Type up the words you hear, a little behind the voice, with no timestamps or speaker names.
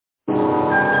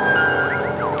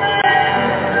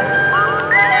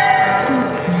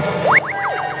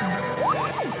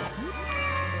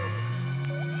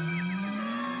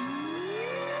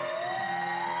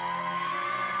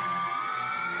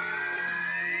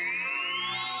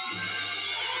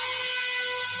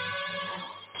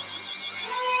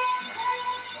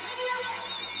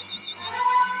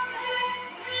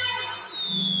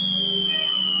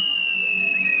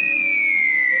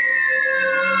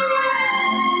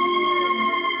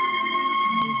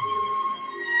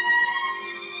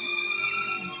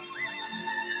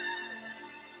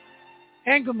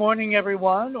And good morning,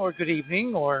 everyone, or good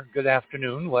evening, or good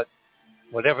afternoon,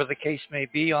 whatever the case may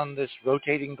be on this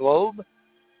rotating globe.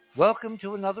 Welcome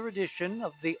to another edition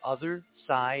of The Other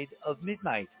Side of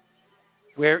Midnight,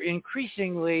 where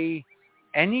increasingly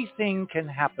anything can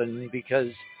happen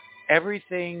because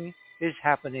everything is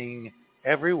happening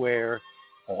everywhere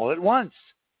all at once,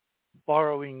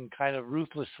 borrowing kind of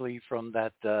ruthlessly from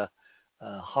that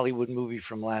Hollywood movie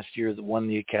from last year that won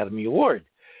the Academy Award.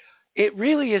 It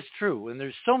really is true, and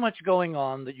there's so much going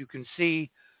on that you can see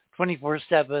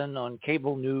 24/7 on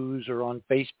cable news or on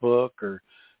Facebook or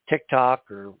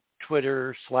TikTok or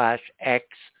Twitter/X.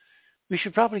 We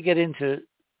should probably get into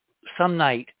some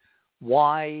night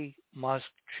why Musk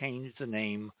changed the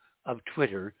name of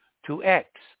Twitter to X,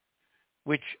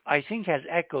 which I think has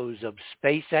echoes of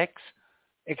SpaceX.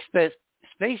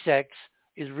 SpaceX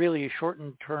is really a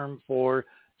shortened term for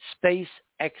Space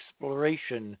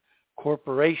Exploration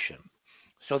Corporation.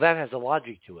 So that has a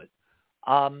logic to it.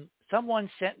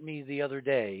 Someone sent me the other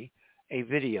day a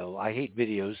video. I hate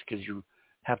videos because you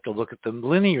have to look at them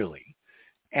linearly.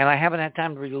 And I haven't had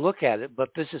time to really look at it,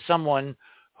 but this is someone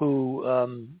who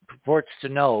purports to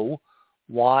know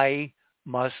why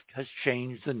Musk has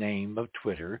changed the name of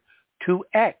Twitter to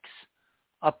X,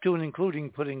 up to and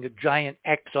including putting a giant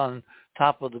X on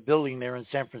top of the building there in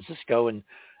San Francisco, and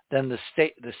then the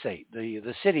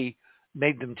city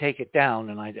made them take it down,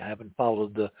 and I haven't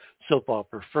followed the soap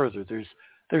opera further.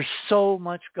 There's so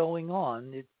much going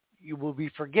on. You will be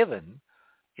forgiven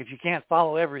if you can't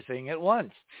follow everything at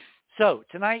once. So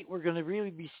tonight we're going to really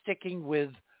be sticking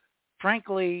with,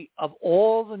 frankly, of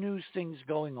all the news things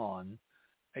going on,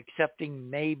 excepting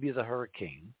maybe the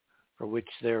hurricane, for which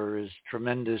there is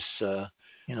tremendous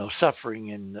suffering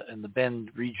in the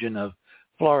Bend region of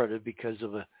Florida because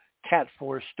of a Cat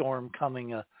 4 storm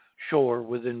coming ashore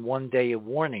within 1 day of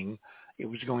warning. It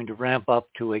was going to ramp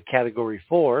up to a Category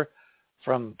 4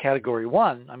 from Category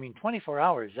 1. I mean, 24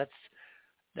 hours,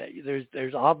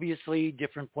 there's obviously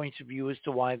different points of view as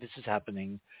to why this is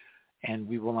happening, and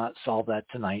we will not solve that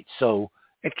tonight. So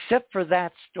except for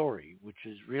that story, which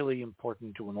is really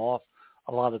important to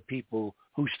a lot of people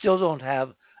who still don't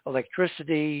have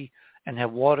electricity and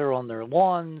have water on their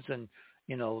lawns, and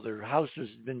their house has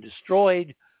been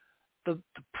destroyed.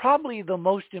 Probably the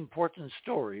most important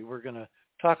story we're going to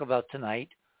talk about tonight,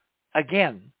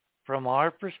 again, from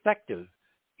our perspective,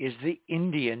 is the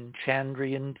Indian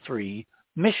Chandrayaan-3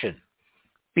 mission,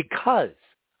 because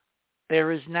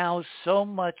there is now so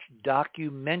much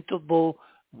documentable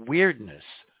weirdness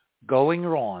going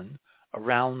on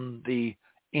around the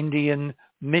Indian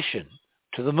mission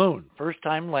to the moon. First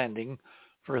time landing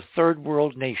for a third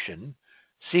world nation,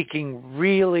 seeking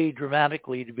really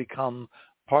dramatically to become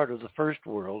part of the first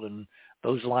world, and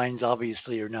those lines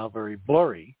obviously are now very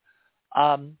blurry.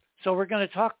 So we're going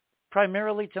to talk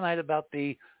primarily tonight about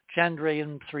the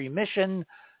Chandrayaan-3 mission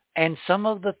and some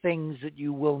of the things that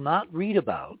you will not read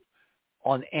about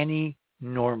on any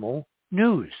normal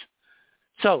news.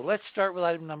 So let's start with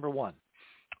item number one.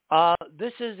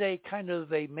 This is a kind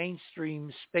of a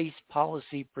mainstream space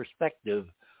policy perspective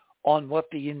on what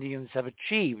the Indians have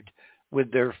achieved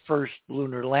with their first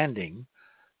lunar landing,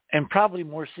 and probably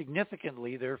more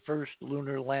significantly, their first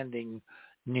lunar landing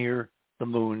near the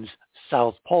moon's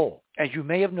south pole. As you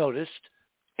may have noticed,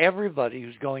 everybody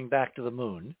who's going back to the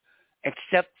moon,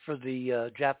 except for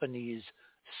the Japanese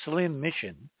SLIM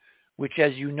mission, which,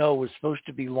 as you know, was supposed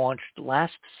to be launched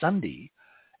last Sunday,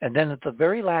 and then at the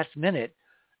very last minute,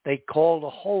 they called a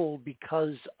hold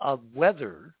because of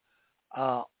weather,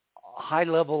 high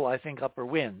level, I think, upper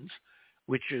winds,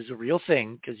 which is a real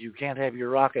thing because you can't have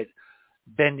your rocket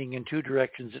bending in two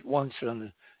directions at once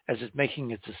as it's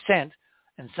making its ascent,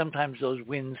 and sometimes those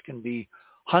winds can be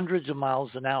hundreds of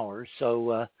miles an hour.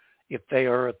 So if they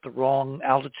are at the wrong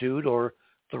altitude or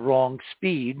the wrong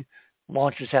speed,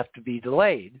 launches have to be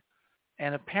delayed.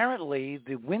 And apparently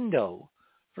the window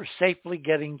for safely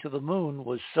getting to the moon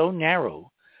was so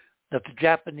narrow that the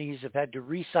Japanese have had to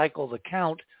recycle the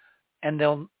count, and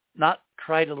they'll not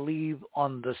try to leave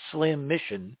on the SLIM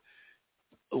mission,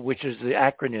 which is the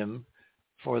acronym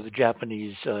for the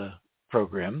Japanese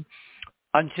program,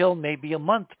 until maybe a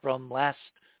month from last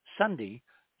Sunday,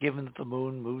 given that the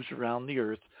moon moves around the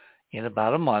Earth in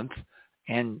about a month,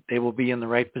 and they will be in the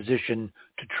right position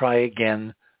to try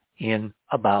again in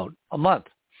about a month.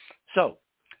 So,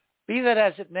 be that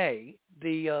as it may,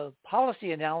 the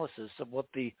policy analysis of what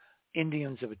the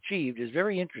Indians have achieved is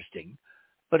very interesting,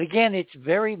 but again, it's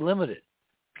very limited,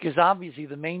 because obviously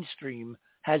the mainstream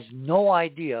has no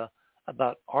idea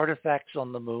about artifacts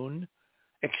on the moon,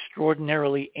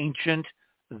 extraordinarily ancient,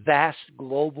 vast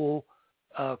global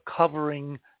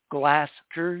covering glass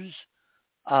structures,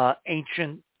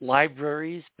 ancient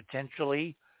libraries,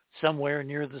 potentially somewhere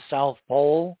near the South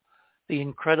Pole, the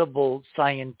incredible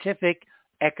scientific,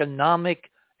 economic,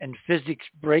 and physics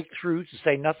breakthroughs, to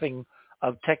say nothing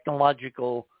of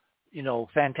technological,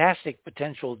 fantastic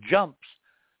potential jumps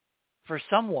for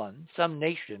someone, some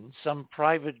nation, some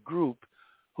private group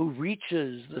who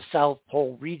reaches the South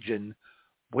Pole region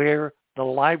where the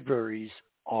libraries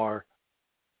are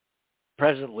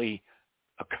presently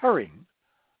occurring,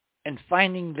 and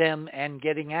finding them and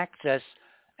getting access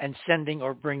and sending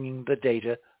or bringing the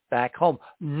data back home.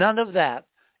 None of that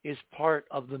is part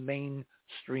of the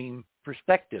mainstream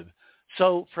perspective.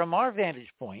 So from our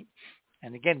vantage point,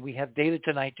 and again, we have data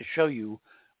tonight to show you,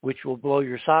 which will blow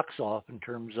your socks off in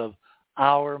terms of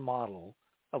our model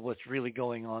of what's really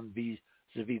going on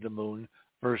vis-a-vis the moon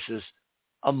versus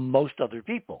most other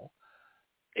people.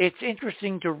 It's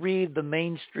interesting to read the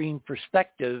mainstream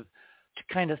perspective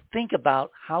to kind of think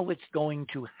about how it's going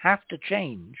to have to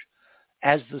change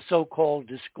as the so-called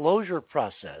disclosure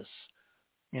process,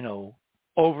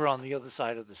 over on the other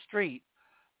side of the street,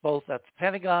 both at the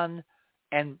Pentagon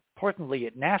and importantly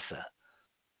at NASA,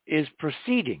 is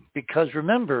proceeding. Because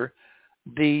remember,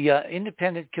 the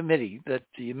independent committee that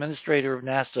the administrator of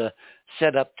NASA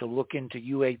set up to look into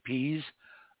UAPs,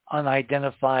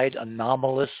 unidentified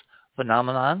anomalous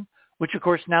phenomenon, which of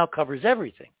course now covers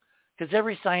everything. Because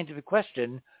every scientific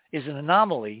question is an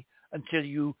anomaly until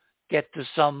you get to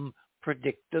some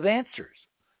predictive answers.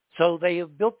 So they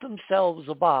have built themselves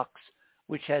a box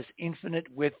which has infinite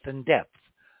width and depth.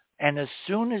 And as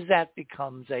soon as that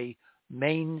becomes a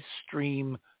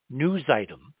mainstream news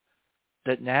item,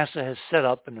 that NASA has set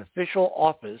up an official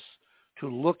office to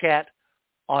look at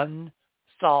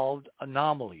unsolved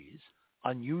anomalies,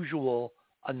 unusual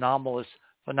anomalous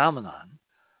phenomenon,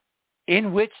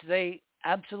 in which they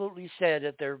absolutely said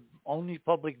at their only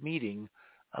public meeting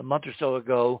a month or so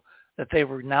ago that they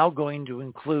were now going to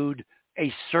include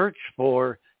a search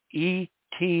for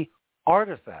ET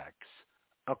artifacts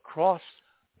across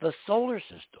the solar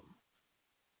system.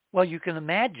 Well, you can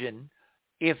imagine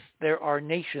if there are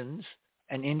nations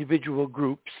and individual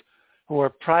groups who are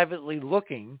privately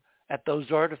looking at those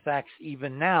artifacts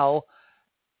even now,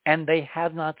 and they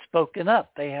have not spoken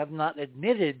up. They have not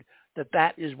admitted that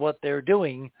that is what they're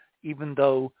doing, even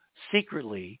though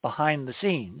secretly, behind the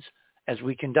scenes, as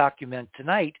we can document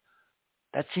tonight,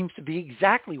 that seems to be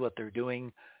exactly what they're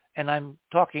doing. And I'm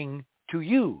talking to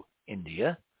you,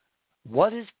 India.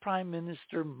 What is Prime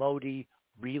Minister Modi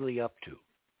really up to?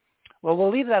 Well,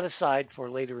 we'll leave that aside for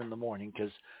later in the morning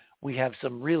because we have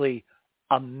some really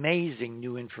amazing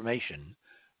new information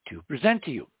to present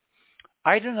to you.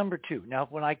 Item number 2. Now,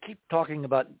 when I keep talking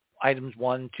about items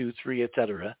 1, 2, 3,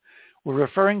 etc., we're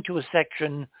referring to a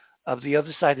section of the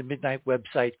Other Side of Midnight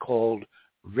website called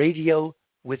Radio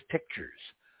with Pictures.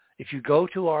 If you go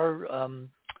to our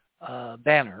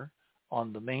banner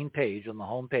on the main page, on the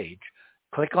home page,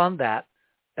 click on that.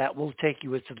 That will take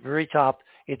you, it's at the very top.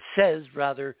 It says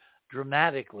rather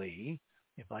dramatically,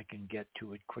 if I can get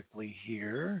to it quickly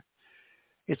here,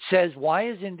 it says, why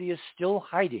is India still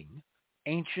hiding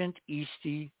ancient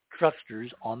Eastie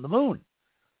structures on the moon?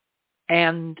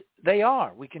 And they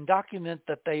are. We can document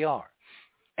that they are.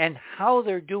 And how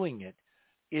they're doing it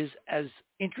is as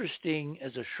interesting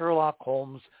as a Sherlock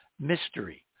Holmes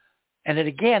mystery. And it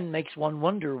again makes one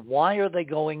wonder, why are they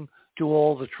going to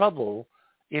all the trouble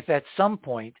if at some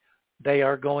point they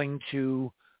are going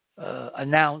to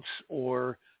announce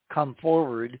or come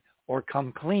forward or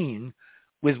come clean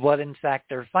with what in fact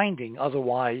they're finding?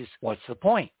 Otherwise, what's the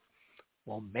point?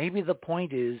 Well, maybe the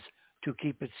point is to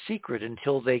keep it secret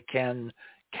until they can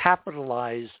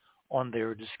capitalize on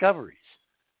their discoveries.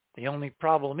 The only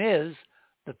problem is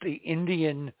that the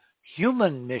Indian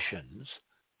human missions,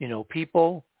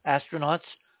 people, astronauts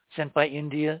sent by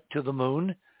India to the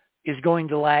moon, is going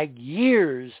to lag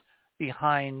years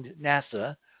behind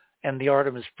NASA and the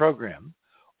Artemis program,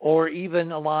 or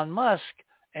even Elon Musk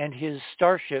and his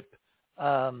Starship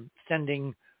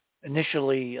sending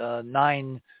initially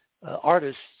 9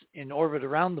 artists in orbit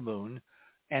around the moon,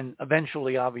 and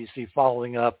eventually obviously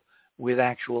following up with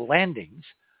actual landings,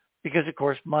 because of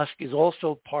course Musk is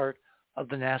also part of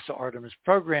the NASA Artemis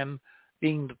program,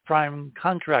 being the prime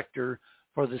contractor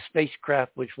for the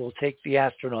spacecraft which will take the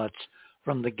astronauts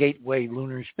from the Gateway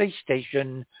Lunar Space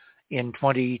Station in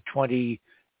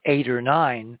 2028 or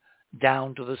 9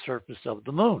 down to the surface of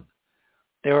the moon.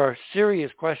 There are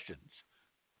serious questions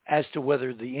as to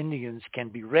whether the Indians can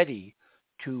be ready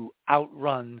to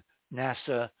outrun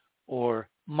NASA or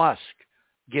Musk,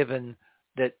 given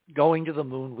that going to the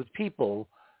moon with people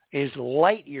is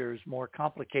light years more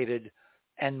complicated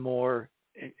and more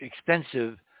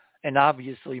expensive and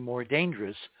obviously more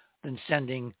dangerous than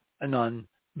sending an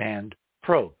unmanned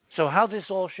probe. So how this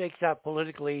all shakes out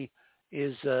politically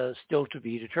is still to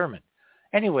be determined.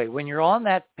 Anyway, when you're on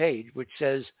that page, which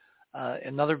says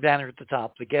another banner at the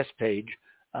top, the guest page,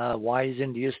 why is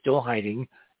India still hiding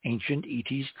ancient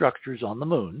ET structures on the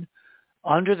moon?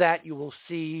 Under that, you will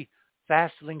see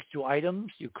fast links to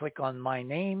items. You click on my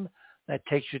name. That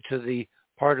takes you to the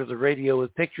part of the Radio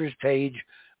with Pictures page,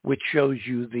 which shows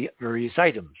you the various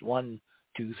items, 1,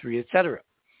 2, 3, etc.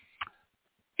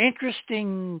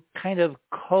 Interesting kind of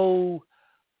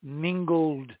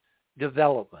co-mingled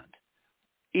development.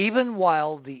 Even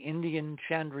while the Indian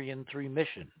Chandrayaan-3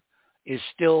 mission is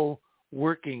still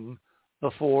working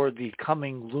before the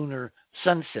coming lunar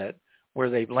sunset where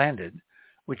they've landed,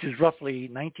 which is roughly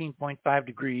 19.5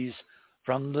 degrees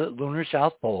from the lunar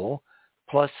South Pole,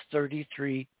 plus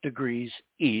 33 degrees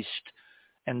east.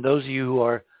 And those of you who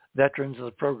are veterans of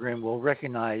the program will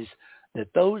recognize that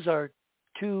those are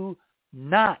two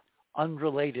not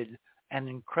unrelated and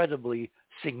incredibly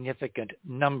significant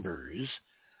numbers.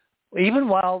 Even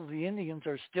while the Indians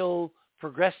are still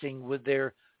progressing with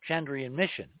their Chandrayaan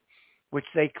mission, which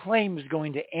they claim is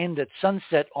going to end at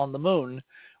sunset on the moon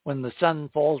when the sun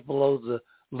falls below the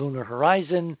lunar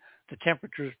horizon, the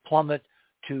temperatures plummet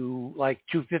to like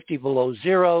 250 below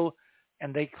zero,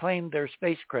 and they claim their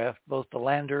spacecraft, both the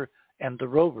lander and the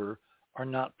rover, are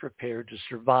not prepared to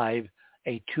survive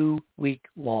a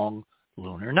 2-week-long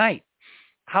lunar night.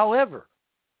 However,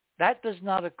 that does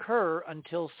not occur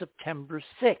until September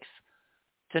 6th.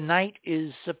 Tonight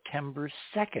is September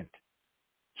 2nd.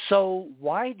 So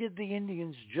why did the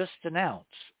Indians just announce,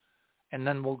 and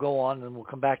then we'll go on and we'll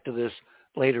come back to this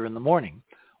later in the morning,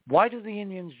 why did the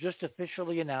Indians just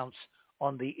officially announce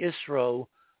on the ISRO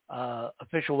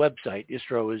official website?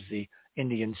 ISRO is the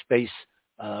Indian Space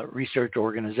Research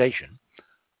Organization.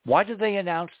 Why did they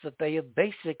announce that they have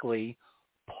basically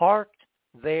parked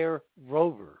their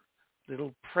rover,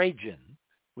 little Prajan,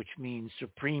 which means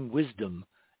supreme wisdom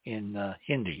in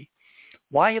Hindi?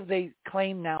 Why have they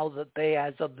claimed now that they,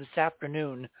 as of this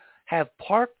afternoon, have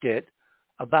parked it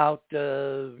about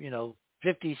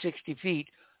 50, 60 feet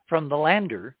from the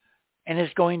lander, and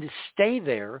is going to stay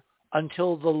there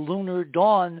until the lunar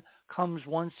dawn comes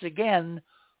once again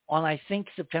on, I think,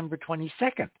 September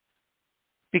 22nd?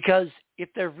 Because if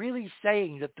they're really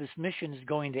saying that this mission is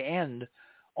going to end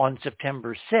on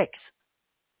September 6th,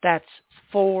 that's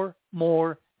 4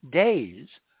 more days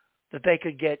that they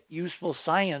could get useful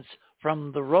science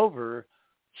from the rover.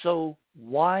 So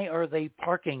why are they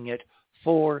parking it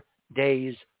 4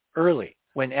 days early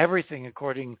when everything,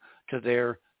 according to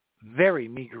their very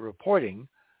meager reporting,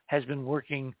 has been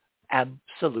working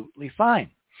absolutely fine?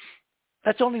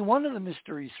 That's only one of the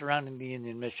mysteries surrounding the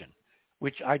Indian mission,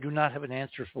 which I do not have an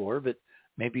answer for, but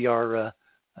maybe our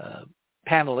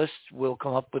panelists will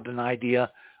come up with an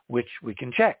idea which we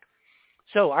can check.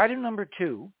 So item number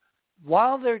 2,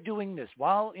 while they're doing this,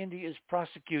 while India is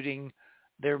prosecuting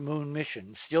their moon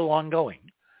mission, still ongoing,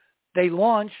 they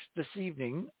launched this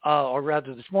evening, or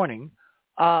rather this morning,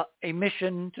 a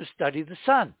mission to study the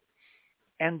sun.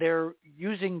 And they're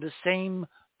using the same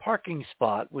parking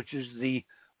spot, which is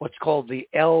what's called the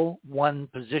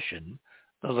L1 position,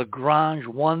 the Lagrange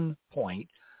 1 point,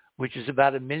 which is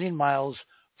about 1 million miles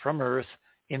from Earth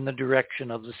in the direction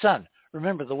of the sun.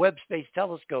 Remember, the Webb Space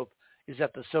Telescope is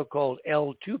at the so-called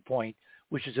L2 point,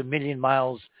 which is 1 million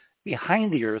miles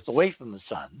behind the Earth, away from the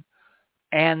sun.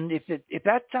 And if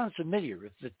that sounds familiar,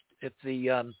 if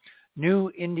the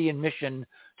new Indian mission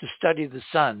to study the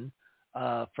sun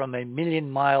from 1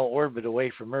 million-mile orbit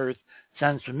away from Earth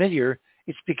sounds familiar,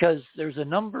 it's because there's a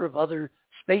number of other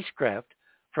spacecraft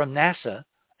from NASA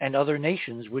and other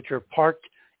nations which are parked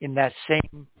in that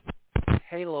same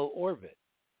halo orbit.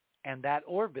 And that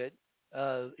orbit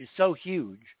is so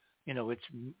huge, it's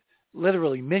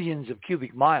literally millions of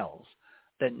cubic miles,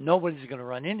 that nobody's going to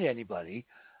run into anybody.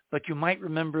 But you might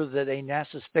remember that a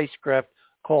NASA spacecraft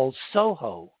called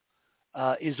SOHO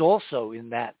is also in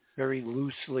that very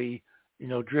loosely,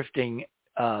 drifting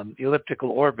elliptical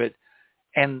orbit.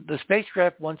 And the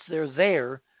spacecraft, once they're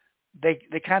there,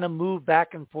 they kind of move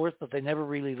back and forth, but they never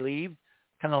really leave,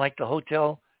 kind of like the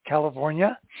Hotel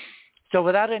California. So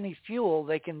without any fuel,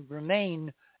 they can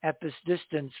remain at this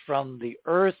distance from the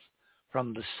Earth,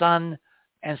 from the sun.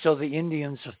 And so the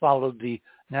Indians have followed the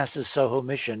NASA SOHO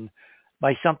mission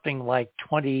by something like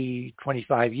 20,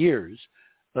 25 years.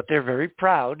 But they're very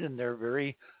proud, and they're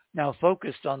very now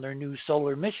focused on their new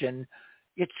solar mission.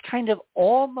 It's kind of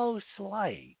almost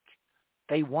like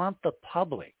they want the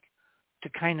public to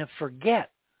kind of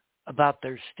forget about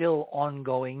their still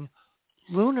ongoing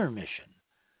lunar mission.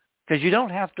 Because you don't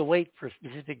have to wait for a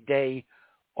specific day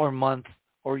or month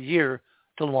or year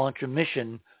to launch a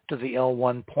mission to the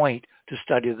L1 point to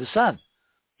study the sun.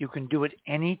 You can do it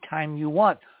any time you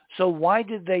want. So why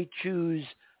did they choose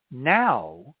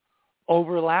now,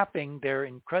 overlapping their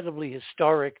incredibly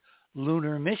historic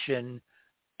lunar mission,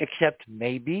 except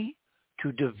maybe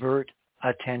to divert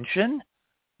attention?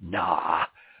 Nah,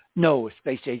 no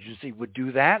space agency would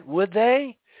do that, would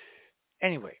they?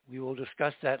 Anyway, we will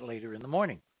discuss that later in the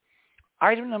morning.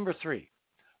 Item number 3.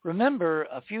 Remember,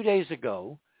 a few days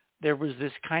ago, there was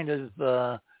this kind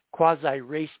of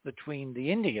quasi-race between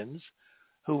the Indians,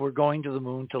 who were going to the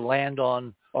moon to land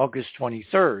on August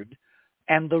 23rd,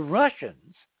 and the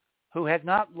Russians, who had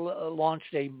not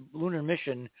launched a lunar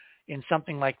mission in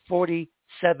something like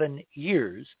 47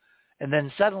 years, and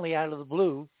then suddenly out of the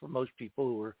blue, for most people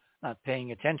who were not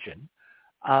paying attention,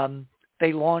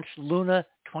 they launched Luna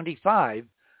 25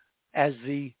 as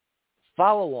the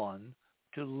follow-on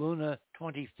to Luna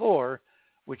 24,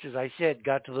 which, as I said,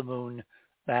 got to the moon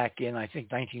back in, I think,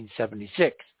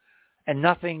 1976, and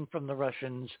nothing from the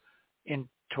Russians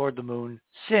toward the moon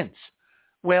since.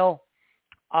 Well,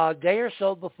 a day or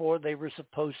so before they were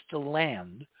supposed to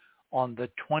land on the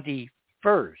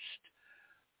 21st,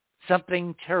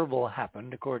 something terrible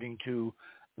happened, according to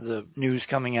the news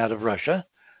coming out of Russia,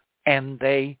 and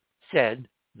they said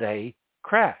they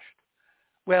crashed.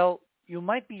 Well, you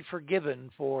might be forgiven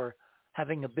for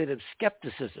having a bit of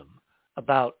skepticism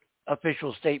about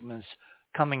official statements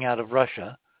coming out of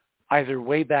Russia, either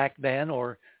way back then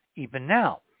or even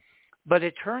now. But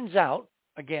it turns out,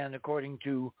 again, according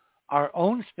to our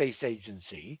own space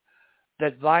agency,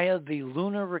 that via the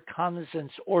Lunar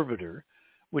Reconnaissance Orbiter,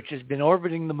 which has been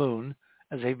orbiting the moon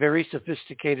as a very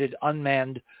sophisticated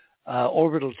unmanned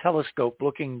orbital telescope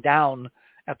looking down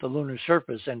at the lunar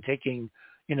surface and taking,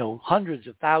 hundreds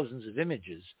of thousands of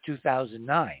images,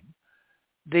 2009,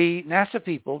 the NASA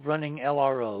people running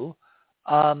LRO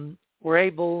were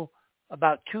able,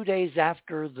 about 2 days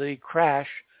after the crash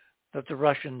that the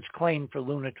Russians claimed for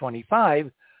Luna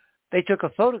 25, they took a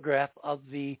photograph of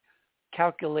the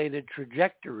calculated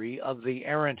trajectory of the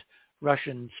errant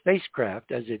Russian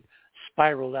spacecraft as it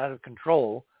spiraled out of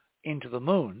control into the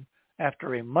moon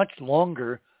after a much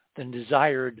longer than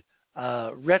desired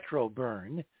retro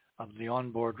burn of the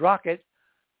onboard rocket,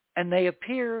 and they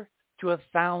appear to have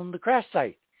found the crash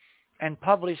site and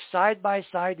published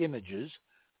side-by-side images,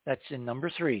 that's in number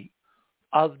 3,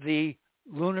 of the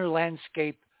lunar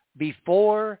landscape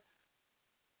before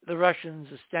the Russians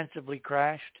ostensibly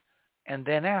crashed and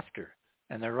then after.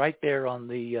 And they're right there on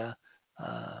the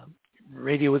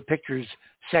Radio with Pictures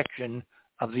section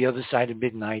of the Other Side of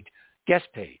Midnight guest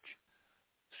page.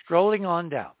 Scrolling on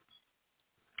down,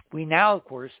 we now, of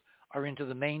course, are into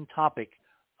the main topic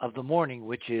of the morning,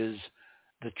 which is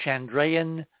the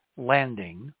Chandrayaan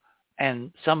landing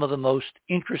and some of the most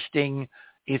interesting,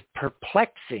 if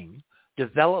perplexing,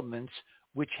 developments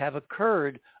which have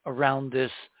occurred around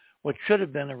this, what should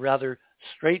have been a rather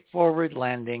straightforward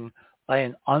landing by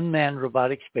an unmanned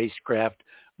robotic spacecraft,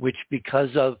 which,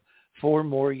 because of 4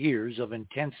 more years of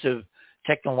intensive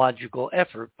technological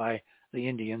effort by the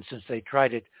Indians since they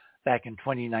tried it back in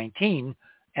 2019,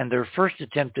 and their first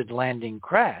attempted landing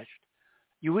crashed,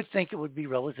 you would think it would be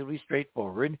relatively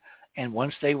straightforward, and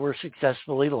once they were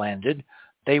successfully landed,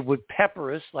 they would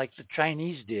pepper us like the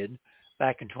Chinese did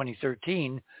back in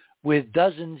 2013 with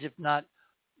dozens, if not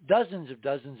dozens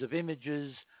of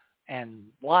images and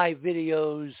live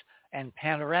videos and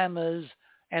panoramas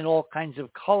and all kinds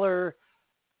of color,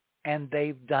 and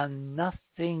they've done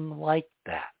nothing like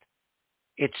that.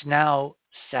 It's now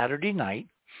Saturday night.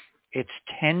 It's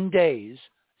 10 days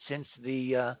since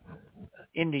the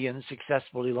Indians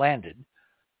successfully landed,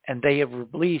 and they have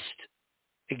released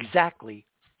exactly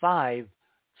 5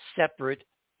 separate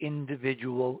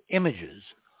individual images,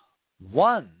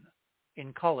 one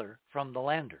in color from the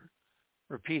lander,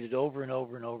 repeated over and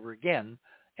over and over again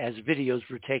as videos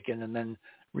were taken and then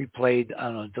replayed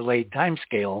on a delayed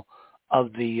timescale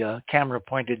of the camera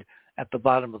pointed at the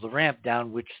bottom of the ramp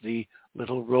down which the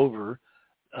little rover,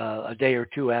 a day or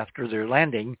two after their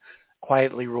landing,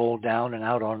 quietly rolled down and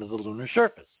out onto the lunar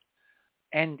surface.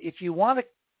 And if you want to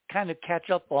kind of catch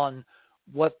up on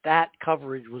what that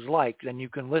coverage was like, then you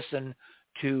can listen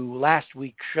to last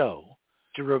week's show.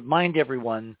 To remind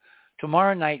everyone,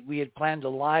 tomorrow night we had planned a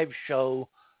live show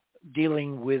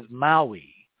dealing with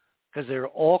Maui, because there are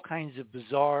all kinds of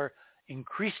bizarre,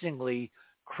 increasingly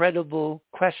credible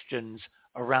questions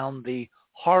around the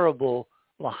horrible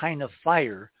Lahaina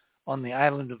fire on the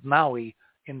island of Maui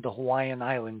in the Hawaiian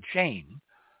island chain.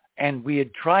 And we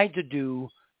had tried to do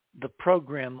the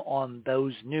program on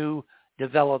those new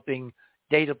developing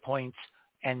data points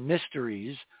and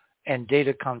mysteries and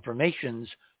data confirmations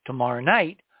tomorrow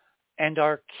night. And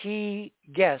our key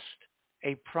guest,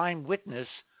 a prime witness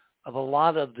of a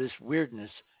lot of this weirdness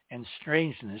and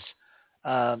strangeness,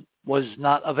 was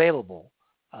not available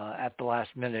at the last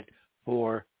minute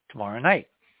for tomorrow night.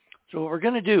 So what we're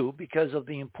going to do, because of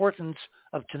the importance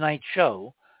of tonight's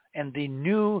show and the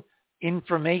new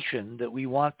information that we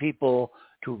want people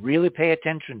to really pay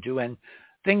attention to, and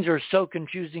things are so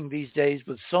confusing these days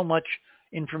with so much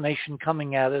information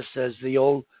coming at us, as the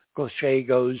old cliche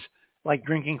goes, like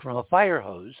drinking from a fire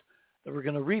hose, that we're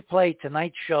going to replay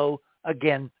tonight's show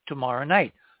again tomorrow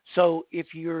night. So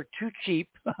if you're too cheap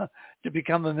to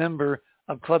become a member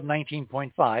of Club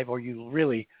 19.5, or you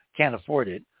really can't afford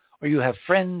it, or you have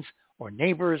friends or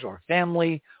neighbors or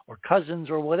family or cousins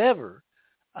or whatever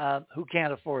who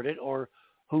can't afford it, or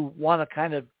who want to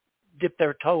kind of dip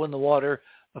their toe in the water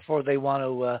before they want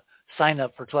to sign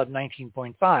up for Club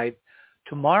 19.5,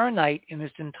 tomorrow night in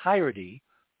its entirety,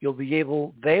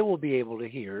 they will be able to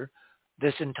hear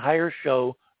this entire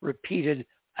show repeated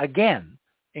again,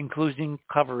 including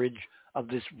coverage of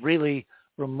this really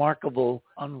remarkable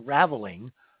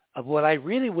unraveling of what I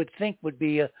really would think would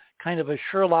be a kind of a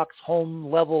Sherlock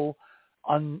Holmes level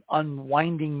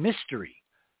unwinding mystery,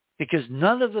 because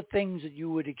none of the things that you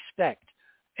would expect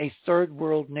a third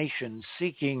world nation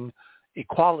seeking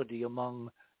equality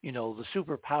among, the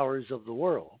superpowers of the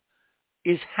world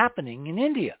is happening in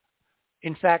India.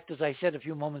 In fact, as I said a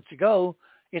few moments ago,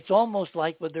 it's almost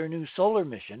like with their new solar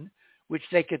mission, which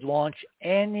they could launch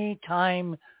any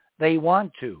time they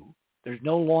want to. There's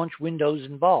no launch windows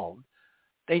involved.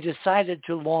 They decided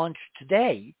to launch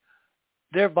today,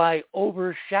 thereby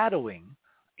overshadowing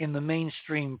in the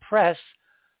mainstream press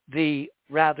the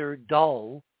rather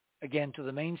dull, again to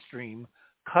the mainstream,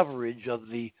 coverage of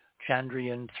the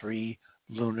Chandrayaan-3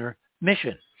 lunar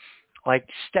mission. Like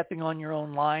stepping on your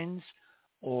own lines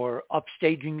or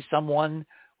upstaging someone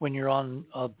when you're on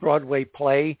a Broadway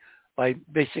play by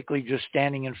basically just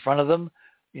standing in front of them,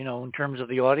 in terms of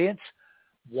the audience.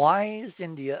 Why is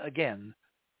India, again,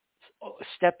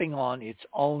 stepping on its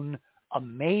own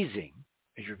amazing,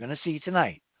 as you're going to see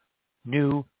tonight,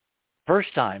 new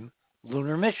first-time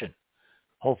lunar mission?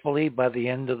 Hopefully by the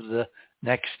end of the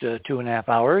next 2.5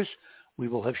 hours, we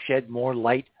will have shed more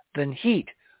light than heat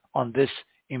on this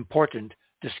important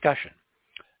discussion.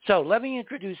 So let me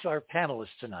introduce our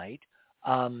panelists tonight.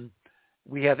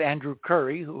 We have Andrew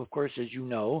Curry, who, of course, as you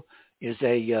know, is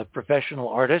a professional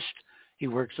artist. He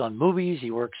works on movies. He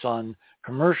works on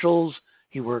commercials.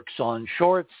 He works on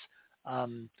shorts.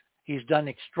 He's done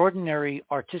extraordinary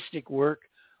artistic work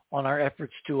on our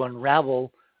efforts to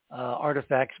unravel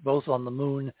artifacts both on the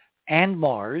moon and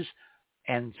Mars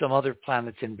and some other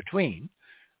planets in between.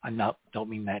 Don't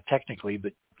mean that technically,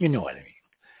 but you know what I mean.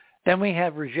 Then we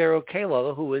have Ruggiero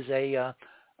Calo, who is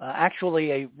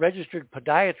actually a registered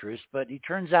podiatrist, but he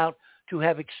turns out to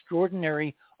have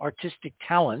extraordinary artistic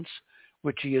talents,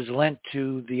 which he has lent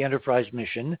to the Enterprise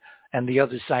mission and the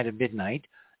other side of midnight.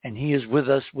 And he is with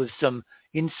us with some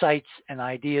insights and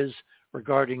ideas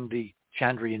regarding the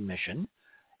Chandrayaan mission.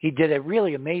 He did a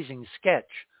really amazing sketch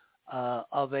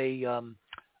of a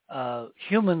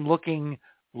human-looking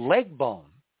leg bone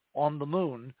on the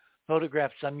moon,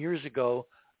 photographed some years ago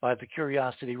by the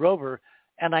Curiosity rover.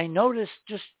 And I noticed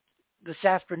just this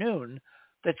afternoon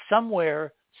that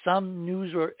somewhere some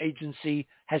news or agency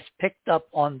has picked up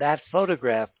on that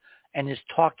photograph and is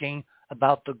talking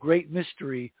about the great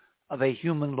mystery of a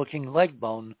human-looking leg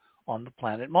bone on the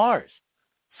planet Mars.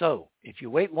 So if you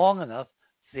wait long enough,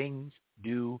 things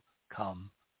do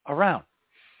come around.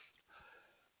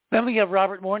 Then we have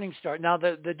Robert Morningstar. Now,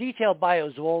 the detailed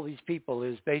bios of all these people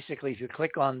is basically, if you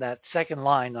click on that second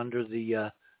line under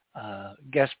the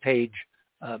guest page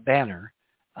banner,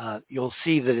 you'll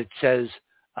see that it says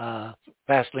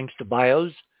fast links to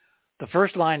bios. The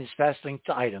first line is fast links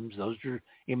to items. Those are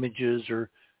images or,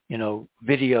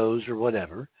 videos or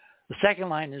whatever. The second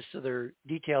line is to their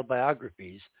detailed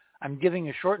biographies. I'm giving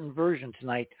a shortened version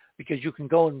tonight because you can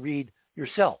go and read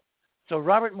yourself. So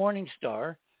Robert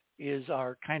Morningstar is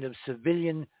our kind of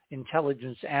civilian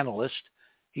intelligence analyst.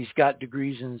 He's got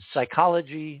degrees in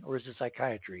psychology, or is it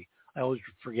psychiatry? I always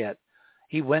forget.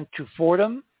 He went to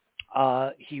Fordham.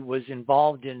 He was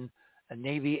involved in a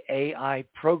Navy AI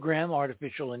program,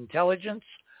 artificial intelligence,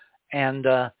 and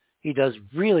he does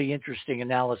really interesting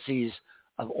analyses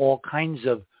of all kinds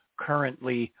of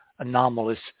currently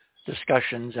anomalous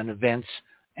discussions and events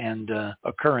and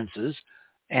occurrences.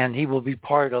 And he will be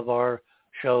part of our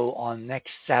show on next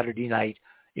Saturday night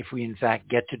if we, in fact,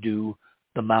 get to do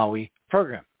the Maui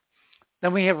program.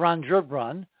 Then we have Ron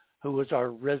Gerbron, who is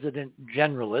our resident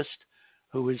generalist,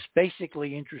 who is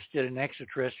basically interested in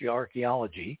extraterrestrial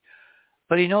archaeology,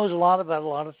 but he knows a lot about a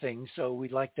lot of things, so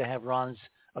we'd like to have Ron's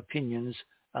opinions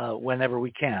whenever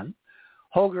we can.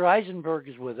 Holger Eisenberg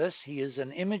is with us. He is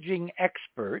an imaging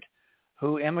expert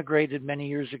who emigrated many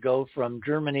years ago from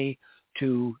Germany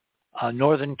to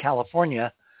Northern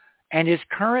California and is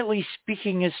currently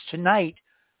speaking us tonight,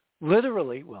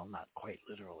 literally, well, not quite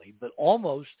literally, but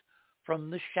almost from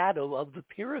the shadow of the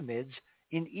pyramids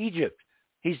in Egypt.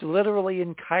 He's literally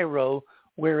in Cairo,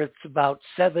 where it's about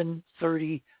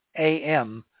 7:30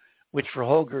 a.m., which for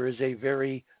Holger is a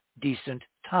very decent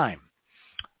time.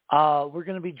 We're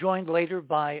going to be joined later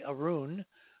by Arun,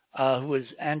 who is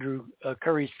Andrew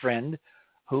Curry's friend,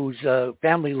 whose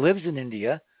family lives in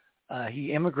India.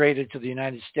 He immigrated to the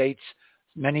United States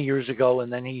many years ago,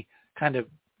 and then he kind of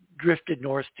drifted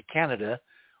north to Canada,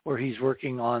 where he's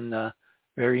working on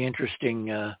very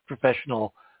interesting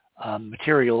professional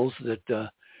materials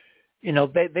that,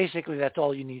 basically that's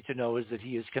all you need to know, is that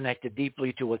he is connected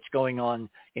deeply to what's going on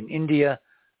in India.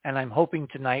 And I'm hoping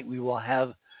tonight we will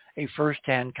have a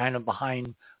firsthand kind of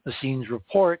behind-the-scenes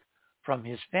report from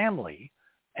his family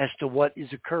as to what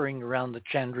is occurring around the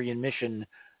Chandrayaan mission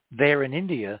there in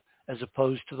India as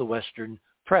opposed to the Western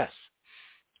press.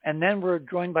 And then we're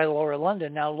joined by Laura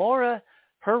London. Now, Laura,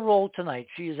 her role tonight,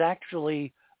 she is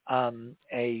actually another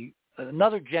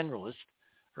generalist.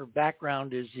 Her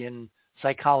background is in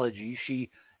psychology. She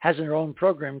has her own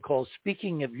program called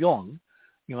Speaking of Jung.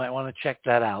 You might want to check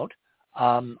that out.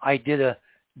 I did a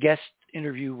guest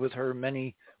interview with her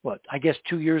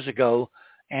 2 years ago,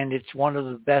 and it's one of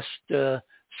the best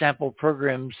sample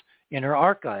programs in her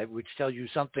archive, which tells you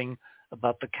something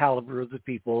about the caliber of the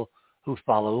people who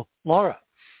follow Laura.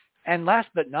 And last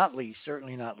but not least,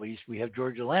 certainly not least, we have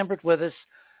Georgia Lambert with us,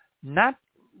 not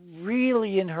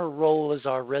really in her role as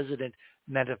our resident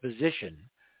metaphysician,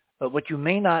 but what you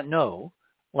may not know,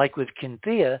 like with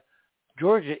Cynthia,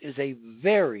 Georgia is a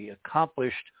very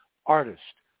accomplished artist,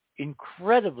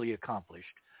 incredibly accomplished.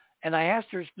 And I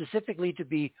asked her specifically to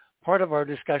be part of our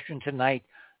discussion tonight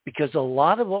because a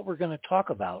lot of what we're going to talk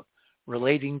about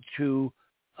relating to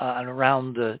and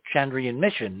around the Chandrayaan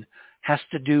mission has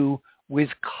to do with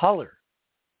color,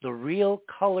 the real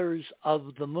colors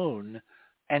of the moon,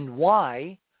 and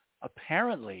why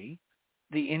apparently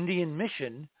the Indian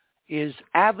mission is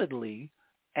avidly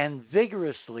and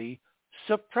vigorously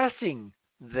suppressing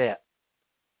that.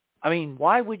 I mean,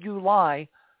 why would you lie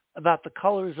about the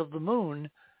colors of the moon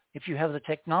if you have the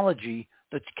technology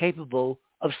that's capable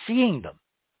of seeing them?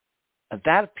 And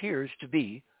that appears to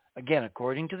be, again,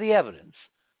 according to the evidence,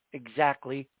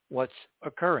 exactly what's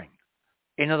occurring.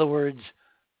 In other words,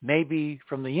 maybe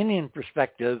from the Indian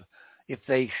perspective, if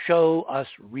they show us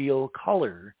real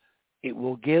color, it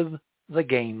will give the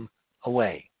game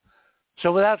away.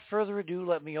 So without further ado,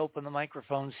 let me open the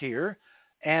microphones here.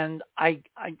 And I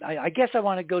guess I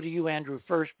want to go to you, Andrew,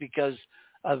 first because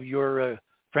of your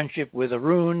friendship with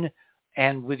Arun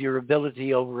and with your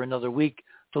ability over another week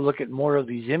to look at more of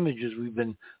these images we've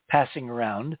been passing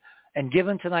around. And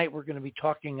given tonight we're going to be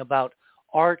talking about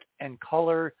art and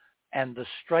color and the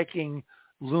striking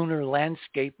lunar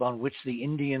landscape on which the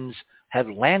Indians have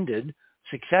landed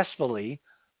successfully,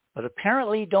 but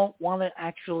apparently don't want to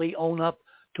actually own up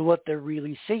to what they're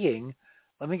really seeing.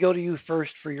 Let me go to you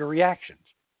first for your reactions.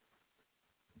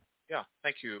 Yeah,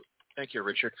 thank you. Thank you,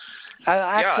 Richard.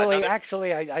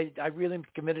 Actually, I really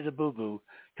committed a boo-boo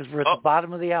because we're at the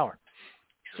bottom of the hour.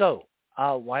 So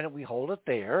why don't we hold it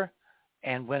there?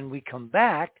 And when we come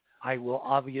back, I will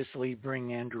obviously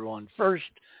bring Andrew on first,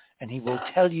 and he will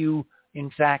tell you, in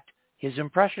fact, his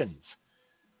impressions.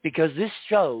 Because this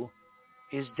show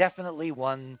is definitely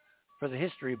one for the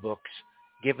history books,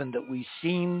 given that we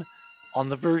seem on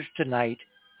the verge tonight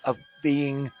of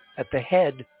being at the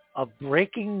head of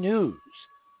breaking news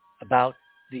about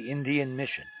the Indian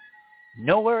mission.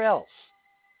 Nowhere else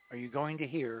are you going to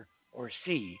hear or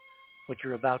see what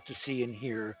you're about to see and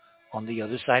hear on the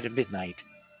other side of midnight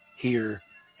here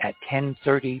at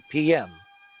 10:30 p.m.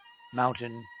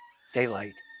 Mountain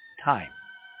Daylight Time.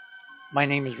 My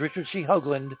name is Richard C.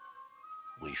 Hoagland.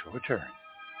 We shall return.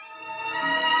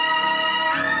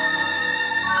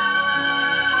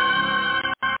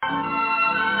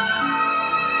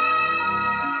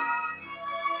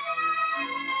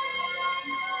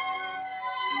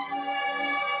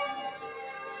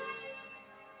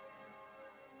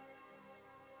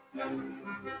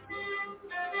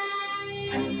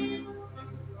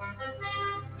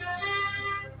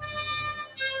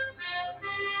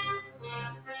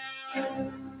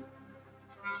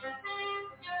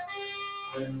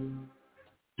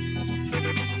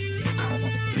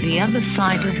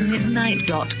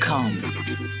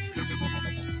 TheOtherSideOfMidnight.com.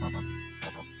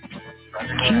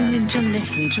 Tune in to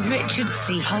listen to Richard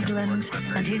C. Hogland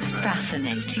and his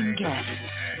fascinating guests.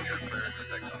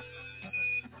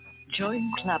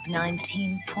 Join Club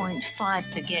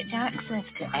 19.5 to get access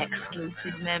to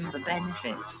exclusive member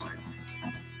benefits.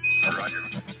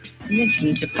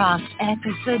 Listen to past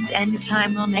episodes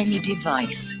anytime on any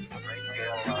device.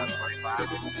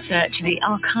 Search the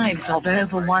archives of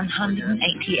over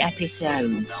 180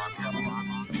 episodes.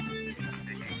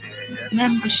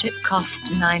 Membership costs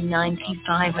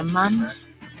 $9.95 a month,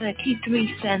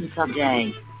 33 cents a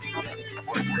day.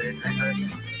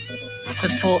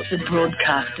 Support the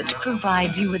broadcast that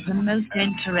provides you with the most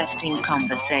interesting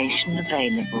conversation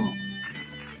available.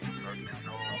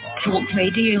 Talk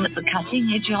radio at the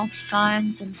cutting edge of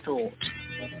science and thought.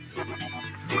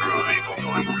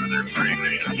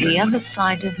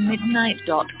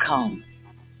 TheOtherSideOfMidnight.com.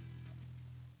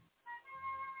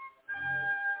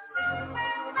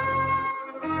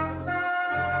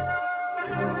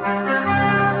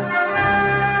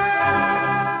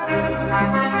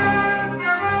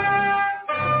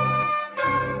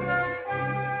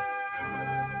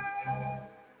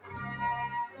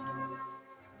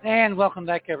 And welcome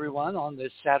back, everyone, on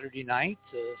this Saturday night,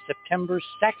 September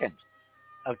 2nd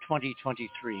of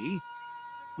 2023.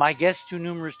 My guest, too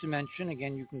numerous to mention.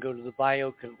 Again, you can go to the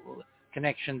bio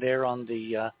connection there on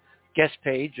the guest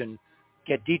page and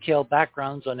get detailed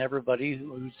backgrounds on everybody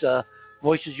whose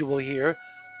voices you will hear.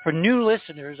 For new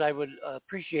listeners, I would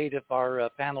appreciate if our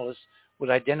panelists would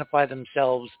identify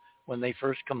themselves when they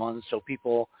first come on so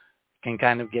people can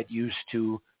kind of get used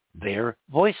to their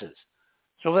voices.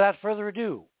 So without further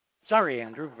ado, sorry,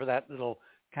 Andrew, for that little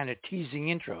kind of teasing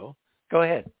intro. Go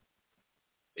ahead.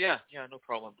 Yeah, no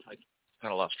problem. I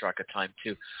kind of lost track of time,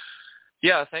 too.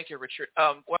 Yeah, thank you, Richard.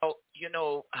 Well, you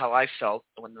know how I felt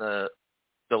when the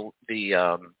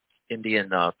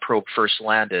Indian probe first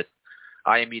landed.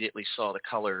 I immediately saw the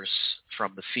colors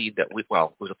from the feed that it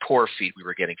was a poor feed we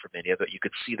were getting from India, but you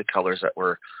could see the colors that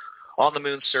were on the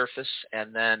moon's surface.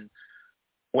 And then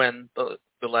when the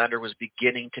lander was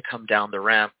beginning to come down the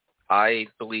ramp, I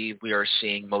believe we are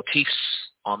seeing motifs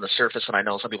on the surface. And I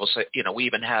know some people say, we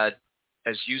even had,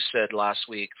 as you said last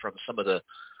week, from some of the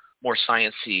more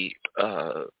sciencey,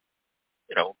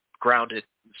 grounded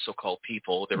so-called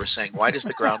people, they were saying, why does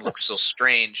the ground look so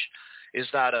strange? Is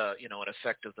that an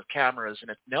effect of the cameras?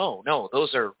 And no,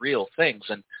 those are real things.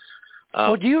 And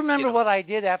well, do you remember what I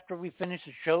did after we finished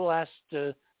the show last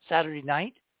Saturday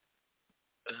night?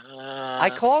 I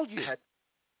called you.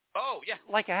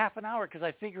 Like a half an hour because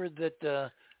I figured that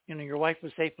your wife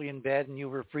was safely in bed and you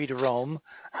were free to roam,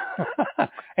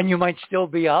 and you might still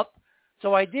be up.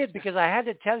 So I did because I had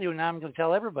to tell you, and now I'm going to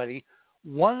tell everybody.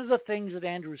 One of the things that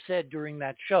Andrew said during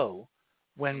that show,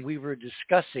 when we were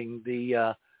discussing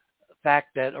the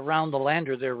fact that around the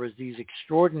lander there was these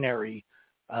extraordinary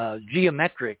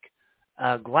geometric,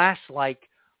 glass-like,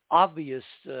 obvious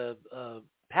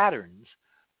patterns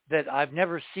that I've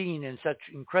never seen in such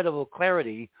incredible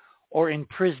clarity or in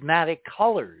prismatic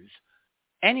colors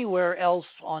anywhere else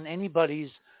on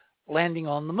anybody's landing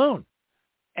on the moon.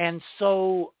 And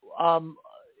so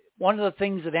one of the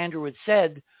things that Andrew had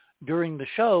said during the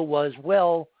show was,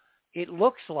 well, it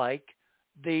looks like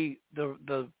the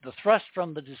thrust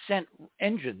from the descent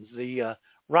engines, the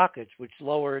rockets, which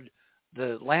lowered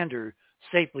the lander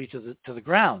safely to the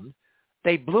ground,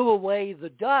 they blew away the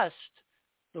dust,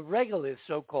 the regolith,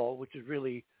 so-called, which is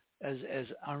really, as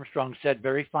Armstrong said,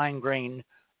 very fine-grained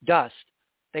dust.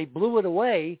 They blew it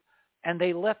away, and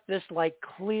they left this like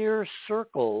clear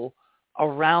circle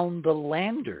around the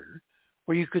lander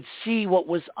where you could see what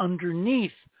was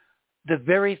underneath the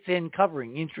very thin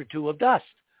covering, inch or two of dust.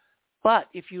 But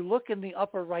if you look in the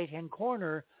upper right-hand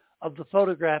corner of the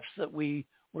photographs that we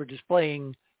were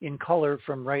displaying in color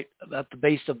from right at the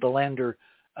base of the lander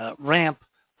ramp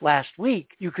last week,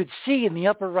 you could see in the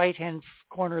upper right-hand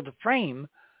corner of the frame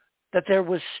that there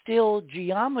was still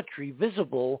geometry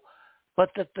visible, but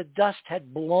that the dust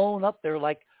had blown up there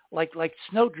like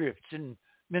snowdrifts in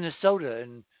Minnesota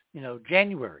in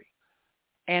January.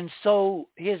 And so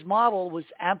his model was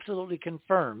absolutely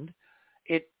confirmed.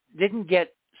 It didn't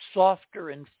get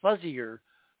softer and fuzzier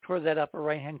toward that upper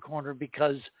right-hand corner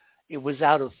because it was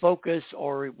out of focus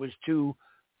or it was too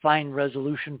fine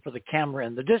resolution for the camera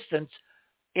and the distance.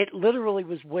 It literally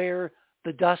was where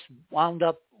the dust wound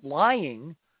up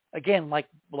lying, again, like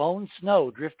blown snow,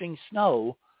 drifting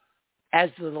snow, as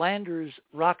the lander's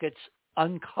rockets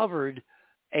uncovered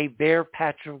a bare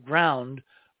patch of ground,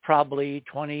 probably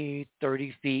 20,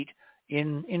 30 feet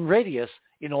in radius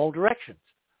in all directions.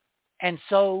 And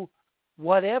so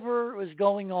whatever was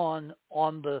going on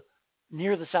the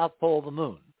near the south pole of the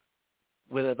moon,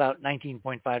 with about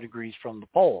 19.5 degrees from the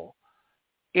pole.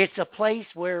 It's a place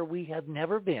where we have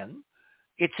never been.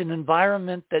 It's an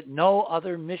environment that no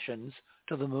other missions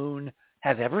to the moon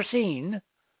have ever seen.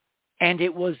 And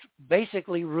it was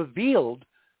basically revealed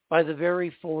by the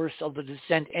very force of the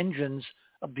descent engines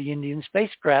of the Indian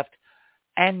spacecraft.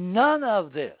 And none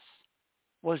of this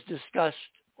was discussed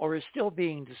or is still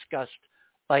being discussed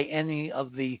by any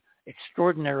of the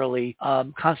extraordinarily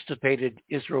constipated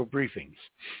ISRO briefings.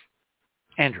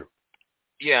 Andrew.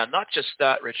 Yeah, not just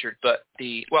that, Richard, but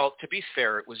to be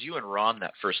fair, it was you and Ron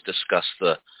that first discussed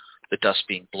the dust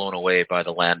being blown away by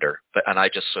the lander, and I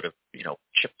just sort of,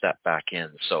 chipped that back in.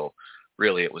 So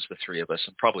really it was the three of us,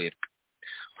 and probably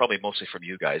mostly from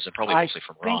you guys, and probably mostly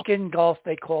from Ron. I think in golf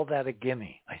they call that a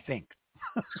gimme, I think.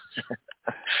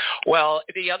 Well,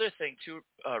 the other thing too,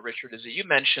 Richard, is that you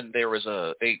mentioned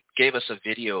they gave us a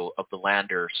video of the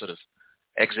lander sort of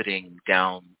exiting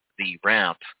down the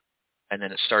ramp, and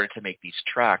then it started to make these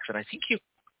tracks. And I think you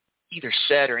either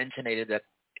said or intimated that,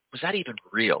 was that even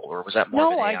real, or was that more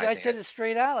of an AI? No, I said it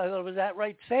straight out. I thought it was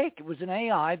outright fake. It was an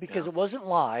AI because it wasn't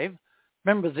live.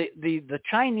 Remember, the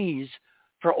Chinese,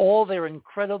 for all their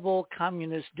incredible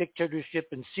communist dictatorship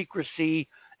and secrecy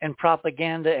and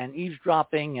propaganda and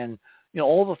eavesdropping and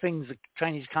all the things the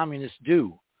Chinese communists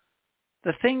do,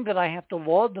 the thing that I have to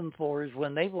laud them for is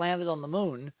when they've landed on the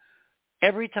moon,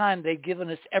 every time they've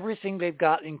given us everything they've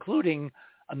got, including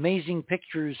amazing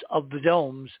pictures of the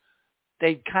domes,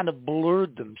 they've kind of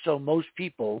blurred them so most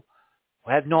people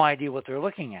have no idea what they're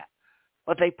looking at.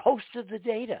 But they posted the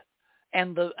data.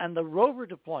 And the rover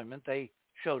deployment they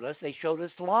showed us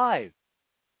live.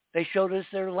 They showed us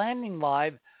their landing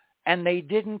live, and they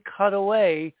didn't cut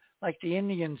away like the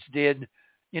Indians did,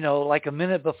 like a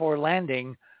minute before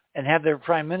landing, and have their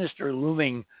prime minister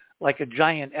looming like a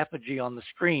giant effigy on the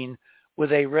screen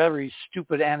with a very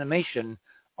stupid animation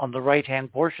on the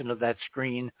right-hand portion of that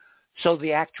screen. So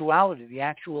the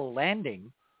actual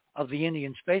landing of the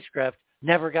Indian spacecraft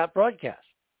never got broadcast.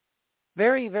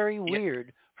 Very, very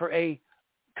weird for a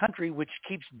country which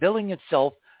keeps billing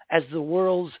itself as the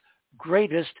world's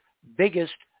greatest,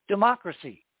 biggest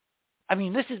democracy. I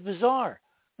mean, this is bizarre.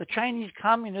 The Chinese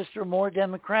communists are more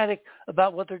democratic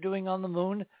about what they're doing on the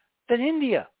moon than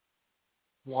India.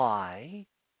 Why?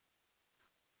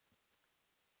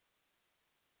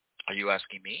 Are you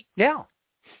asking me? Yeah.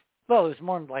 Well, it's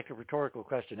more like a rhetorical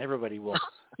question. Everybody will,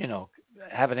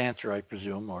 have an answer, I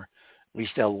presume, or at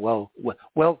least a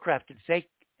well-crafted fake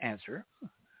answer.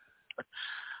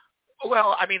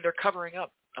 Well, I mean, they're covering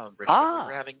up, Richard.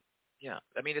 We're having,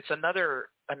 I mean, it's another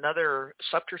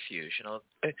subterfuge.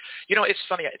 It's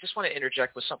funny. I just want to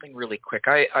interject with something really quick.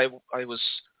 I was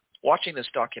watching this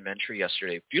documentary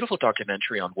yesterday, beautiful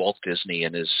documentary on Walt Disney,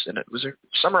 and it was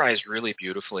summarized really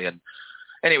beautifully. And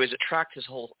anyways, it tracked his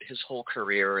whole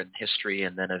career and history,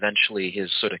 and then eventually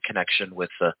his sort of connection with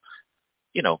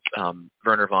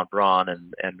Wernher von Braun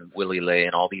and Willy Ley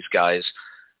and all these guys.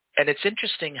 And it's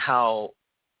interesting how,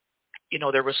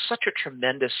 there was such a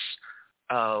tremendous,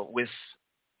 at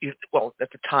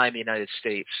the time, the United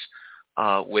States,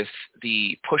 with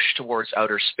the push towards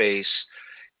outer space,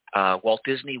 Walt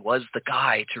Disney was the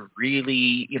guy to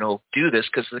really, do this,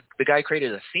 because the guy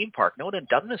created a theme park. No one had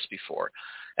done this before.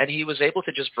 And he was able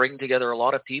to just bring together a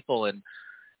lot of people and,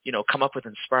 come up with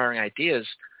inspiring ideas.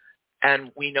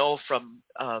 And we know from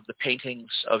the paintings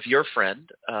of your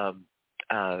friend, I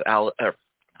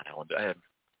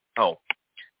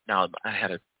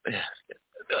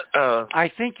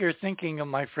think you're thinking of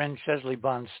my friend Chesley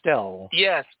Bonstell.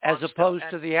 Yes. As opposed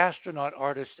to the astronaut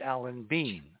artist Alan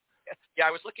Bean. Yeah,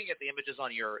 I was looking at the images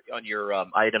on your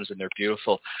items, and they're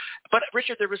beautiful. But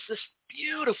Richard, there was this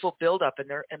beautiful buildup,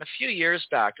 and a few years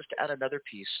back, just to add another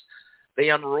piece, they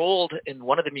unrolled in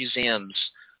one of the museums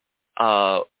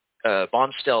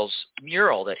Bonstell's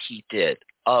mural that he did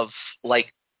of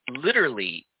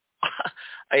literally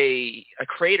a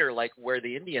crater like where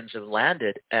the Indians have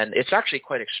landed, and it's actually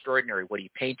quite extraordinary what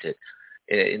he painted.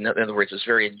 In other words, it's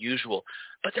very unusual.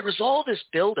 But there was all this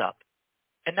buildup.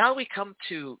 And now we come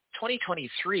to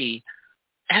 2023,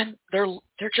 and they're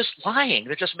just lying.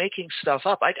 They're just making stuff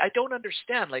up. I don't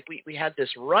understand. We had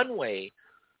this runway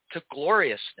to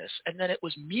gloriousness, and then it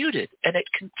was muted, and it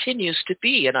continues to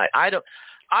be. And I don't.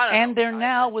 And they're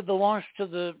now with the launch to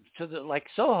the like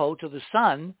Soho to the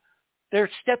sun, they're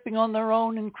stepping on their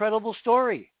own incredible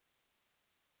story.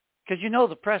 Because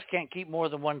the press can't keep more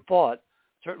than one thought,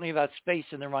 certainly about space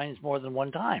in their minds more than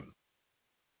one time.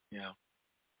 Yeah.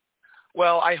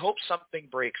 Well, I hope something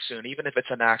breaks soon, even if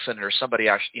it's an accident or somebody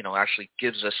actually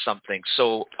gives us something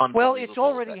so unbelievable. Well, it's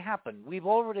already happened. I'm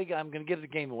going to give the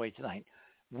game away tonight.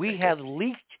 We have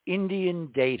leaked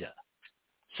Indian data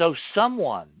So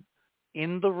someone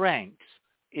in the ranks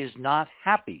is not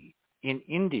happy in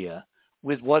India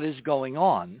with what is going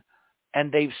on,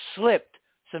 and they've slipped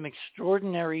some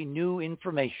extraordinary new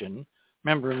information.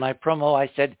 Remember in my promo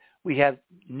I said we have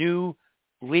new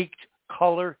leaked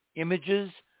color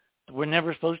images that we're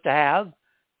never supposed to have.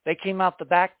 They came out the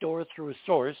back door through a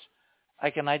source. I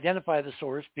can identify the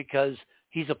source because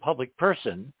he's a public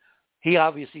person. He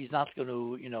obviously is not going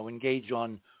to, engage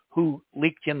on who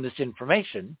leaked him this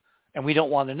information, and we don't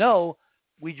want to know.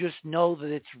 We just know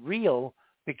that it's real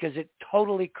because it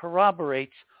totally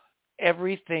corroborates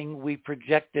everything we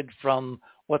projected from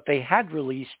what they had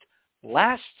released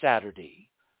last Saturday,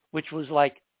 which was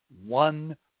like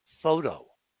one photo.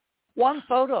 One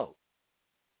photo.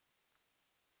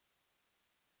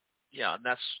 Yeah, and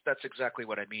that's exactly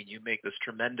what I mean. You make this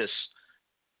tremendous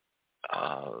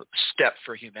step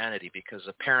for humanity because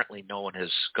apparently no one has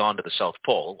gone to the South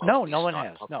Pole. Well, no one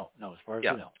has. No, as far as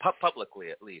we know. Publicly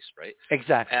at least, right?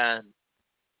 Exactly.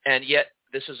 And yet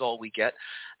this is all we get.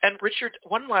 And Richard,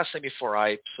 one last thing before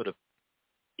I sort of,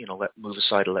 move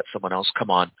aside and let someone else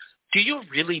come on. Do you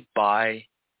really buy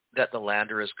that the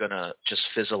lander is going to just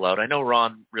fizzle out? I know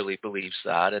Ron really believes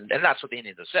that, and that's what the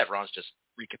Indians have said. Ron's just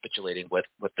recapitulating what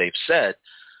they've said.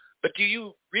 But do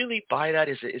you really buy that?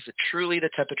 Is it truly the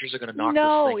temperatures are going to knock this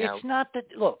thing out? No, it's not that.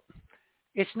 Look,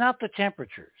 it's not the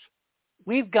temperatures.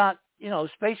 We've got,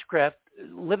 spacecraft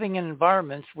living in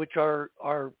environments which are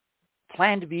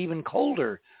planned to be even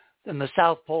colder than the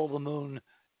South Pole of the moon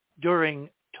during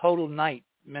total night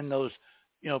in those,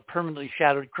 permanently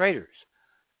shadowed craters.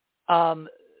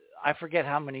 I forget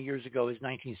how many years ago is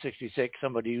 1966.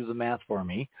 Somebody do the math for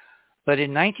me. But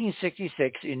in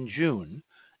 1966, in June,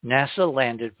 NASA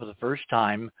landed for the first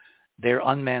time their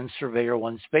unmanned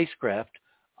Surveyor-1 spacecraft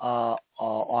on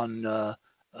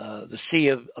the Sea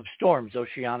of Storms,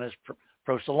 Oceanus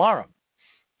Procellarum.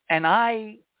 And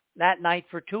I, that night,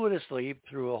 fortuitously,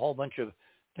 through a whole bunch of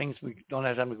things we don't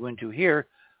have time to go into here,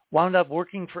 wound up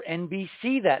working for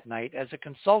NBC that night as a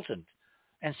consultant.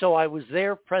 And so I was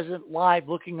there present live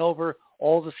looking over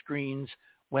all the screens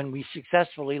when we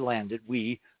successfully landed,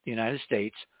 the United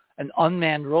States, an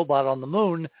unmanned robot on the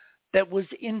moon that was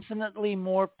infinitely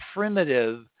more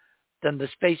primitive than the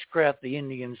spacecraft the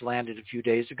Indians landed a few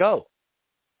days ago.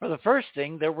 For the first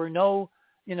thing, there were no,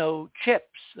 chips.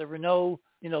 There were no,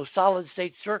 solid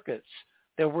state circuits.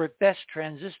 There were at best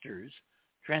transistors.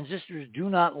 Transistors do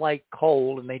not like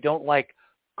cold, and they don't like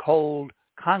cold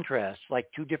contrast, like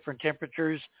two different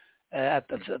temperatures at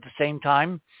the same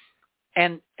time.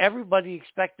 And everybody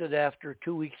expected after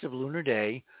 2 weeks of lunar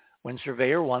day, when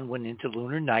Surveyor-1 went into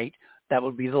lunar night, that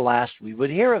would be the last we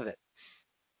would hear of it.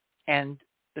 And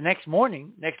the next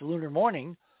lunar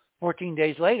morning, 14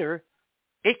 days later,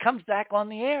 it comes back on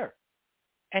the air.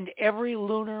 And every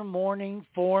lunar morning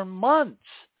for months,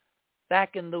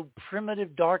 back in the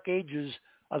primitive dark ages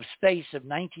of space of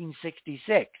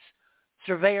 1966,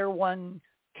 Surveyor-1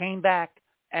 came back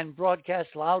and broadcast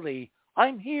loudly,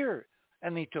 "I'm here."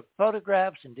 And they took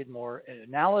photographs and did more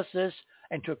analysis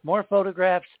and took more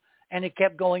photographs, and it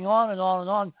kept going on and on and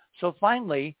on. So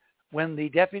finally, when the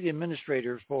deputy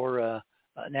administrator for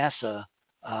NASA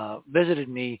visited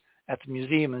me at the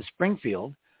museum in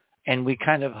Springfield, and we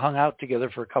kind of hung out together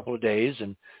for a couple of days,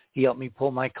 and he helped me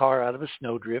pull my car out of a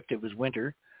snowdrift. It was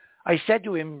winter. I said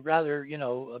to him rather,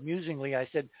 amusingly, I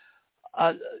said,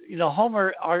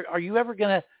 Homer, are you ever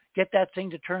going to get that thing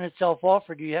to turn itself off,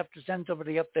 or do you have to send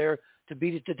somebody up there to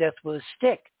beat it to death with a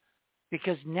stick?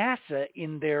 Because NASA,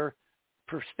 in their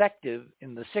perspective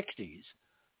in the 60s,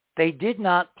 they did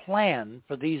not plan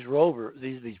for these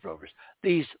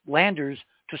landers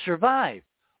to survive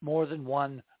more than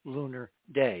one lunar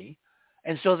day.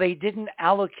 And so they didn't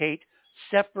allocate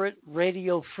separate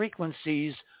radio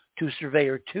frequencies to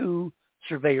Surveyor-2,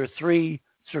 Surveyor-3,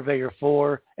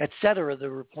 Surveyor-4, etc. that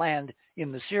were planned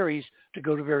in the series to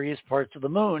go to various parts of the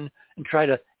moon and try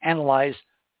to analyze,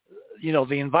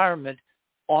 the environment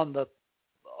on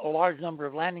a large number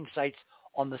of landing sites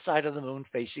on the side of the moon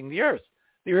facing the Earth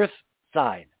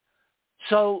side.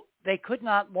 So they could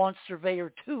not launch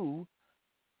Surveyor-2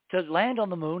 to land on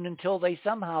the moon until they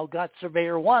somehow got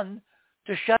Surveyor-1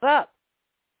 to shut up,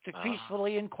 to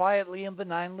peacefully and quietly and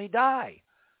benignly die.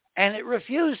 And it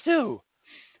refused to.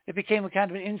 It became a kind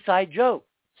of an inside joke.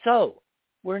 So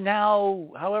we're now,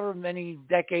 however many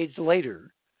decades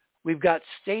later, we've got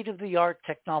state-of-the-art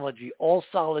technology, all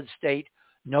solid state,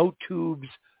 no tubes,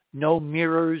 no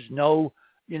mirrors, no,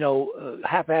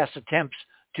 half-ass attempts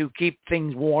to keep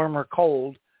things warm or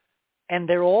cold. And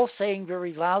they're all saying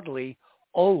very loudly,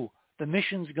 oh, the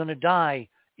mission's going to die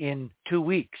in 2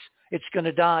 weeks. It's going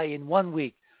to die in 1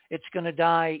 week. it's going to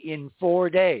die in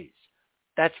 4 days.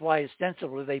 That's why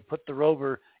ostensibly they put the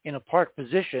rover in a park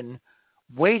position,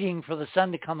 waiting for the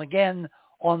sun to come again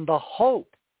on the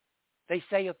hope, they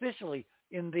say officially,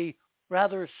 in the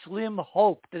rather slim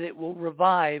hope that it will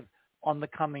revive on the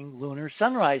coming lunar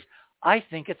sunrise. I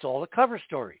think it's all a cover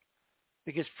story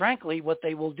because, frankly, what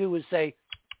they will do is say,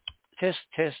 tisk,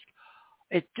 tisk,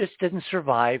 it just didn't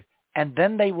survive, and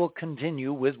then they will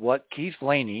continue with what Keith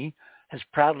Laney has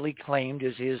proudly claimed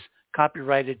is his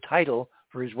copyrighted title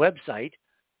for his website,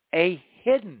 a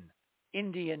hidden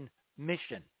Indian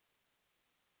mission.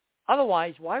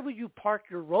 Otherwise, why would you park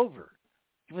your rover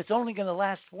if it's only going to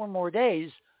last 4 more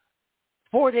days,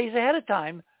 4 days ahead of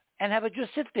time, and have it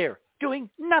just sit there doing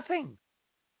nothing?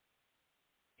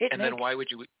 Then why would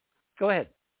you... Go ahead.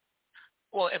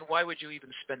 Well, and why would you even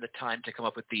spend the time to come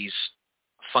up with these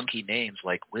funky names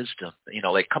like wisdom?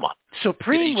 Like, come on.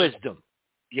 Supreme wisdom.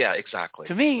 Yeah, exactly.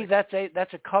 To me, that's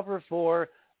a cover for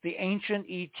the ancient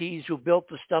ETs who built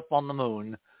the stuff on the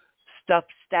moon,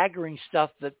 staggering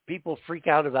stuff that people freak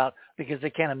out about because they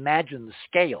can't imagine the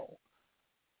scale.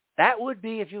 That would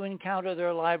be, if you encounter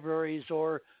their libraries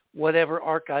or whatever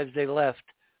archives they left,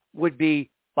 would be,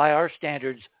 by our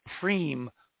standards, supreme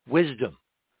wisdom.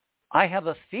 I have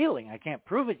a feeling, I can't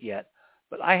prove it yet,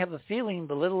 but I have a feeling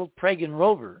the little Pragan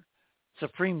rover,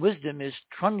 Supreme Wisdom, is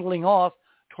trundling off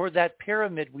toward that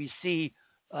pyramid we see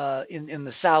in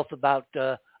the south about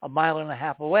a mile and a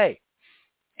half away.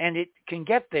 And it can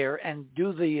get there and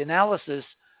do the analysis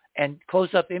and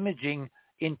close-up imaging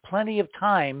in plenty of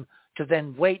time to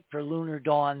then wait for lunar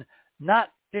dawn, not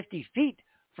 50 feet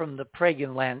from the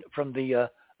Pragan land, from the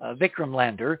Vikram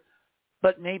lander,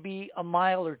 but maybe a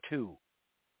mile or two,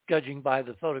 judging by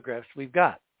the photographs we've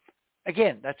got.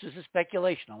 Again, that's just a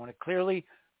speculation. I want to clearly,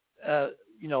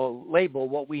 label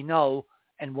what we know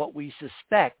and what we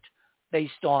suspect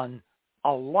based on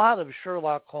a lot of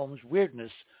Sherlock Holmes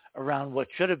weirdness around what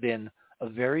should have been a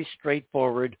very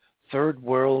straightforward third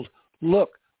world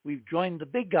look. We've joined the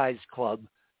big guys club,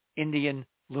 Indian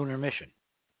lunar mission.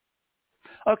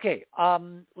 Okay,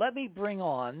 let me bring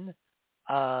on,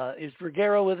 is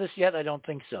Vergara with us yet? I don't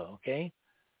think so, okay?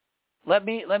 Let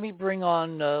me bring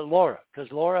on Laura,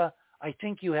 because Laura, I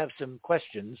think you have some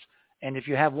questions, and if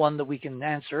you have one that we can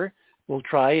answer, we'll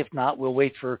try. If not, we'll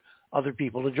wait for other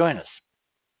people to join us.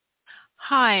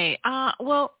 Hi.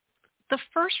 Well, the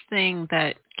first thing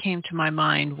that came to my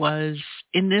mind was,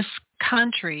 in this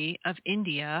country of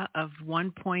India of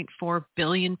 1.4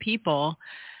 billion people,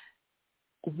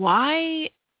 why,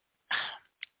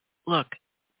 look,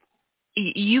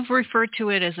 you've referred to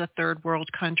it as a third world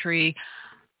country.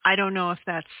 I don't know if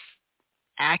that's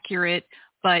accurate,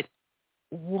 but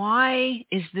why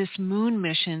is this moon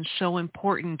mission so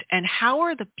important? And how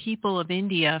are the people of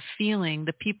India feeling,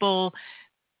 the people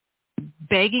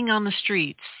begging on the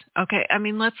streets? Okay, I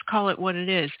mean, let's call it what it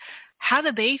is. How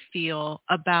do they feel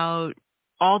about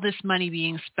all this money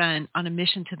being spent on a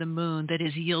mission to the moon that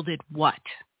has yielded what?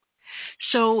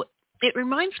 So it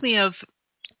reminds me of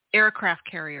aircraft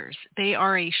carriers. They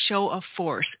are a show of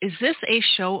force. Is this a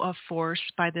show of force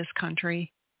by this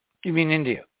country? You mean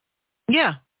India?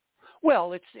 Yeah.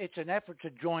 Well, it's an effort to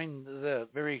join the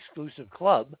very exclusive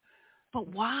club. But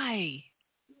why?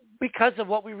 Because of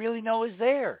what we really know is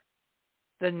there.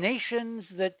 The nations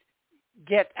that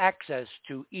get access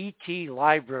to ET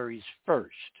libraries first,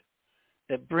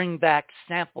 that bring back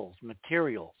samples,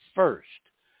 material first,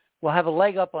 will have a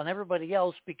leg up on everybody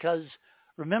else because,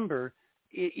 remember,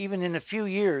 even in a few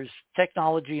years,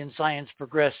 technology and science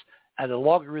progress at a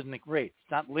logarithmic rate.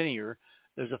 It's not linear.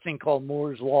 There's a thing called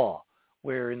Moore's Law,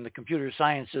 where in the computer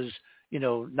sciences,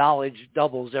 knowledge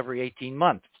doubles every 18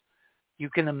 months. You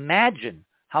can imagine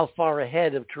how far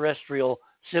ahead of terrestrial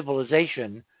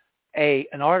civilization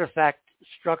an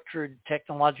artifact-structured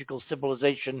technological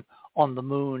civilization on the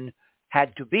moon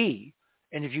had to be.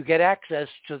 And if you get access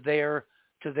to their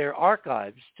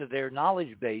archives, to their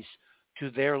knowledge base, to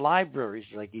their libraries,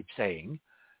 as I keep saying,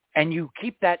 and you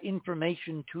keep that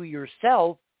information to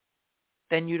yourself,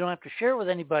 then you don't have to share it with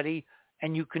anybody,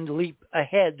 and you can leap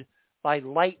ahead by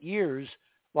light years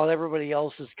while everybody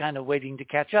else is kind of waiting to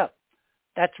catch up.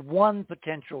 That's one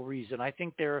potential reason. I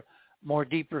think there are more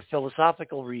deeper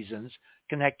philosophical reasons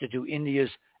connected to India's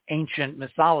ancient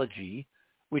mythology,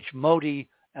 which Modi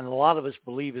and a lot of us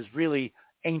believe is really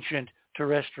ancient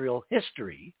terrestrial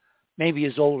history, maybe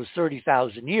as old as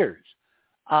 30,000 years.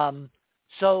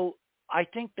 So I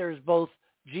think there's both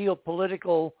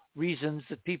geopolitical reasons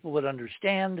that people would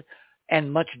understand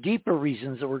and much deeper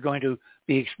reasons that we're going to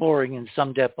be exploring in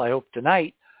some depth, I hope,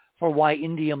 tonight, for why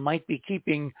India might be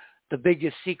keeping the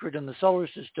biggest secret in the solar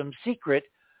system secret.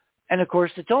 And of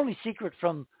course, it's only secret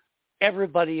from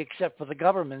everybody except for the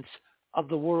governments of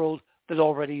the world that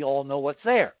already all know what's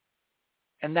there.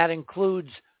 And that includes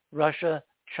Russia,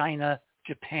 China,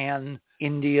 Japan,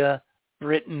 India,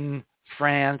 Britain,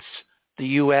 France, the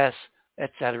U.S.,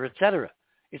 et cetera, et cetera.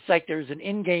 It's like there's an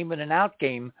in-game and an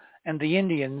out-game, and the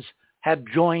Indians have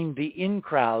joined the in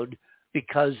crowd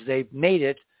because they've made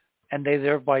it, and they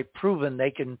thereby proven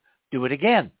they can do it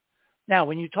again. Now,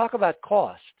 when you talk about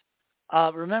cost,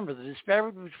 remember the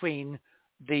disparity between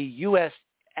the U.S.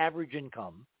 average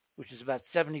income, which is about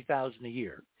 $70,000 a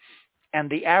year, and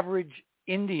the average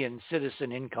Indian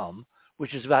citizen income,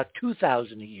 which is about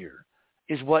 $2,000 a year,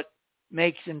 is what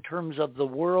makes, in terms of the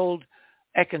World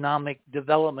Economic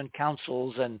Development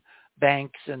Councils and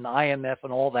banks and IMF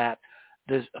and all that,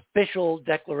 the official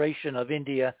declaration of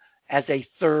India as a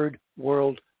third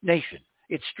world nation.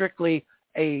 It's strictly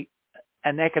an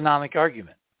economic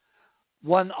argument.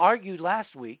 One argued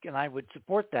last week, and I would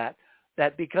support that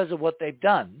because of what they've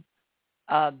done,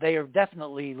 they are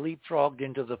definitely leapfrogged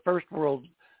into the first world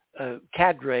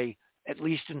cadre, at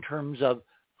least in terms of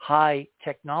high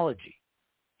technology.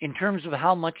 In terms of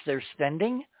how much they're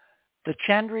spending, the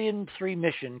Chandrayaan-3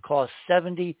 mission cost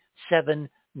 $77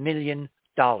 million.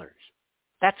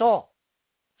 That's all.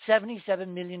 $77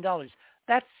 million.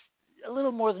 That's a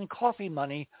little more than coffee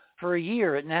money for a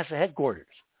year at NASA headquarters.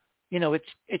 You know,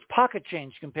 it's pocket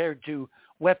change compared to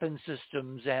weapon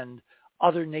systems and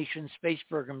other nations' space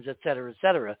programs, et cetera, et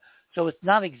cetera. So it's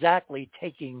not exactly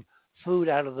taking food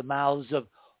out of the mouths of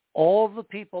all the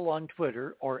people on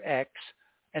Twitter or X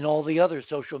and all the other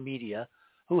social media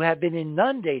who have been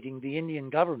inundating the Indian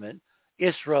government,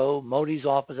 ISRO, Modi's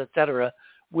office, et cetera,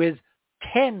 with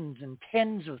tens and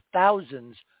tens of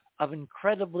thousands of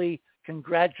incredibly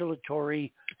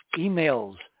congratulatory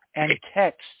emails and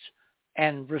texts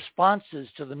and responses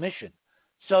to the mission.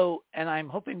 So, and I'm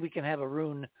hoping we can have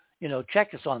Arun,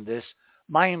 check us on this.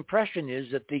 My impression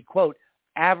is that the, quote,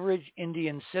 average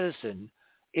Indian citizen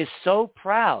is so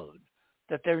proud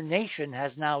that their nation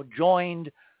has now joined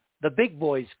the big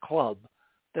boys club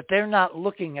that they're not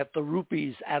looking at the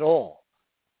rupees at all.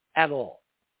 At all.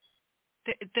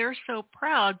 They're so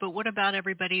proud, but what about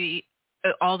everybody,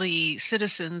 all the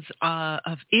citizens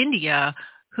of India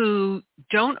who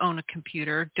don't own a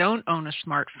computer, don't own a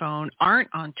smartphone, aren't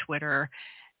on Twitter?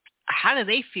 How do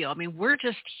they feel? I mean, we're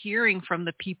just hearing from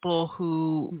the people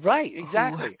who... Right,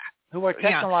 exactly. Who are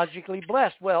technologically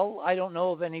blessed. Well, I don't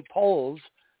know of any polls,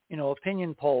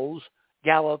 opinion polls,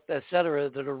 Gallup, et cetera,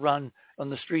 that are run on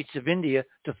the streets of India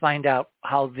to find out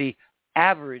how the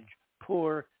average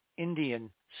poor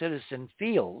Indian citizen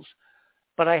feels.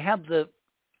 But I have the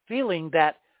feeling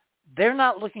that they're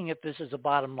not looking at this as a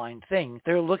bottom line thing.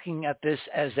 They're looking at this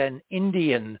as an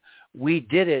Indian. We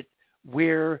did it.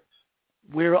 We're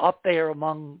up there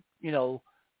among, the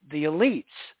elites,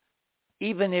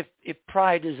 even if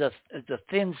pride is a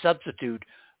thin substitute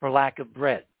for lack of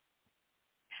bread.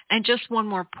 And just one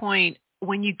more point.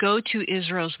 When you go to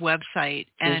ISRO's website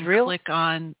and click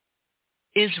on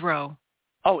ISRO.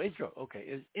 Oh, ISRO.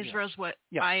 Okay. ISRO's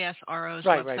ISRO's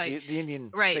website. Right, the Indian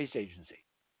Space Agency.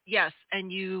 Yes,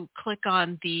 and you click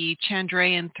on the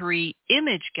Chandrayaan-3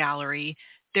 image gallery,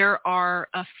 there are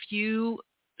a few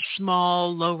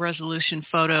small, low-resolution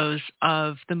photos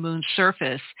of the moon's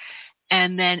surface,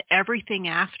 and then everything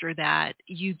after that,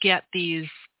 you get these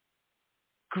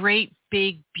great,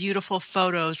 big, beautiful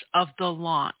photos of the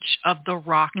launch, of the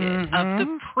rocket, of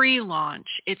the pre-launch.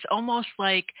 It's almost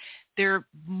like they're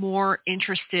more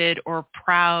interested or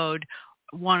proud,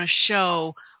 want to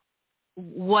show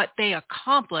what they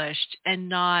accomplished and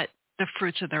not the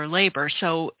fruits of their labor.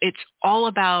 So it's all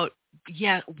about,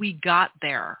 we got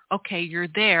there. Okay, you're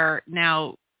there.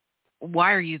 Now,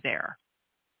 why are you there?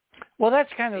 Well,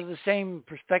 that's kind of the same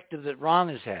perspective that Ron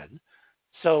has had.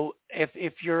 So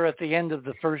if you're at the end of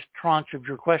the first tranche of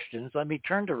your questions, let me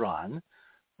turn to Ron.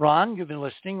 Ron, you've been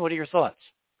listening. What are your thoughts?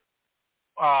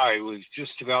 I was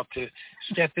just about to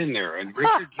step in there. And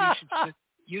Richard,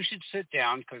 you should sit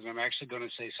down because I'm actually going to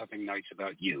say something nice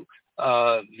about you.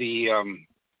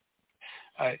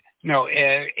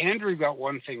 Andrew got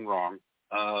one thing wrong,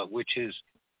 which is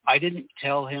I didn't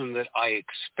tell him that I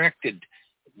expected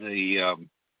the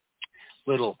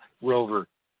little rover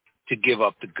to give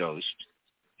up the ghost.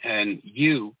 And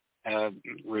you,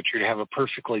 Richard, have a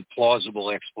perfectly plausible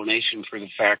explanation for the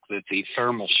fact that the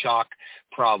thermal shock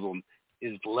problem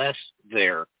is less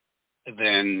there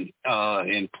than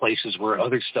in places where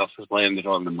other stuff has landed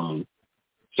on the moon.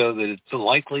 So that the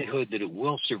likelihood that it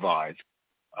will survive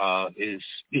is,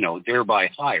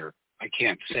 thereby higher. I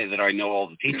can't say that I know all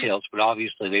the details, but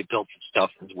obviously they built the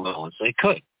stuff as well as they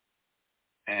could.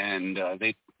 And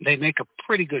they make a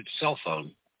pretty good cell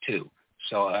phone. too.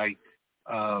 So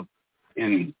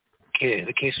in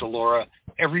the case of Laura,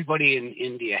 everybody in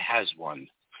India has one.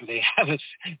 They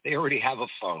already have a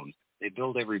phone. They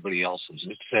build everybody else's.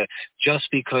 It's just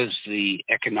because the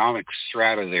economic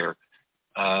strata there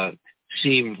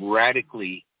seem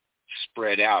radically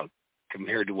spread out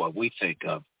compared to what we think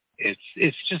of. It's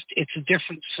a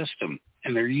different system,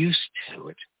 and they're used to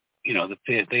it. You know,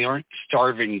 they aren't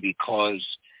starving because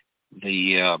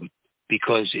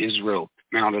Israel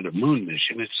mounted a moon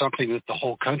mission. It's something that the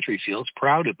whole country feels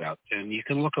proud about. And you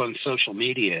can look on social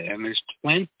media, and there's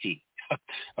plenty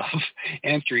of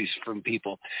entries from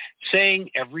people saying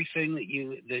everything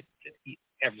that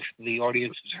the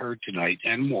audience has heard tonight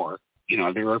and more. You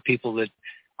know, there are people that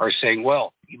are saying,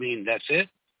 well, you mean that's it?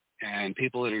 And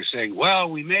people that are saying,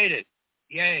 well, we made it.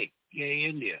 Yay,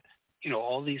 India. You know,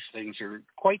 all these things are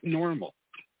quite normal.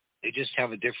 They just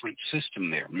have a different system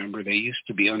there. Remember, they used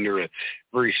to be under a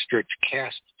very strict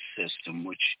caste system,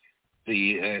 which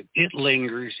it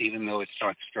lingers even though it's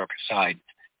not struck aside.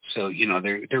 So, you know,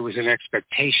 there was an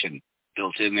expectation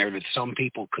built in there that some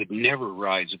people could never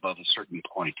rise above a certain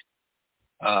point.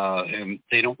 And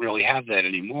they don't really have that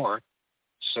anymore.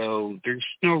 So there's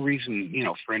no reason, you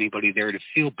know, for anybody there to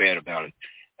feel bad about it.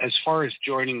 As far as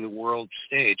joining the world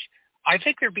stage, I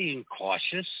think they're being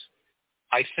cautious.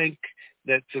 I think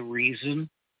that the reason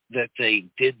that they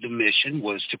did the mission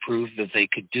was to prove that they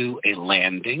could do a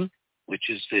landing, which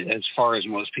is as far as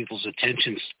most people's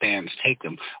attention spans take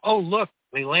them. Oh, look,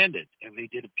 they landed, and they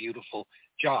did a beautiful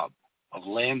job of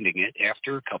landing it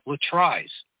after a couple of tries.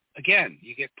 Again,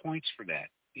 you get points for that.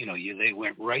 You know, they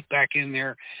went right back in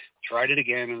there, tried it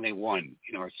again, and they won.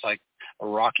 You know, it's like a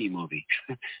Rocky movie.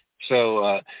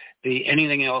 So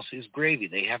anything else is gravy.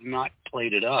 They have not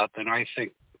played it up, and I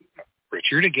think,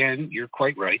 Richard, again, you're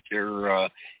quite right. They're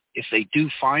if they do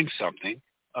find something,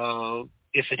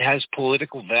 if it has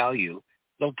political value,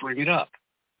 they'll bring it up.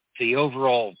 The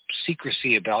overall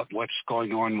secrecy about what's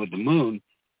going on with the moon,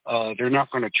 they're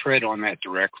not going to tread on that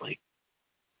directly.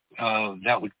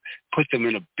 That would put them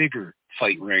in a bigger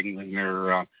fight ring than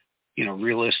they're,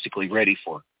 realistically ready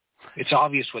for. It's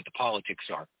obvious what the politics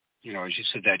are. You know, as you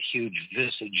said, that huge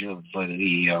visage of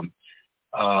the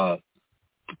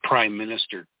prime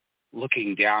minister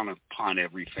looking down upon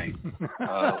everything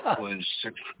was,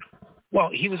 well,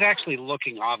 he was actually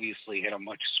looking obviously at a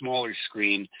much smaller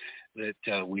screen that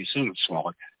we assume it's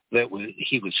smaller, that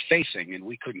he was facing, and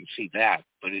we couldn't see that.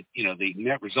 But, the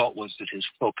net result was that his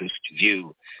focused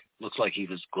view looked like he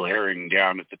was glaring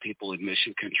down at the people in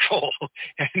mission control.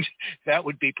 And that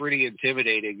would be pretty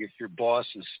intimidating if your boss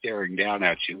is staring down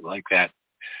at you like that.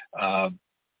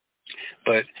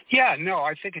 But yeah, no,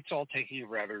 I think it's all taking a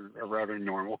rather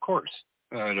normal course.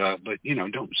 But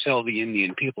don't sell the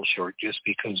Indian people short just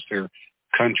because their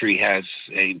country has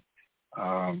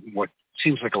what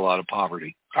seems like a lot of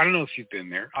poverty. I don't know if you've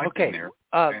been there. I've been there.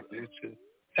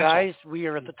 Guys, we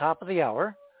are at the top of the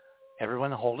hour.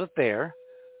 Everyone hold it there.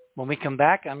 When we come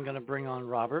back, I'm going to bring on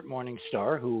Robert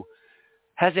Morningstar, who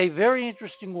has a very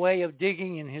interesting way of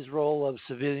digging in his role of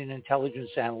civilian intelligence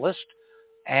analyst.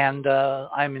 And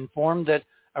I'm informed that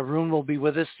Arun will be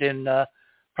with us in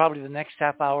probably the next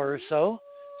half hour or so.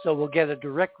 So we'll get a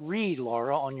direct read,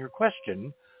 Laura, on your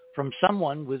question from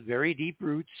someone with very deep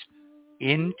roots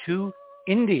into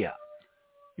India.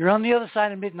 You're on the other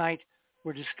side of midnight.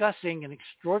 We're discussing an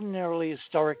extraordinarily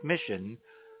historic mission,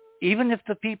 even if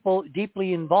the people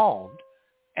deeply involved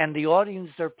and the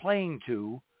audience they're playing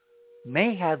to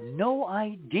may have no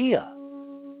idea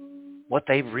what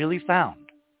they've really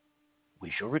found. We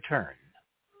shall return.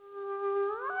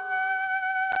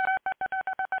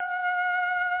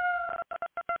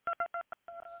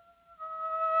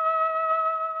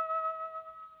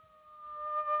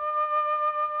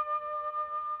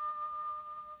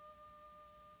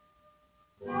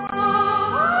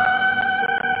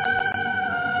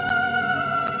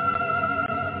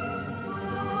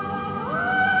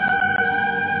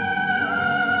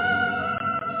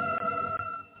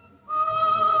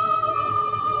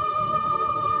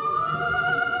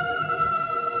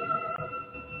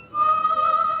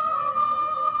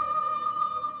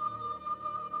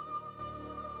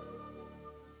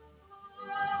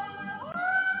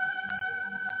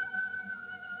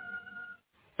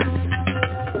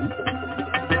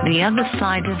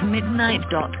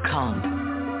 theothersideofmidnight.com.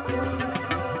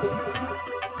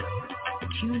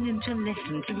 Tune in to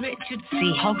listen to Richard C.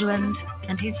 Hogland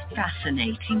and his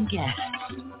fascinating guests.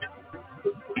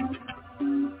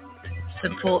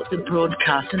 Support the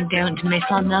broadcast and don't miss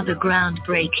another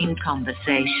groundbreaking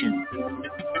conversation.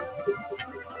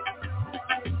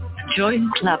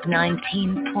 Join Club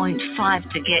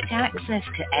 19.5 to get access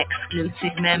to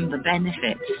exclusive member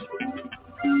benefits.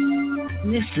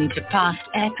 Listen to past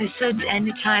episodes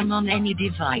anytime on any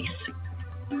device.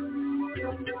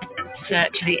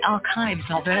 Search the archives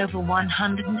of over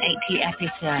 180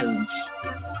 episodes.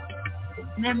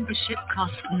 Membership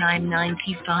costs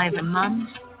 $9.95 a month,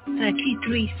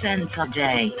 33 cents a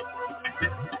day.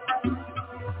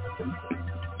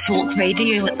 Talk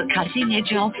radio at the cutting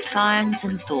edge of science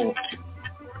and thought.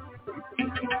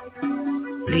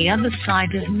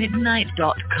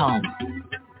 TheOtherSideOfMidnight.com.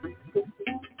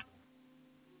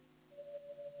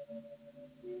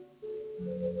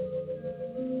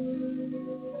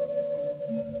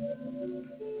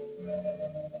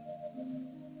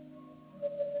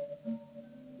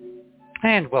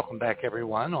 And welcome back,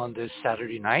 everyone, on this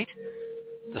Saturday night,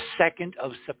 the 2nd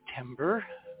of September.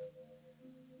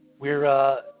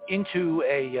 We're into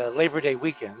a Labor Day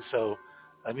weekend, so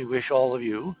let me wish all of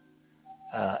you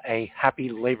a happy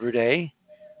Labor Day,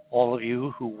 all of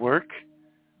you who work,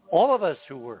 all of us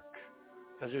who work,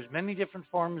 because there's many different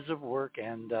forms of work,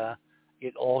 and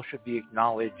it all should be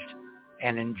acknowledged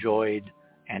and enjoyed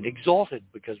and exalted,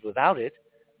 because without it,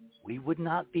 we would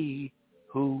not be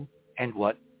who and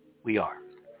what we are.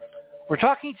 We're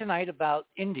talking tonight about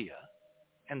India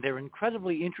and their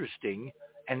incredibly interesting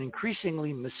and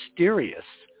increasingly mysterious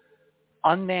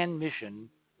unmanned mission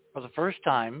for the first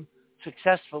time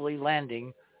successfully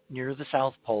landing near the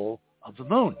South Pole of the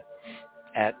moon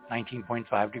at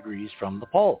 19.5 degrees from the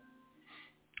pole.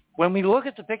 When we look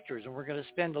at the pictures, and we're going to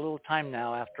spend a little time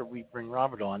now after we bring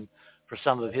Robert on for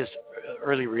some of his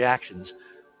early reactions,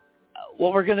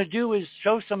 what we're going to do is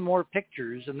show some more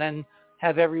pictures and then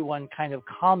have everyone kind of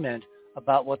comment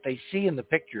about what they see in the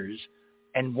pictures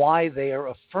and why they are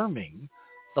affirming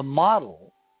the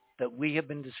model that we have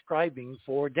been describing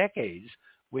for decades,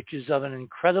 which is of an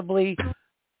incredibly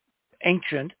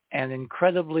ancient and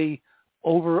incredibly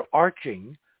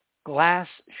overarching glass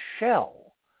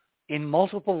shell in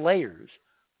multiple layers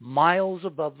miles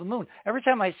above the moon. Every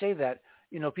time I say that,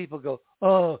 people go,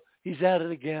 oh, he's at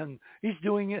it again. He's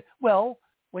doing it. Well,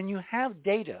 when you have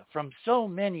data from so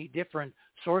many different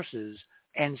sources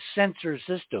and sensor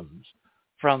systems,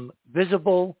 from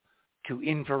visible to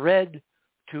infrared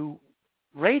to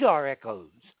radar echoes,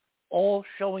 all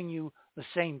showing you the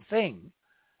same thing,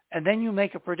 and then you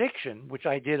make a prediction, which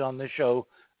I did on this show,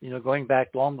 going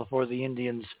back long before the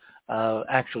Indians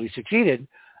actually succeeded,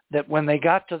 that when they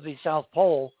got to the South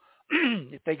Pole,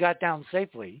 if they got down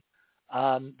safely,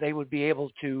 they would be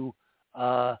able to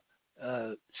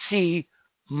see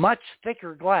much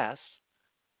thicker glass,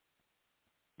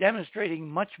 demonstrating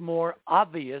much more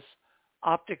obvious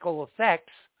optical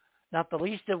effects, not the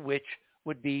least of which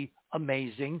would be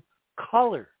amazing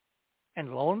color.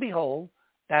 And lo and behold,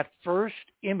 that first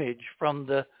image from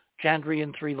the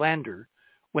Chandrayaan-3 lander,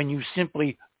 when you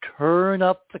simply turn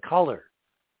up the color,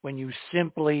 when you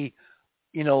simply,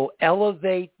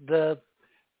 elevate the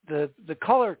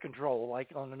color control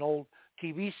like on an old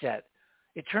TV set,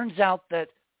 it turns out that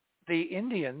the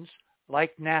Indians,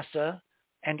 like NASA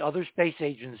and other space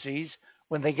agencies,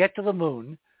 when they get to the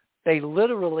moon, they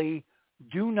literally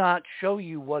do not show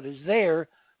you what is there.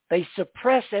 They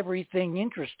suppress everything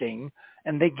interesting,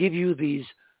 and they give you these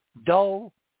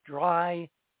dull, dry,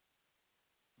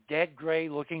 dead gray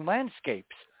looking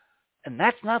landscapes. And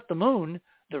that's not the moon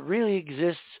that really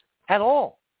exists at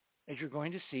all, as you're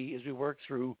going to see as we work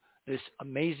through this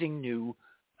amazing new,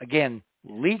 again,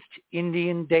 leaked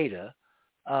Indian data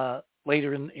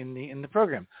later in the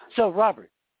program. So,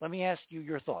 Robert, let me ask you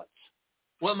your thoughts.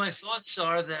 Well, my thoughts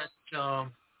are that,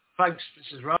 folks,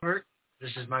 this is Robert.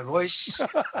 This is my voice.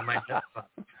 Okay.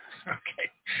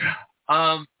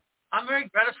 I'm very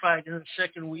gratified in the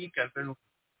second week. I've been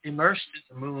immersed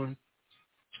in the moon.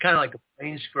 It's kind of like a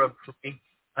brain scrub for me.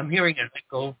 I'm hearing an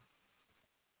echo.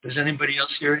 Does anybody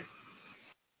else hear it?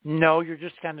 No, you're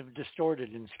just kind of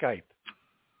distorted in Skype.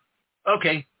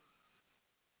 Okay.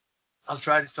 I'll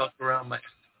try to talk around my...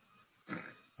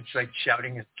 It's like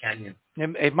shouting at the canyon.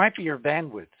 It might be your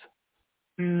bandwidth.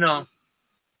 No.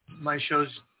 My shows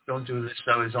don't do this.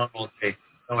 I was on all day.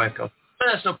 No echo. But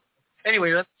that's no...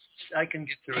 Anyway, I can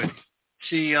get through it.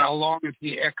 See, how long is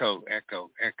the echo?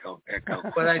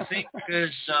 What I think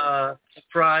is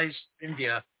surprised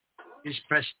India is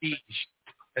prestige.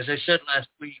 As I said last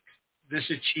week, this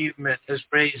achievement has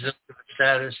raised them to the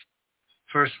status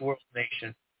first world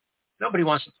nation. Nobody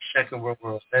wants to be second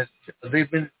world.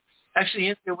 They've been actually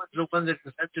India was the one that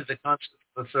invented the concept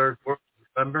of the third world.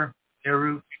 Remember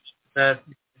Nehru that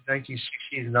in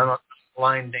 1960s,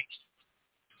 non-aligned nation.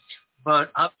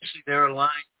 But obviously they're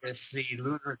aligned with the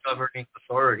lunar governing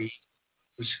authority,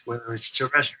 whether it's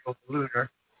terrestrial or lunar.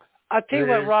 I'll tell you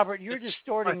what, Robert, you're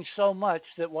distorting so much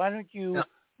that why don't you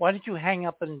hang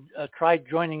up and try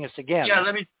joining us again? Yeah,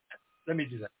 let me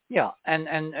do that. Yeah, and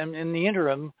in the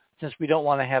interim, since we don't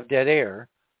want to have dead air,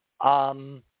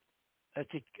 let's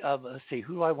see,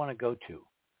 who do I want to go to?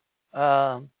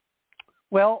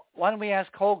 Well, why don't we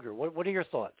ask Holger? What are your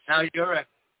thoughts? Now you're right.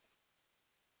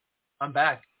 I'm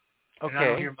back. Okay. And I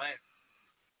don't hear my.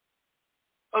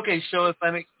 Okay, so if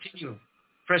I may continue,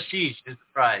 prestige is the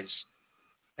prize.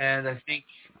 And I think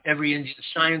every Indian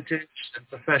scientist and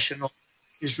professional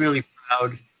is really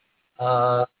proud.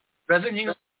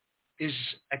 Revenue is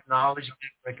acknowledgement,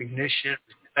 recognition,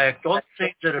 respect, all the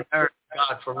things that America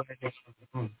got for landing on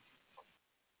the moon.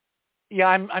 Yeah,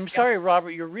 I'm sorry,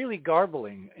 Robert. You're really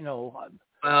garbling.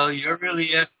 Well, you're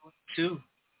really echoing too.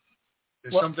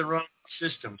 There's something wrong with the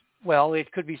system. Well,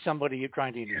 it could be somebody you're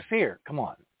trying to interfere. Come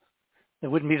on. It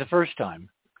wouldn't be the first time.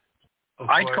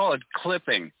 I'd call it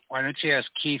clipping. Why don't you ask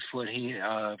Keith what he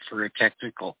for a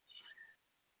technical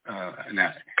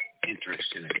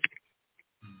interest in it?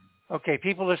 Okay,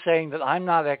 people are saying that I'm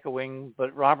not echoing,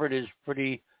 but Robert is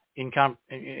pretty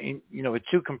it's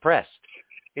too compressed.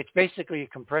 It's basically a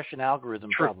compression algorithm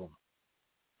problem.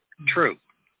 True.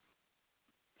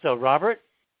 So, Robert?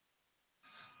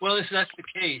 Well, if that's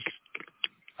the case,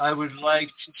 I would like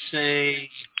to say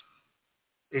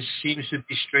it seems to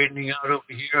be straightening out over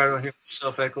here. I don't hear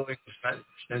myself echoing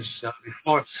as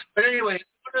before. But anyway,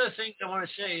 one of the things I want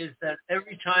to say is that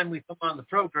every time we come on the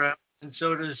program, and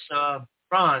so does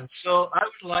Ron, so I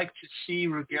would like to see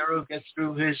Ruggiero get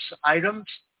through his items,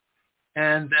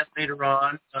 and then later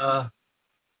on,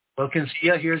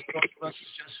 Cancia hears both of us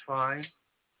just fine.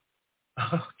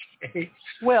 Okay.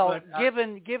 Well,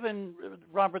 given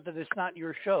Robert that it's not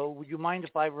your show, would you mind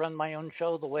if I run my own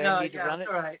show the way I need to run it?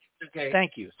 All right. Okay.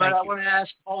 Thank you. But I want to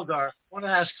ask Holgar one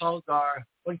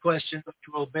question, which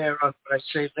will bear on what I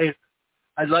say later.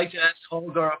 I'd like to ask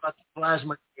Holgar about the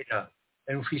plasma data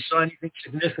and if he saw anything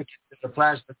significant in the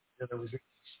plasma data that was released.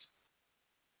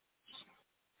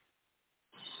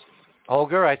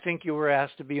 Holger, I think you were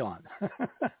asked to be on.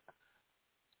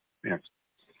 Yes.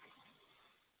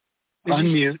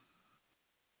 Unmute,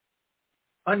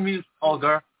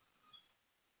 Holgar.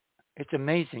 It's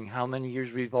amazing how many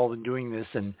years we've all been doing this,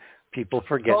 and people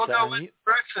forget to unmute.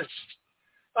 Breakfast.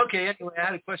 Okay, anyway, I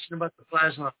had a question about the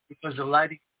plasma because the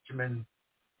lighting regimen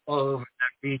all over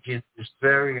that region is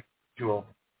very unusual.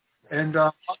 And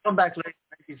I'll come back later and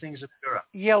maybe things appear up.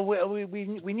 Yeah,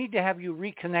 we need to have you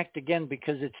reconnect again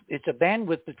because it's a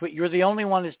bandwidth between. You're the only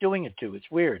one that's doing it too.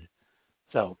 It's weird.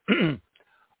 So.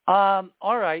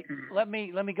 All right, let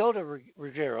me go to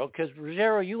Ruggiero because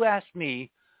Ruggiero, you asked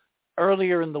me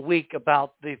earlier in the week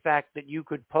about the fact that you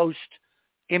could post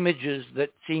images that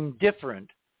seem different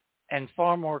and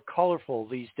far more colorful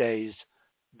these days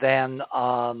than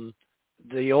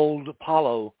the old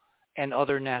Apollo and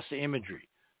other NASA imagery.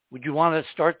 Would you want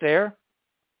to start there?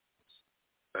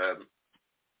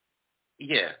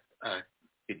 Yeah.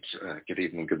 It's good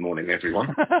evening, good morning,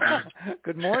 everyone.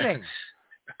 Good morning.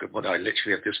 Good morning. I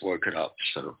literally have just woken up,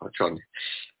 so I'll try and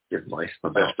give my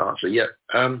best answer. Yeah.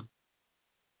 I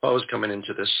was coming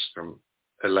into this from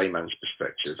a layman's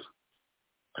perspective.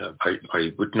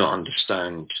 I would not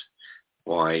understand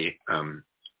why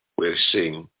we're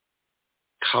seeing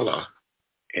color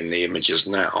in the images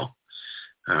now,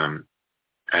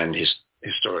 and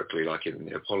historically, like in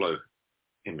the Apollo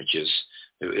images,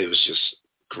 it was just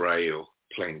grey or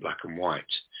plain black and white.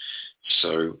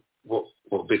 So what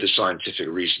would be the scientific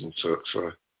reason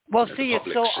for well, see,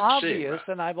 it's so obvious,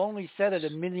 and I've only said it a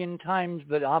million times,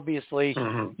 but obviously,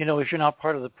 if you're not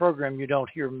part of the program, you don't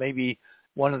hear maybe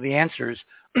one of the answers.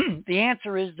 The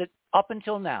answer is that up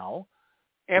until now,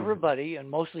 everybody, and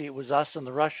mostly it was us and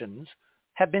the Russians,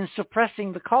 have been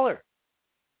suppressing the color.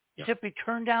 You simply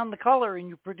turn down the color and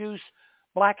you produce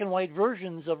black and white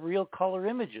versions of real color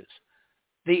images.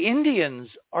 The Indians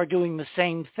are doing the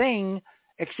same thing,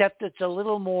 except it's a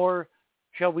little more,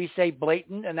 shall we say,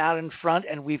 blatant and out in front,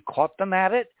 and we've caught them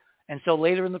at it. And so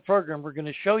later in the program, we're going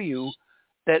to show you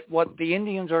that what the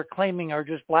Indians are claiming are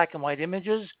just black and white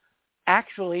images,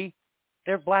 actually,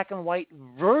 they're black and white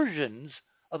versions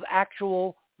of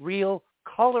actual real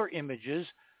color images,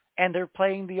 and they're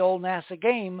playing the old NASA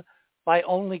game by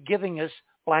only giving us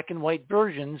black and white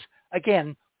versions,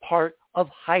 again, part of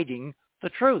hiding the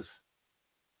truth.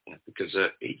 Because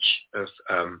each of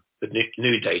the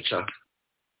new data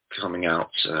coming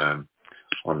out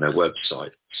on their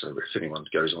website, so if anyone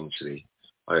goes onto the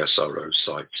ISRO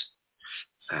site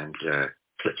and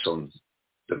clicks on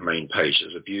the main page,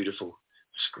 there's a beautiful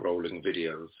scrolling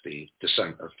video of the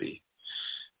descent of the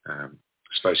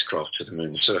spacecraft to the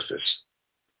moon's surface.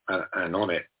 And on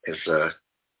it is a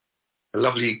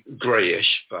lovely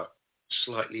greyish but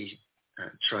slightly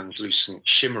translucent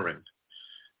shimmering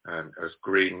of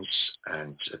greens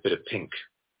and a bit of pink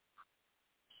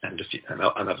and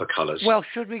other colours. Well,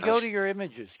 should we go to your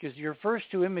images? Because your first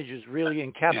two images really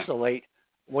encapsulate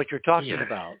what you're talking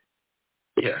about.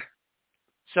 Yeah.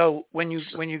 So when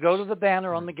you go to the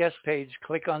banner on the guest page,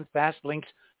 click on fast links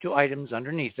to items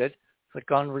underneath it. Click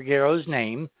on Ruggiero's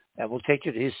name. That will take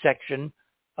you to his section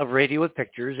of radio with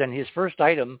pictures. And his first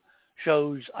item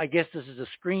shows, I guess this is a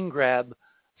screen grab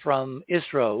from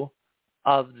ISRO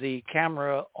of the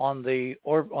camera on the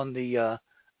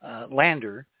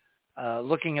lander,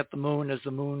 looking at the moon as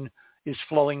the moon is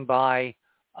flowing by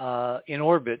in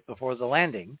orbit before the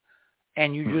landing.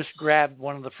 And you just grabbed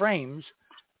one of the frames,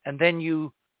 and then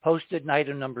you posted an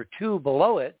item number 2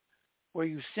 below it, where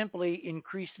you simply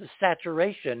increase the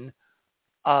saturation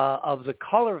of the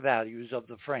color values of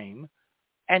the frame,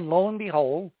 and lo and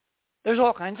behold, there's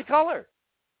all kinds of color.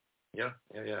 Yeah.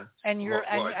 And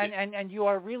you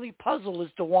are really puzzled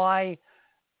as to why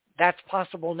that's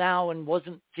possible now and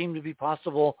wasn't seem to be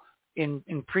possible in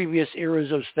previous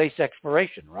eras of space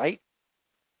exploration, right?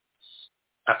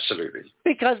 Absolutely.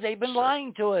 Because they've been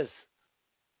lying to us.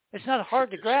 It's not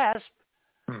hard to grasp.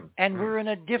 And we're in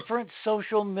a different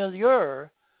social milieu.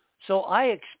 So I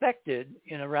expected,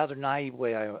 in a rather naive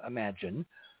way, I imagine,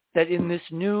 that in this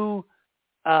new,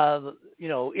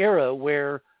 era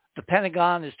where the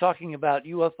Pentagon is talking about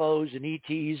UFOs and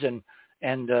ETs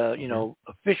and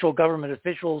official government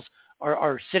officials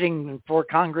are sitting before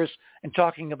Congress and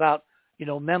talking about,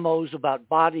 memos about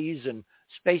bodies and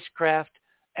spacecraft,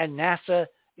 and NASA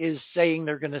is saying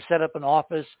they're going to set up an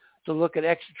office to look at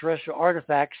extraterrestrial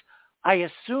artifacts. I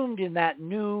assumed in that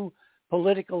new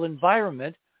political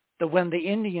environment that when the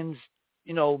Indians,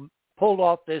 pulled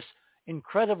off this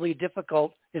incredibly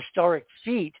difficult historic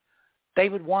feat, they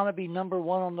would want to be number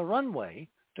one on the runway,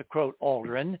 to quote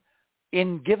Aldrin,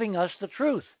 in giving us the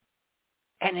truth.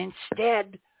 And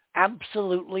instead,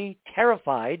 absolutely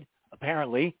terrified,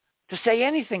 apparently, to say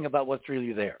anything about what's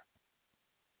really there.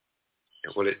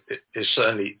 Well, it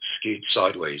certainly skewed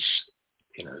sideways,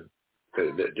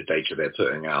 the data they're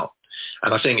putting out.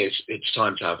 And I think it's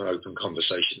time to have an open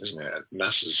conversation, isn't it?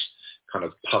 NASA's kind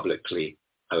of publicly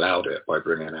allowed it by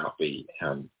bringing out the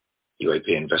UAP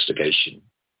investigation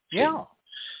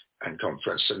and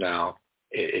conference. So now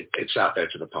it's out there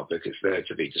to the public. It's there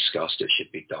to be discussed. It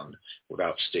should be done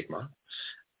without stigma.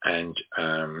 And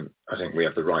I think we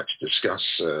have the right to discuss,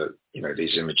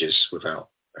 these images without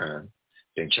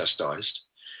being chastised.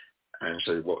 And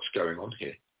so what's going on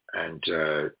here? And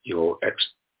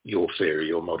your theory,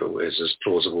 your model is as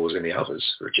plausible as any others,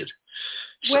 Richard.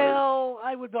 So, well,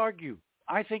 I would argue.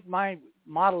 I think my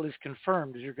model is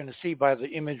confirmed, as you're going to see by the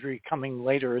imagery coming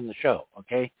later in the show.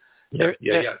 Okay. There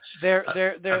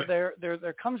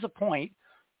comes a point,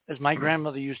 as my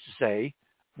grandmother used to say,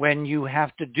 when you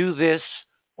have to do this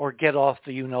or get off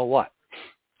the you-know-what.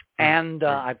 And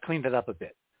I've cleaned it up a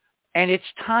bit. And it's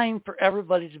time for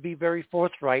everybody to be very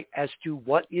forthright as to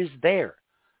what is there.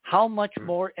 How much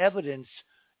more evidence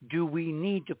do we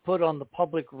need to put on the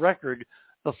public record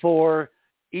before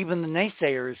even the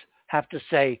naysayers have to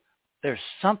say there's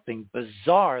something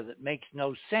bizarre that makes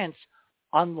no sense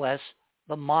unless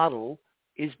the model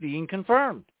is being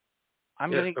confirmed?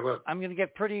 I'm going to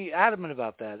get pretty adamant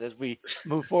about that as we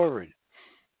move forward.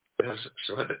 Yes,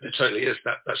 so it totally is.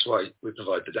 That's why we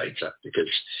provide the data, because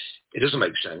it doesn't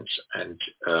make sense, and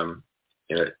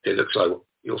it looks like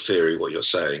your theory, what you're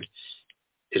saying,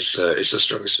 is the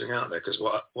strongest thing out there. Because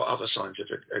what other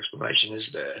scientific explanation is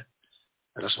there?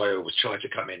 And that's why I always try to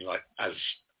come in like as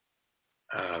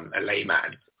a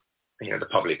layman, the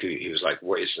public who was like,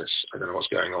 "What is this? I don't know what's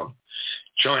going on,"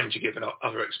 trying to give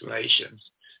another explanation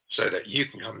so that you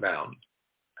can come down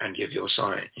and give your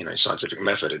scientific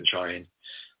method and try and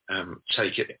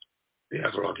take the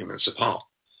other arguments apart,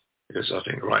 because I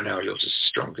think right now yours is as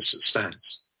strong as it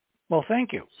stands. Well,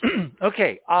 thank you.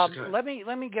 Okay, let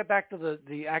me get back to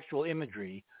the actual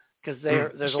imagery, because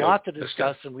there's a lot to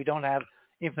discuss and we don't have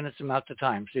infinite amounts of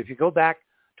time. So if you go back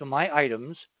to my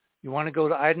items, you want to go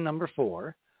to item number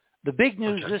 4. The big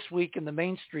news this week in the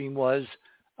mainstream was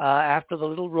after the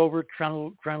little rover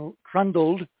trundled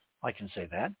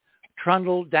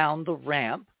down the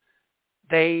ramp,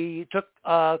 they took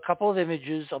a couple of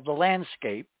images of the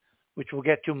landscape, which we'll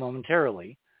get to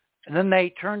momentarily, and then they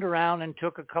turned around and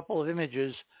took a couple of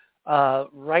images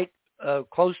right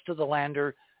close to the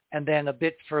lander and then a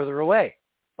bit further away,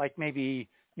 like maybe,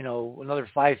 another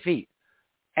 5 feet.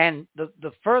 And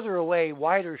the further away,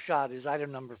 wider shot is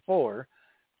item number 4.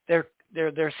 They're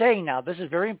they're saying now, this is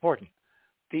very important,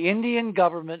 the Indian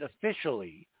government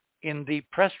officially in the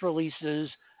press releases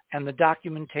and the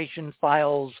documentation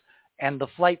files and the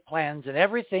flight plans and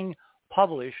everything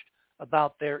published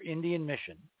about their Indian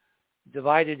mission,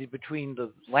 divided between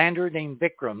the lander named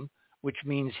Vikram, which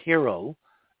means hero,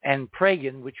 and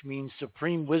Pragan, which means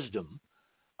supreme wisdom.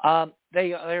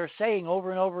 They are saying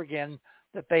over and over again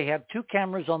that they have two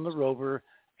cameras on the rover,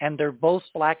 and they're both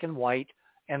black and white,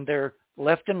 and they're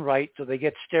left and right, so they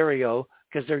get stereo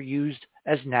because they're used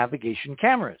as navigation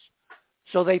cameras.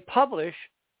 So they publish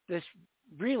this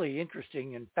really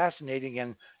interesting and fascinating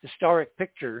and historic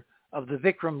picture of the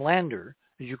Vikram lander,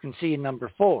 as you can see in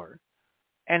number 4.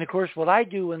 And of course, what I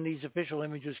do when these official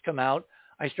images come out,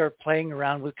 I start playing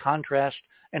around with contrast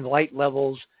and light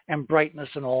levels and brightness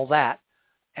and all that.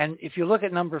 And if you look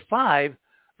at number 5,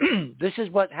 this is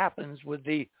what happens with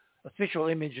the official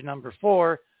image number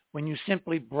 4 when you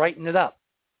simply brighten it up.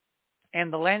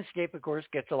 And the landscape, of course,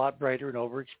 gets a lot brighter and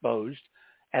overexposed,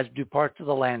 as do parts of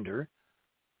the lander.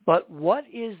 But what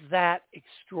is that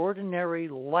extraordinary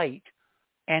light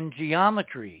and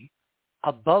geometry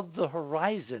above the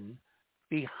horizon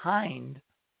behind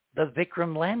the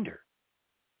Vikram lander?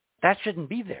 That shouldn't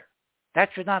be there. That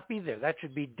should not be there. That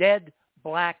should be dead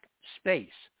black space,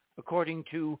 according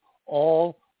to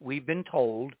all we've been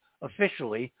told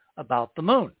officially about the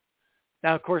moon.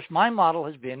 Now, of course, my model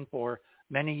has been for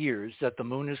many years that the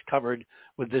moon is covered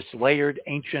with this layered,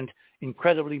 ancient,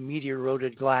 incredibly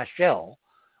meteor-eroded glass shell,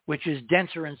 which is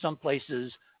denser in some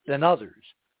places than others.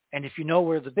 And if you know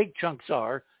where the big chunks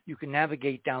are, you can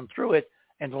navigate down through it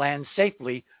and land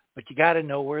safely, but you got to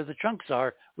know where the chunks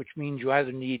are, which means you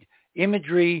either need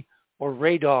imagery or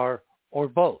radar or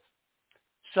both.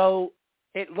 So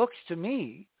it looks to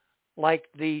me like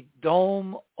the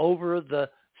dome over the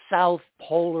south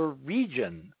polar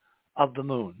region of the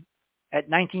moon at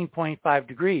 19.5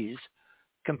 degrees,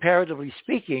 comparatively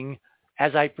speaking,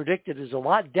 as I predicted, is a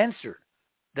lot denser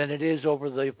than it is over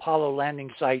the Apollo landing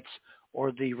sites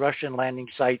or the Russian landing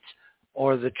sites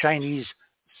or the Chinese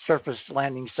surface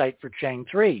landing site for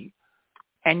Chang-3.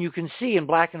 And you can see in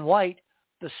black and white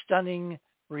the stunning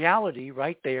reality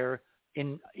right there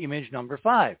in image number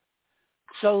 5.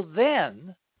 So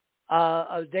then,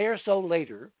 a day or so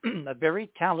later, a very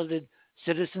talented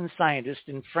citizen scientist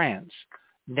in France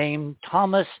named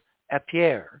Thomas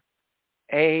Appere,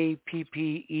 Appere,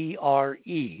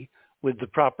 with the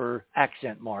proper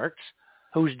accent marks,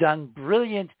 who's done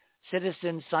brilliant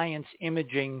citizen science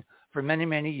imaging for many,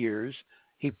 many years.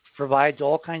 He provides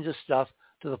all kinds of stuff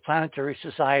to the Planetary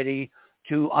Society,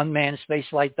 to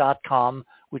unmannedspaceflight.com,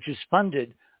 which is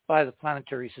funded by the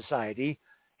Planetary Society.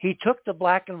 He took the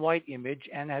black and white image,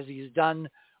 and as he's done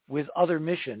with other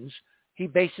missions, he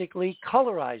basically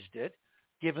colorized it,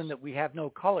 given that we have no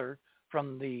color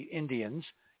from the Indians.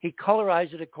 He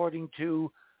colorized it according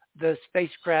to the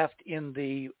spacecraft in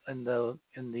the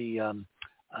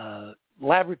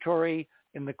laboratory,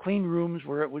 in the clean rooms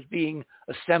where it was being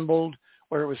assembled,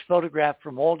 where it was photographed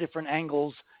from all different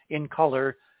angles in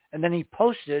color. And then he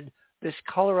posted this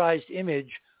colorized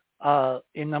image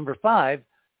in number 5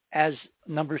 as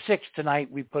number 6.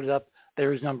 Tonight we put it up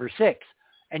there as number 6.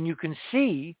 And you can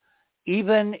see,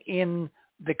 even in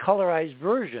the colorized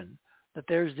version, that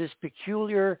there's this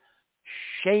peculiar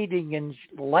shading and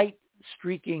light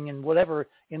streaking and whatever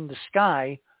in the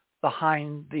sky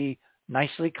behind the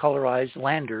nicely colorized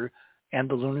lander and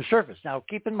the lunar surface. Now,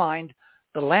 keep in mind,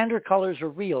 the lander colors are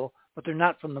real, but they're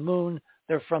not from the moon.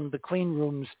 They're from the clean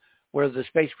rooms where the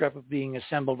spacecraft was being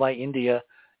assembled by India,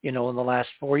 in the last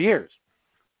 4 years.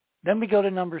 Then we go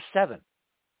to number 7.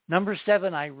 Number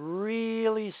 7, I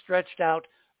really stretched out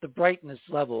the brightness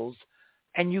levels,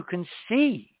 and you can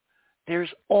see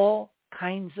there's all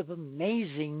kinds of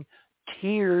amazing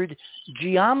tiered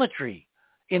geometry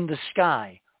in the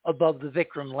sky above the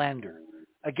Vikram lander.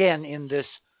 Again, in this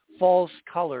false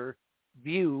color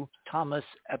view Thomas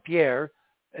Appere,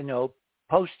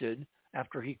 posted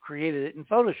after he created it in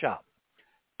Photoshop.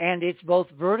 And it's both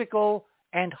vertical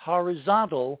and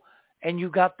horizontal, and you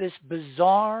got this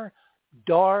bizarre,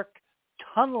 dark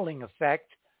tunneling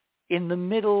effect in the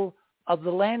middle of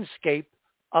the landscape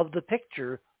of the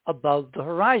picture above the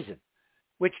horizon,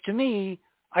 which to me,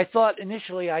 I thought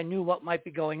initially I knew what might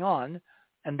be going on,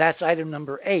 and that's item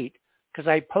number 8, because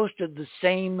I posted the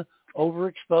same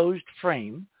overexposed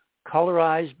frame,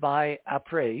 colorized by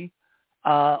Appere,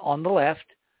 on the left,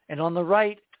 and on the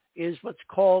right is what's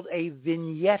called a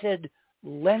vignetted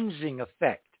lensing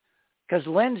effect, because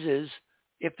lenses,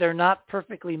 if they're not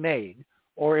perfectly made,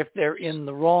 or if they're in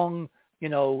the wrong,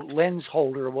 lens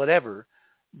holder or whatever,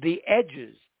 the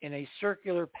edges in a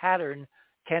circular pattern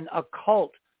can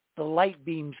occult the the light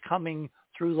beams coming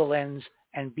through the lens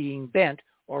and being bent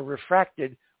or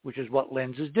refracted, which is what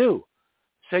lenses do.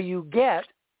 So you get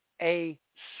a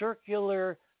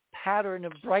circular pattern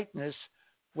of brightness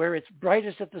where it's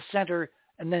brightest at the center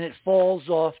and then it falls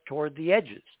off toward the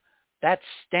edges. That's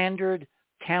standard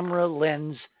camera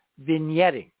lens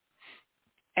vignetting.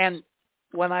 And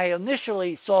when I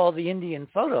initially saw the Indian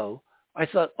photo, I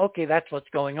thought, okay, that's what's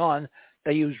going on.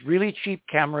 They use really cheap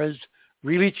cameras,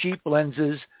 really cheap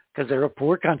lenses, because they're a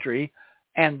poor country,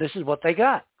 and this is what they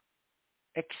got.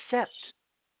 Except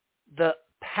the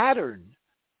pattern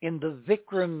in the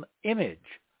Vikram image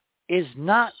is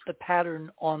not the pattern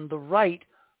on the right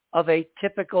of a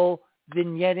typical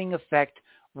vignetting effect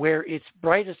where it's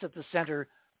brightest at the center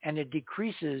and it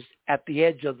decreases at the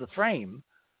edge of the frame.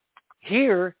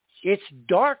 Here, it's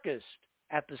darkest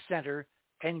at the center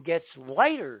and gets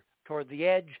lighter toward the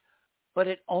edge, but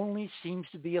it only seems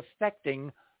to be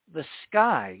affecting the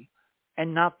sky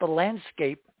and not the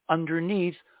landscape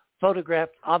underneath,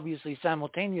 photographed obviously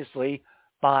simultaneously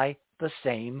by the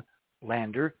same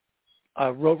lander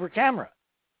rover camera.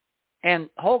 And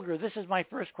Holger, this is my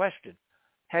first question.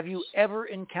 Have you ever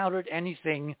encountered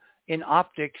anything in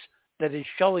optics that is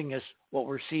showing us what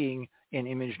we're seeing in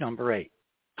image number 8?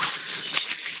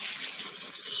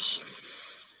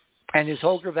 And is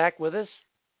Holger back with us?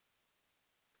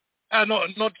 No,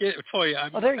 not yet. Sorry, I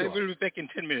will be back in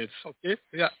 10 minutes. Okay?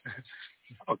 Yeah.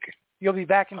 Okay. You'll be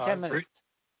back in 10 minutes.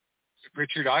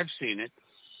 Richard, I've seen it.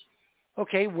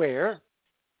 Okay, where?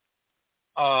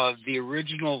 The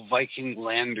original Viking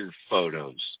lander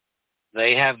photos.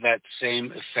 They have that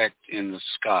same effect in the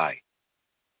sky.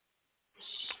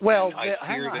 Well,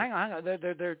 hang on.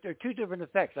 There are two different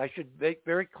effects. I should make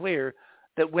very clear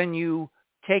that when you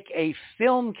take a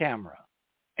film camera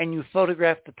and you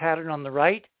photograph the pattern on the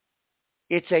right,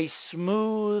 it's a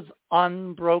smooth,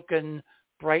 unbroken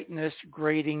brightness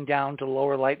grading down to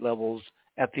lower light levels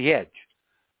at the edge.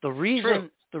 The reason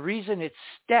it's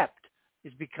stepped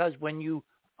is because when you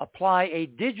apply a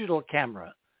digital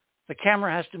camera, the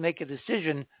camera has to make a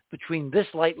decision between this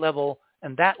light level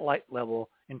and that light level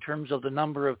in terms of the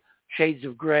number of shades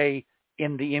of gray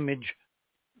in the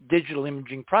digital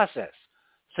imaging process.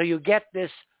 So you get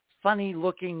this funny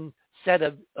looking set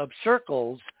of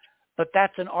circles, but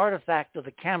that's an artifact of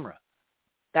the camera.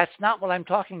 That's not what I'm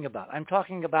talking about. I'm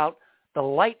talking about the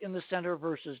light in the center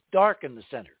versus dark in the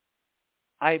center.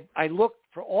 I looked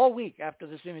for all week after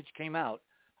this image came out.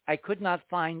 I could not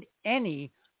find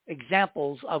any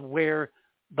examples of where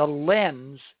the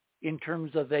lens, in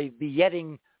terms of a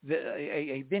vignetting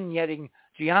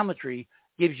geometry,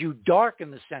 gives you dark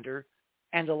in the center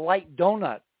and a light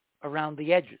donut around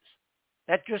the edges.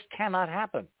 That just cannot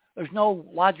happen. There's no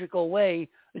logical way,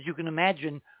 as you can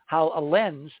imagine, how a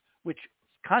lens which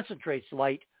concentrates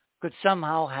light could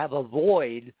somehow have a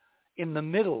void in the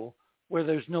middle where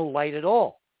there's no light at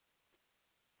all.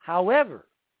 However,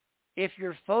 if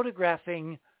you're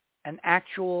photographing an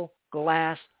actual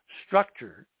glass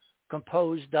structure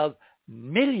composed of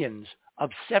millions of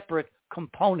separate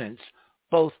components,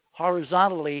 both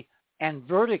horizontally and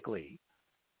vertically,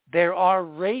 there are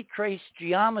ray trace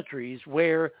geometries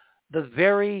where the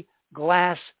very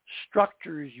glass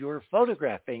structures you're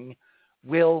photographing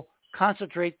will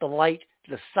concentrate the light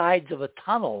to the sides of a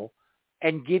tunnel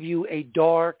and give you a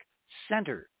dark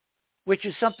center, which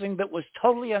is something that was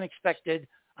totally unexpected.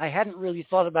 I hadn't really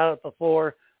thought about it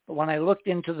before, but when I looked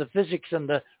into the physics and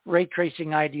the ray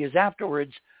tracing ideas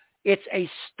afterwards, it's a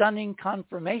stunning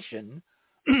confirmation,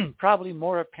 probably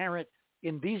more apparent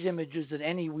in these images than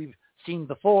any we've seen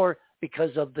before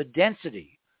because of the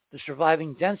density, the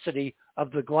surviving density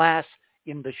of the glass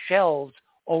in the shelves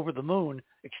over the moon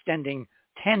extending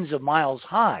tens of miles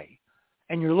high.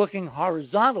 And you're looking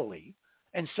horizontally,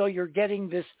 and so you're getting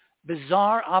this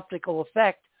bizarre optical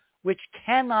effect which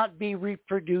cannot be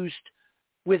reproduced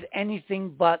with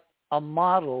anything but a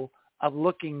model of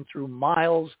looking through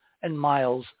miles and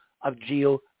miles of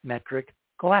geometric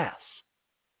glass.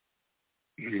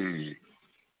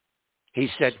 He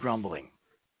said, grumbling.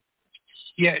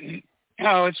 Yeah,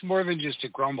 no, it's more than just a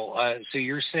grumble. So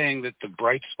you're saying that the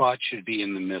bright spot should be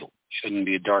in the middle, shouldn't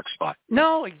be a dark spot.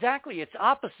 No, exactly. It's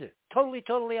opposite.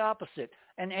 Totally opposite.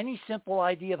 And any simple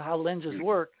idea of how lenses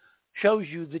work shows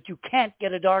you that you can't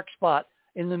get a dark spot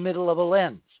in the middle of a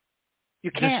lens.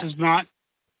 You can't. This is not,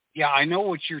 yeah, I know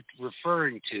what you're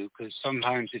referring to, because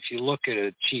sometimes if you look at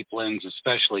a cheap lens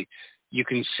especially, you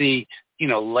can see,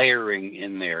 layering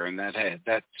in there, and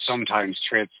that sometimes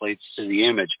translates to the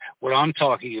image. What I'm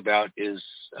talking about is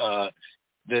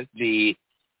the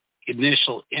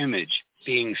initial image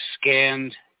being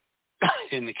scanned,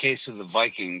 in the case of the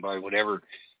Viking, by whatever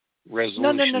resolution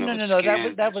of a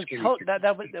scan. That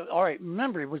was all right.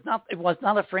 Remember, it was not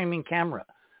a framing camera.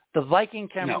 The Viking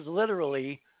cameras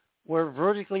literally were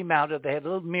vertically mounted. They had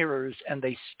little mirrors, and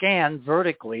they scanned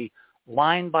vertically,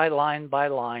 line by line by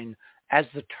line, as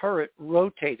the turret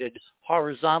rotated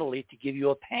horizontally to give you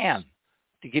a pan,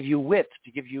 to give you width,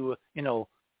 to give you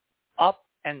up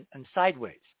and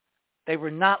sideways. They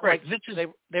were not like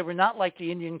they were not like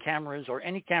the Indian cameras or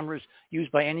any cameras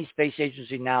used by any space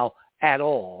agency now at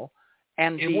all.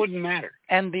 And it wouldn't matter.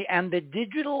 And the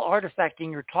digital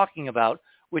artifacting you're talking about,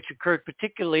 which occurred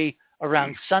particularly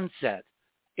around sunset,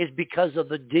 is because of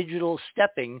the digital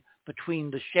stepping between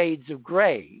the shades of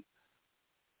gray,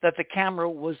 that the camera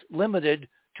was limited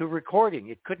to recording.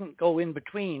 It couldn't go in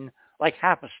between like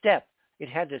half a step. It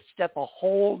had to step a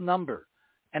whole number.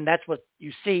 And that's what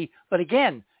you see. But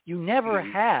again, you never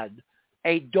had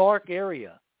a dark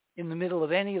area in the middle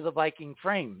of any of the Viking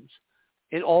frames.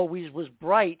 It always was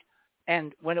bright.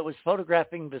 And when it was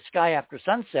photographing the sky after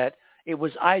sunset, it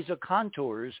was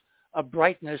isocontours of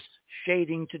brightness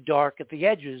shading to dark at the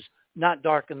edges, not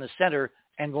dark in the center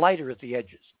and lighter at the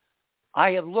edges.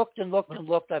 I have looked and looked and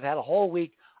looked. I've had a whole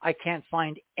week. I can't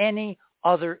find any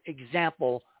other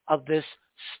example of this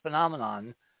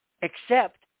phenomenon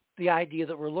except the idea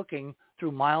that we're looking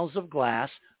through miles of glass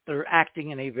that are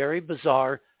acting in a very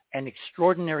bizarre and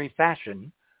extraordinary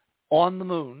fashion on the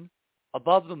moon,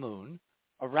 above the moon,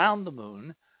 around the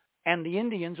moon, and the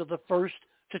Indians are the first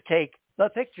to take the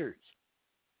pictures.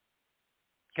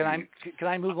 Can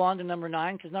I move on to number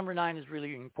 9? Because number 9 is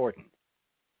really important.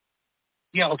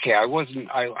 Yeah, okay. I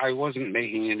wasn't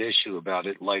making an issue about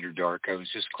it, light or dark. I was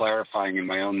just clarifying in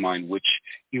my own mind which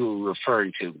you were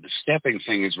referring to. The stepping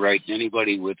thing is right.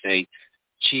 Anybody with a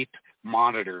cheap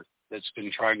monitor that's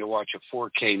been trying to watch a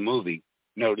 4K movie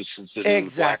notices that in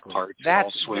the black parts it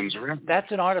all swims around. That's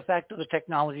an artifact of the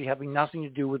technology having nothing to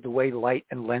do with the way light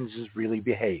and lenses really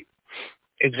behave.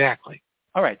 Exactly.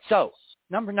 All right, so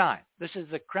number 9. This is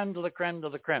the creme de la creme de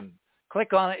la creme.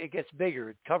 Click on it, it gets bigger.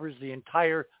 It covers the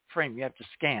entire frame. You have to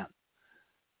scan.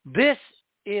 This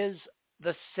is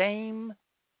the same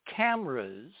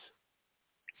cameras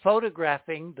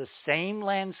photographing the same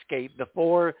landscape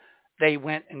before they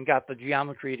went and got the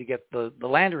geometry to get the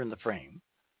lander in the frame.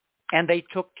 And they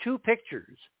took 2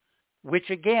 pictures, which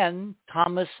again,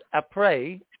 Thomas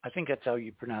Après, I think that's how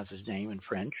you pronounce his name in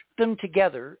French, put them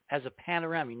together as a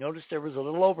panorama. You notice there was a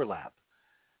little overlap.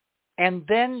 And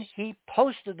then he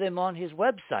posted them on his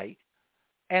website,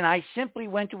 and I simply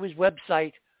went to his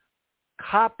website,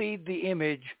 copied the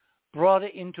image, brought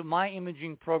it into my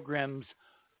imaging programs,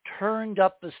 turned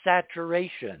up the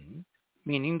saturation,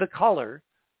 meaning the color,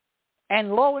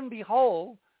 and lo and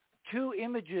behold, 2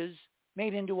 images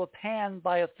made into a pan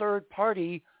by a third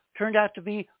party turned out to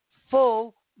be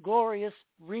full, glorious,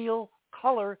 real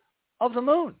color of the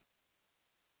moon.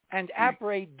 And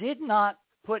Après did not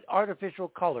put artificial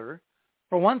color.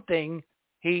 For one thing,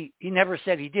 he never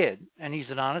said he did, and he's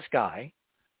an honest guy.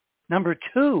 Number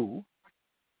 2,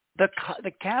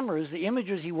 the cameras, the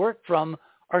images he worked from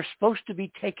are supposed to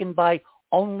be taken by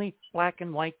only black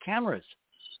and white cameras.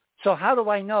 So how do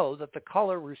I know that the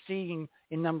color we're seeing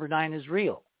in number 9 is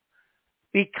real?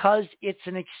 Because it's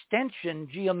an extension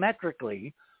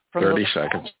geometrically from 30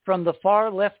 seconds. From the far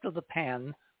left of the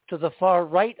pan to the far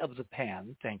right of the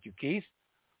pan, thank you, Keith,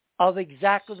 of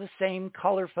exactly the same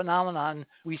color phenomenon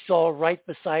we saw right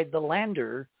beside the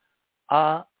lander,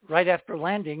 right after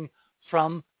landing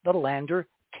from the lander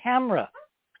camera.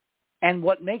 And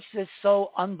what makes this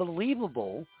so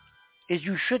unbelievable is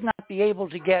you should not be able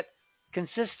to get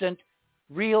consistent,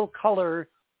 real color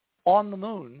on the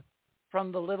moon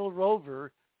from the little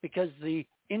rover because the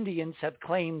Indians have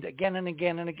claimed again and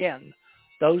again and again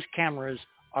those cameras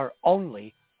are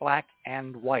only black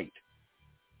and white.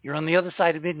 You're on the other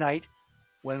side of midnight.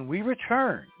 When we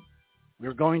return,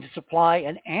 we're going to supply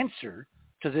an answer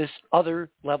to this other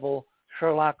level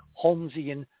Sherlock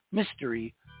Holmesian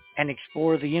mystery and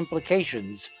explore the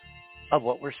implications of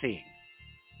what we're seeing.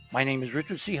 My name is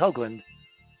Richard C. Hoagland.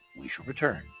 We shall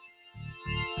return.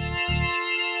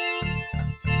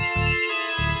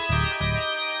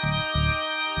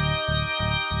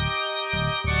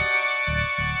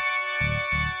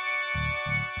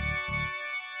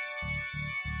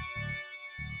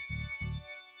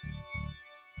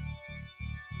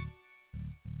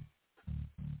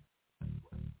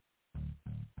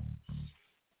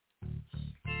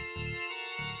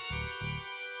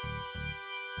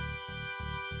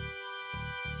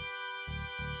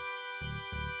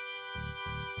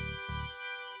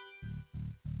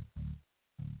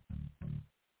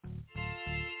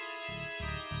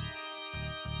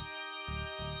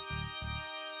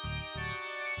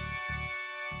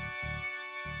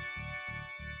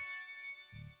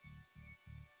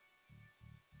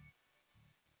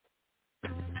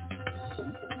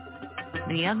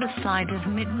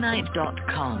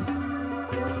 theothersideofmidnight.com.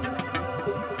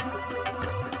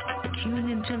 Tune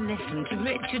in to listen to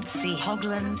Richard C.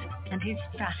 Hogland and his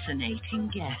fascinating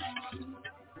guests.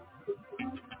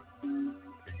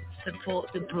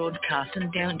 Support the broadcast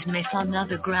and don't miss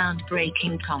another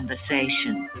groundbreaking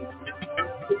conversation.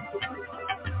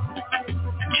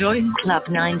 Join Club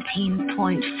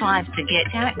 19.5 to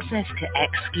get access to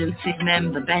exclusive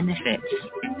member benefits.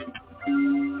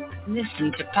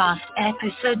 Listen to past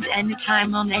episodes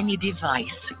anytime on any device.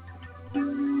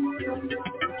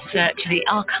 Search the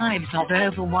archives of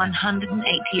over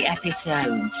 180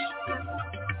 episodes.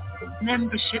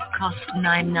 Membership costs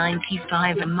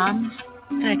 $9.95 a month,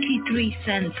 33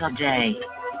 cents a day.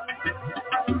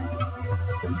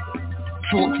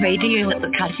 Talk radio at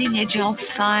the cutting edge of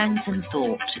science and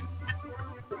thought.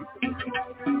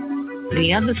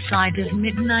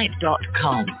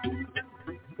 theothersideofmidnight.com.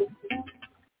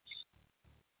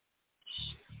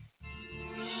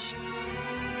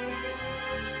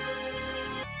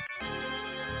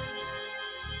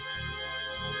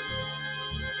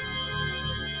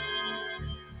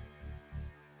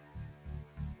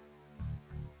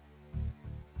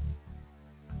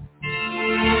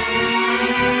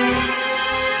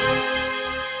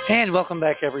 And welcome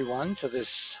back, everyone, to this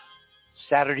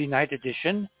Saturday night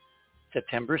edition,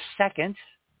 September 2nd,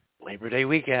 Labor Day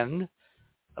weekend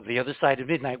of The Other Side of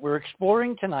Midnight. We're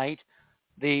exploring tonight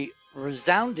the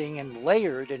resounding and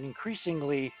layered and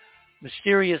increasingly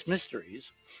mysterious mysteries,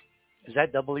 is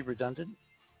that doubly redundant,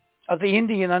 of the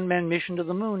Indian unmanned mission to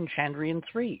the moon,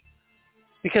 Chandrayaan-3.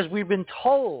 Because we've been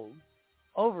told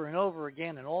over and over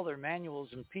again in all their manuals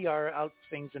and PR out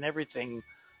things and everything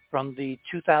from the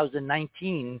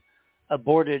 2019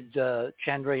 aborted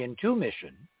Chandrayaan-2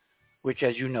 mission, which,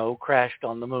 as you know, crashed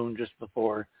on the moon just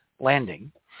before landing.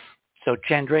 So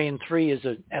Chandrayaan-3 is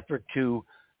an effort to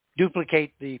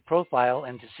duplicate the profile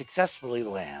and to successfully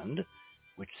land,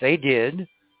 which they did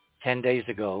 10 days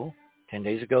ago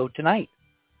tonight.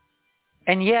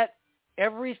 And yet,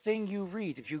 everything you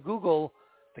read, if you Google,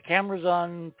 the cameras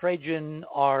on Pragin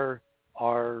are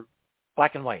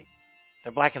black and white.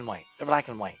 They're black and white. They're black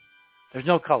and white. There's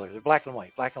no color. They're black and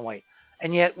white, black and white.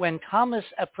 And yet when Thomas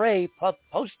Apres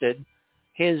posted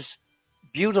his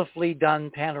beautifully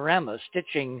done panorama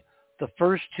stitching the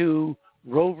first two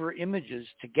rover images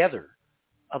together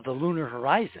of the lunar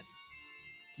horizon,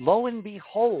 lo and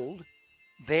behold,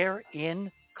 they're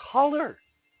in color.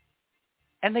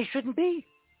 And they shouldn't be.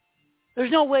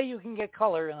 There's no way you can get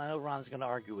color, and I know Ron's going to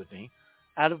argue with me,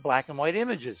 out of black and white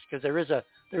images, because there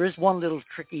is one little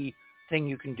tricky thing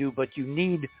you can do, but you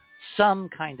need some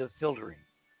kind of filtering.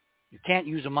 You can't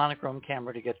use a monochrome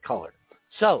camera to get color.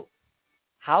 So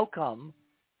how come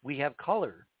we have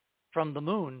color from the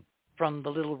moon from the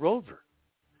little rover?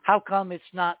 How come it's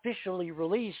not officially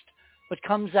released, but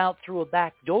comes out through a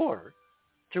back door,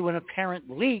 through an apparent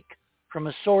leak from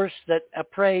a source that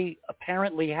Apres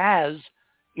apparently has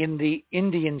in the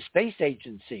Indian Space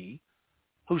Agency,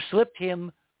 who slipped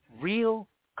him real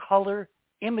color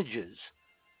images?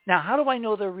 Now, how do I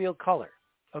know they're real color?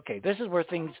 Okay, this is where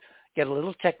things get a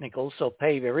little technical, so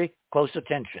pay very close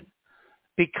attention.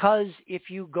 Because if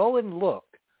you go and look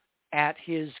at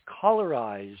his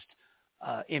colorized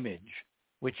image,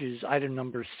 which is item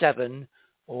number 7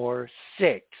 or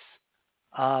 6,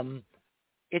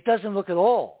 it doesn't look at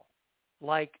all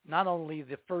like not only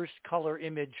the first color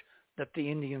image that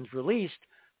the Indians released,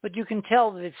 but you can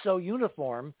tell that it's so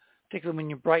uniform, particularly when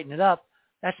you brighten it up.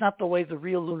 That's not the way the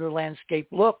real lunar landscape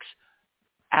looks.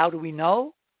 How do we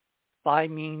know? By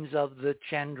means of the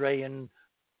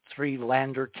Chandrayaan-3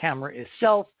 lander camera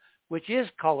itself, which is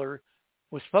color,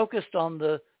 was focused on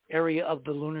the area of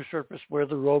the lunar surface where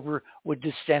the rover would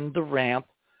descend the ramp.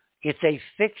 It's a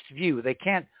fixed view. They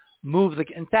can't move the...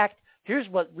 In fact, here's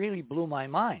what really blew my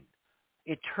mind.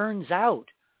 It turns out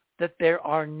that there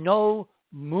are no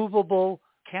movable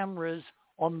cameras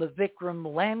on the Vikram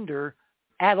lander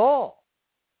at all.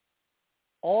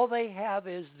 All they have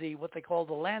is what they call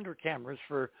the lander cameras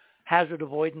for hazard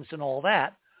avoidance and all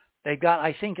that. They've got,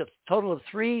 I think, a total of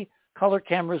 3 color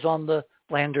cameras on the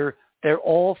lander. They're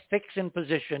all fixed in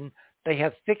position. They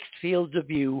have fixed fields of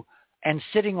view. And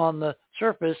sitting on the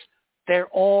surface, they're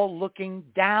all looking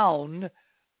down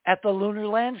at the lunar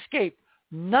landscape.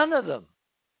 None of them.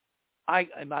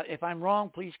 If I'm wrong,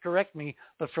 please correct me.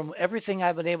 But from everything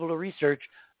I've been able to research,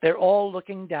 they're all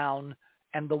looking down.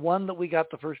 And the one that we got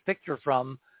the first picture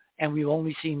from, and we've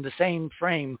only seen the same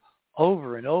frame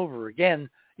over and over again,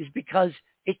 is because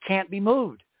it can't be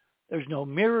moved. There's no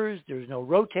mirrors. There's no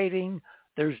rotating.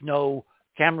 There's no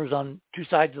cameras on 2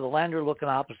 sides of the lander looking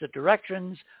opposite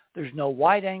directions. There's no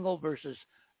wide angle versus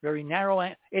very narrow.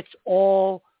 It's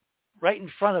all right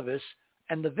in front of us.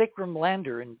 And the Vikram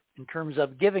lander, in terms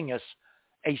of giving us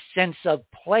a sense of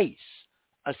place,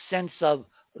 a sense of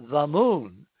the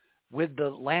moon, with the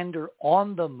lander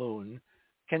on the moon,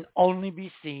 can only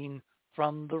be seen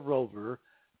from the rover.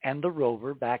 And the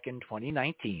rover, back in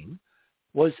 2019,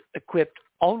 was equipped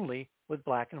only with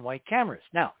black and white cameras.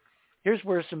 Now, here's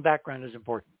where some background is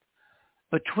important.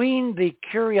 Between the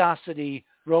Curiosity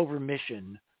rover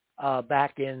mission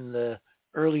back in the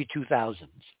early 2000s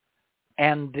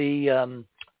and the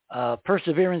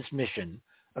Perseverance mission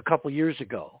a couple years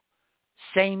ago,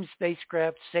 same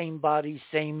spacecraft, same body,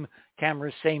 same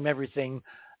cameras, same everything,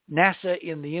 NASA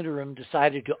in the interim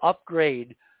decided to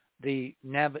upgrade the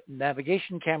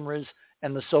navigation cameras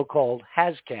and the so-called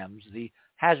HazCams, the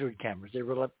hazard cameras. There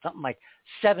were something like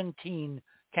 17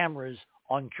 cameras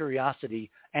on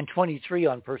Curiosity and 23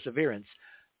 on Perseverance.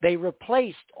 They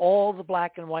replaced all the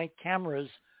black and white cameras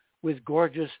with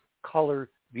gorgeous color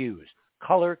views,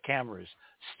 color cameras,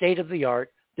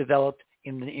 state-of-the-art, developed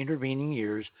in the intervening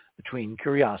years between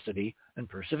Curiosity and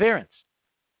Perseverance.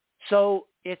 So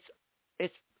it's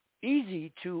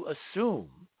easy to assume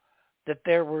that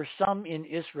there were some in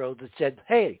ISRO that said,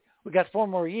 hey, we got 4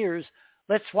 more years,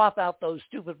 let's swap out those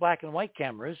stupid black and white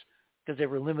cameras, because they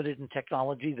were limited in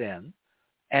technology then,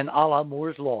 and a la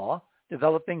Moore's Law,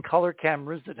 developing color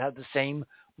cameras that had the same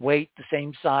weight, the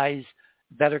same size,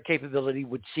 better capability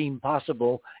would seem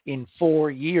possible in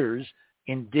 4 years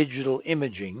in digital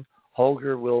imaging.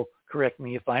 Holger will correct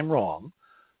me if I'm wrong.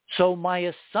 So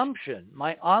my assumption,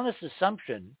 my honest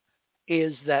assumption,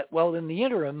 is that, well, in the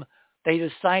interim, they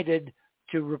decided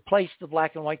to replace the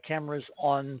black and white cameras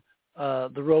on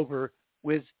the rover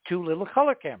with 2 little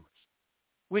color cameras,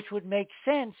 which would make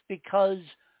sense because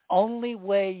only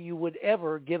way you would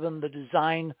ever, given the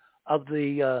design of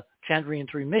the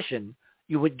Chandrayaan-3 mission,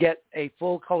 you would get a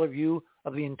full color view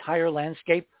of the entire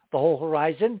landscape, the whole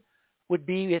horizon, would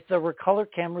be if there were color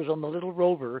cameras on the little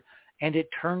rover and it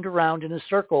turned around in a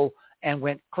circle and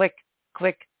went click,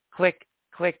 click, click,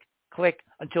 click, click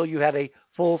until you had a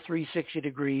full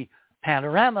 360-degree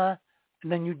panorama.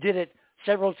 And then you did it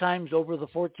several times over the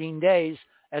 14 days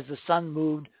as the sun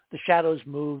moved, the shadows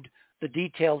moved, the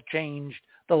detail changed,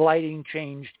 the lighting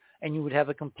changed, and you would have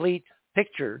a complete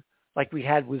picture like we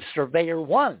had with Surveyor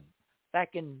 1 back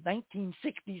in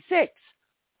 1966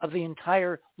 of the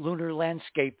entire lunar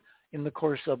landscape in the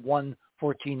course of one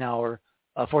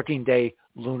 14-day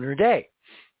lunar day.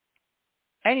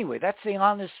 Anyway, that's the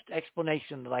honest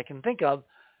explanation that I can think of.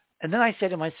 And then I say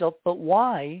to myself, but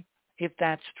why, if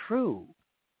that's true,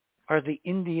 are the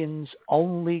Indians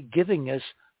only giving us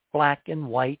black and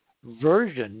white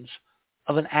versions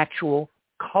of an actual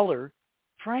color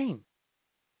frame?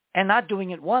 And not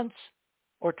doing it once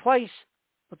or twice,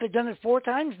 but they've done it 4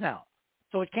 times now.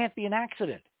 So it can't be an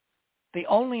accident. The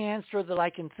only answer that I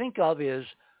can think of is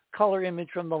color image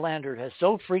from the lander has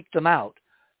so freaked them out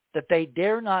that they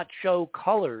dare not show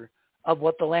color of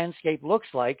what the landscape looks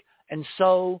like. And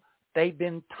so they've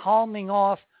been palming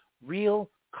off real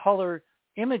color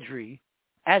imagery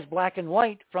as black and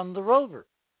white from the rover.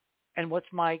 And what's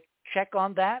my check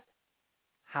on that?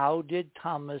 How did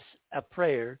Thomas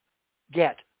Apraire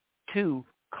get 2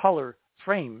 color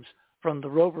frames from the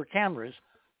rover cameras,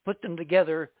 put them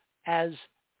together as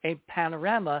a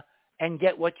panorama, and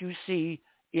get what you see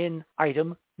in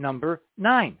item number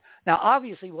 9? Now,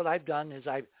 obviously, what I've done is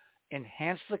I've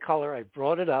enhanced the color. I've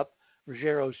brought it up.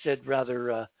 Ruggiero said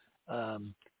rather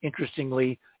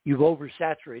interestingly, you've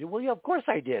oversaturated. Well, yeah, of course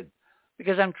I did,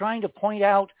 because I'm trying to point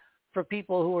out for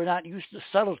people who are not used to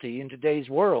subtlety in today's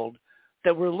world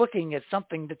that we're looking at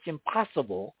something that's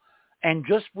impossible. And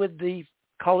just with the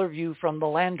color view from the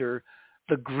lander,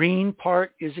 the green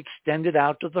part is extended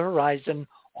out to the horizon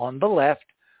on the left.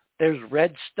 There's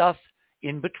red stuff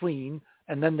in between,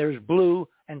 and then there's blue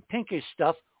and pinkish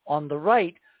stuff on the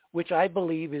right, which I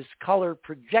believe is color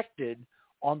projected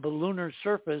on the lunar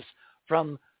surface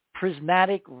from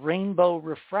prismatic rainbow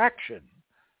refraction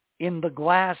in the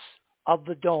glass of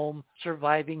the dome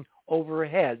surviving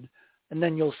overhead. And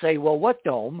then you'll say, well, what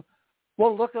dome?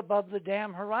 Well, look above the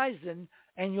damn horizon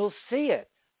and you'll see it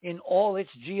in all its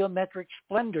geometric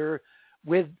splendor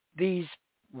with these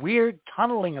weird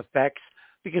tunneling effects,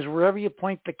 because wherever you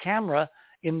point the camera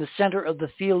in the center of the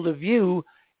field of view,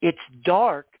 it's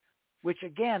dark, which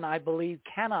again, I believe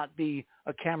cannot be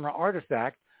a camera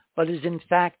artifact, but is in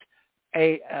fact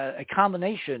a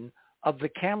combination of the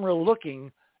camera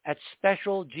looking at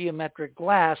special geometric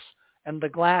glass and the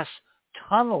glass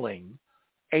tunneling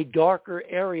a darker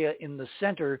area in the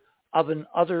center of an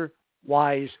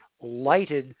otherwise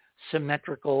lighted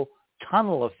symmetrical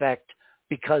tunnel effect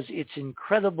because it's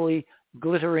incredibly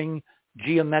glittering,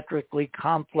 geometrically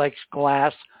complex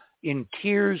glass in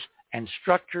tiers and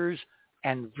structures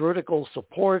and vertical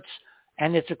supports,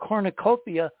 and it's a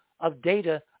cornucopia of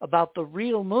data about the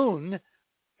real moon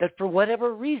that for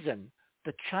whatever reason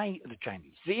the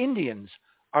Indians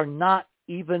are not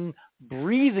even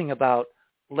breathing about,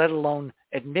 let alone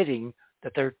admitting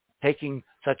that they're taking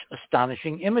such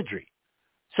astonishing imagery.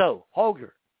 So,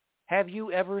 Holger, have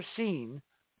you ever seen,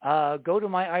 go to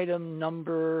my item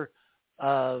number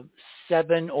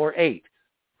 7 or 8,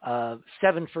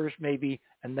 7 first maybe,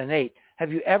 and then 8.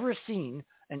 Have you ever seen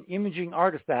an imaging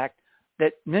artifact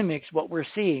that mimics what we're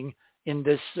seeing in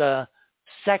this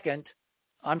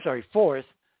fourth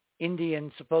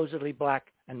Indian supposedly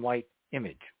black and white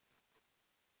image?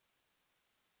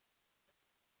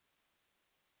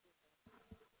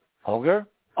 Holger?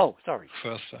 Oh, sorry.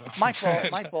 First, My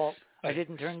fault. I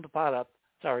didn't turn the pot up.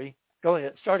 Sorry. Go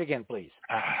ahead. Start again, please.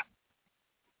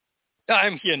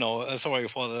 I'm here now. Sorry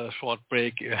for the short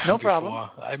break. No problem.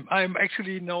 I'm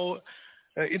actually now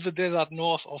in the desert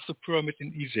north of the pyramid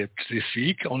in Egypt this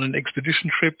week on an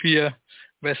expedition trip here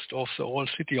west of the old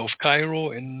city of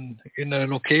Cairo in a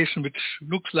location which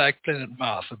looks like planet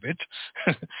Mars a bit,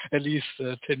 at least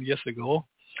 10 years ago.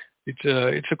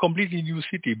 It's a completely new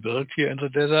city built here in the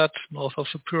desert north of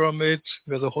the pyramid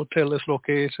where the hotel is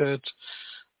located.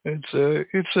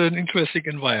 It's an interesting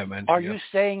environment. Are here. You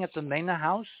staying at the Mena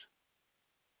house?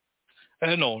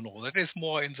 No. That is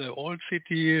more in the old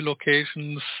city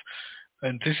locations.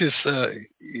 And this is,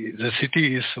 the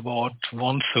city is about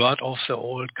 1/3 of the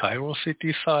old Cairo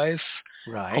city size.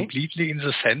 Right. Completely in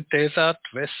the sand desert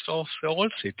west of the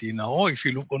old city now. If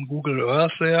you look on Google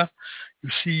Earth there, you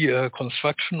see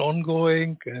construction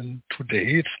ongoing. And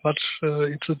today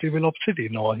it's a developed city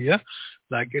now here,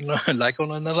 like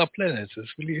on another planet.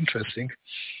 It's really interesting.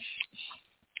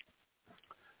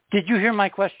 Did you hear my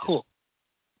question? Cool.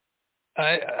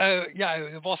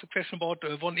 It was a question about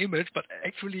one image, but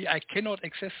actually I cannot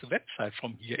access the website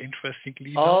from here,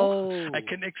 interestingly. Oh. I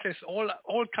can access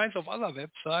all kinds of other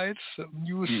websites,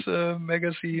 news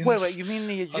magazines. Wait, you mean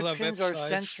the Egyptians are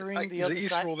censoring the other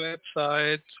side? The ISRO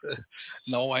website.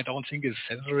 No, I don't think it's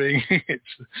censoring.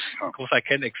 It's because I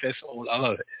can access all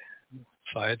other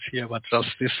sites here, but just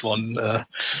this one,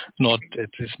 not at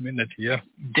this minute here.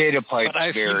 Data pipes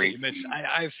vary.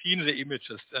 I've seen the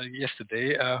images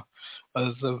yesterday,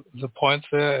 the points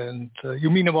there, and you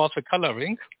mean about the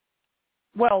coloring?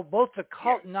 Well, both the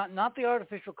not the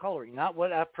artificial coloring, not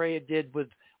what Aprea did with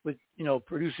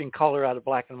producing color out of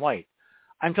black and white.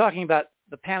 I'm talking about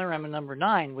the panorama number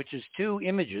 9, which is 2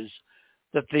 images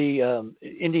that the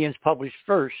Indians published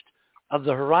first of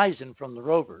the horizon from the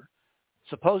rover.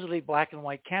 Supposedly black and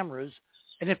white cameras,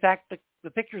 and in fact,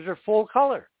 the pictures are full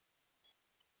color.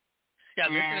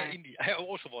 Yeah, I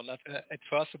also wondered at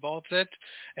first about that,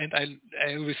 and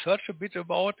I researched a bit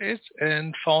about it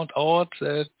and found out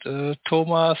that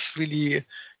Thomas really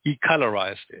he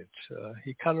colorized it.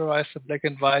 He colorized the black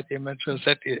and white images.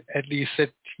 At least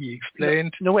that he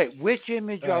explained. No, wait. Which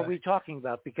image are we talking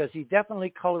about? Because he definitely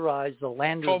colorized the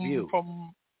lander view.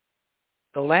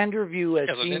 The lander view as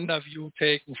the lander view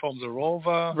taken from the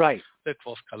rover. Right. That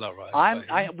was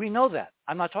colorized. We know that.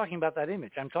 I'm not talking about that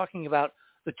image. I'm talking about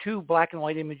the 2 black and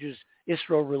white images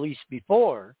ISRO released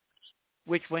before,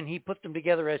 which when he put them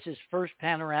together as his first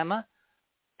panorama,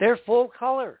 they're full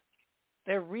color.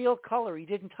 They're real color. He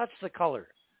didn't touch the color.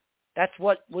 That's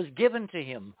what was given to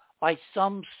him by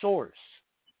some source.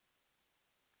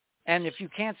 And if you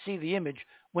can't see the image,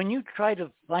 when you try to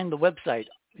find the website,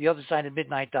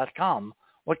 theothersideofmidnight.com,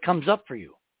 what comes up for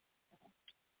you?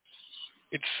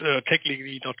 It's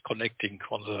technically not connecting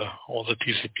on the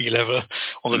TCP level,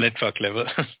 on the network level.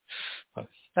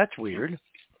 That's weird.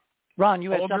 Ron,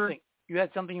 you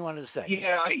had something you wanted to say.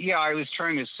 Yeah. I was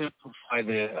trying to simplify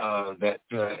that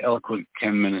eloquent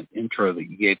 10-minute intro that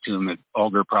you gave to him that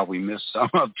Olger probably missed some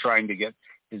of trying to get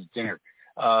his dinner.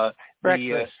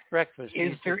 Breakfast.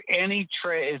 Is there any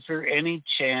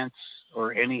chance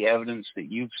or any evidence that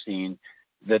you've seen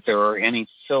that there are any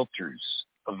filters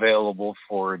available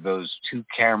for those 2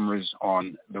 cameras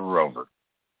on the rover?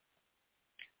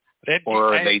 I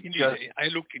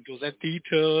looked into that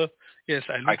detail. Yes,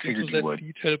 I looked into that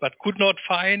detail, but could not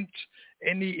find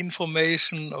any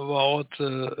information about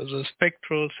the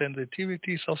spectral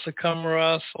sensitivities of the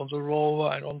cameras on the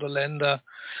rover and on the lander.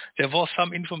 There was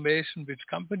some information which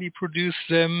company produced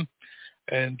them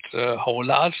and how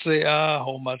large they are,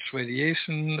 how much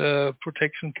radiation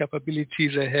protection capability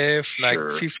they have, like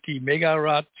 50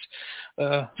 megahertz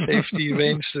safety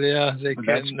range there.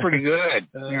 That's pretty good.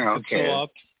 Absorb.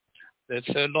 That's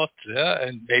a lot there,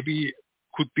 and maybe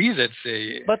could be that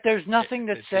they. But there's nothing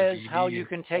that says they how you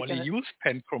can take only use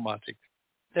panchromatic.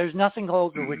 There's nothing,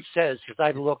 Holger, which says, because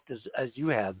I've looked as you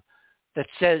have, that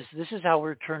says this is how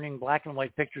we're turning black and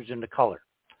white pictures into color.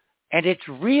 And it's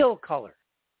real color.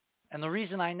 And the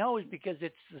reason I know is because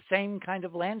it's the same kind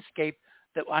of landscape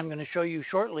that I'm going to show you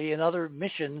shortly in other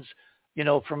missions,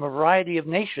 from a variety of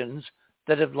nations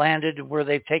that have landed where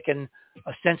they've taken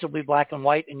ostensibly black and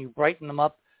white and you brighten them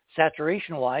up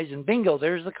saturation-wise, and bingo,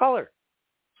 there's the color.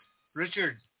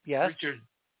 Richard. Yes? Richard,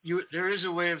 there is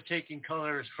a way of taking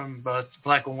colors from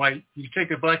black and white. You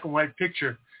take a black and white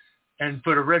picture and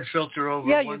put a red filter over.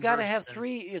 Yeah, you got to have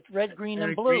three. It's red, green,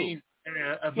 and blue. Green,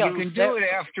 and blue. You can do it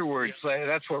afterwards.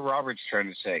 That's what Robert's trying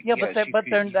to say. Yeah, yes,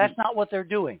 that's not what they're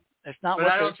doing. That's not. But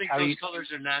what I don't think those colors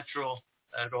are natural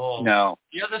at all. No.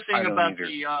 The other thing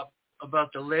about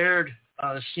the layered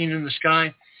scene in the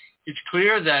sky, it's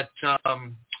clear that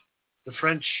the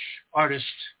French artist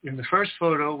in the first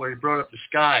photo where he brought up the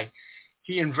sky,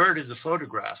 he inverted the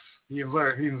photograph. He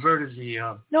inverted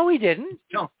the. No, he didn't.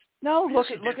 No, look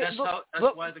yes, at.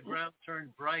 That's why the ground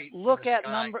turned bright. Look at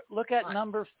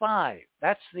number 5.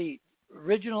 That's the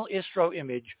original ISRO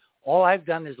image. All I've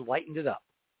done is lightened it up.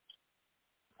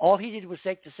 All he did was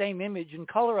take the same image and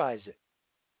colorize it.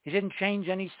 He didn't change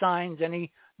any signs,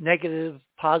 any negative,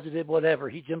 positive, whatever.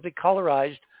 He simply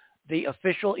colorized the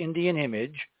official Indian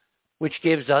image, which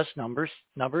gives us numbers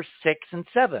 6 and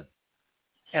 7.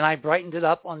 And I brightened it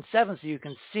up on 7 so you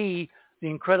can see the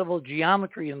incredible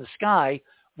geometry in the sky,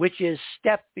 which is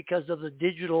stepped because of the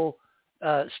digital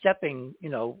stepping,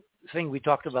 thing we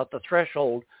talked about, the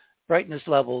threshold brightness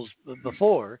levels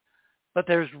before. But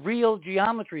there's real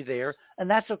geometry there, and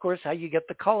that's, of course, how you get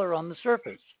the color on the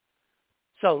surface.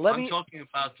 So I'm talking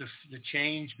about the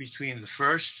change between the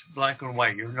first black and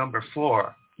white, your number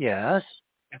 4. Yes.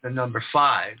 And the number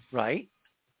 5. Right.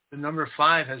 The number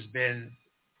 5 has been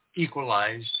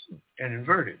equalized and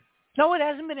inverted. No, it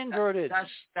hasn't been inverted.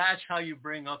 That's how you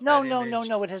bring up No, that image.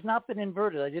 No, it has not been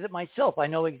inverted. I did it myself. I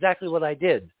know exactly what I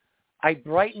did. I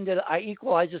brightened it. I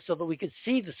equalized it so that we could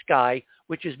see the sky,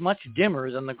 which is much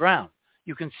dimmer than the ground.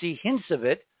 You can see hints of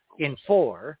it in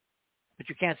 4, but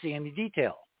you can't see any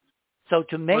detail. So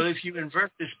Well, if you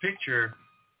invert this picture,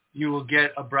 you will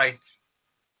get a bright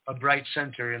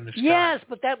center in the sky. Yes,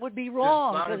 but that would be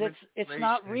wrong because it's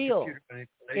not real.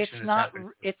 It's not.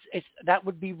 It's that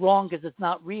would be wrong because it's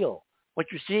not real. What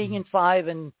you're seeing in 5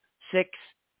 and 6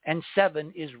 and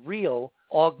 7 is real,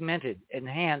 augmented,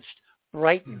 enhanced,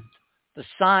 brightened. The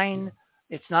sign,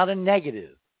 it's not a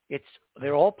negative.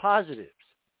 They're all positives.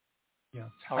 Yeah.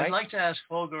 All right? I'd like to ask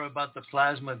Holger about the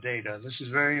plasma data. This is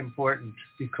very important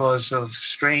because of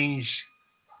strange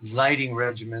lighting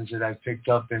regimens that I've picked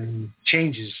up and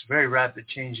changes, very rapid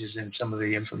changes in some of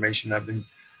the information I've been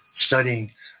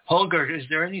studying. Holger, is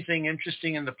there anything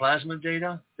interesting in the plasma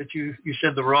data that you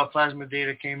said the raw plasma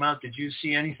data came out? Did you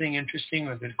see anything interesting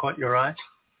or that caught your eye?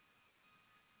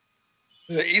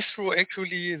 The ISRO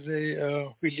actually,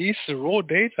 they released the raw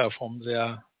data from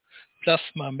their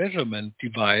plasma measurement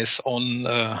device on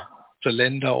the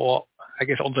lander, or I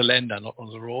guess on the lander, not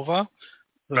on the rover.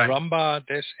 The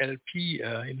Ramba-LP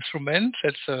instrument.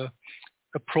 That's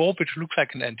a probe which looks like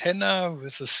an antenna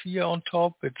with a sphere on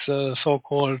top. It's a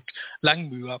so-called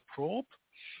Langmuir probe.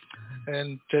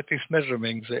 And that is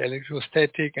measuring the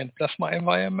electrostatic and plasma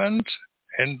environment.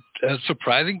 And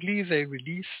surprisingly, they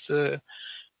released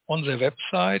on their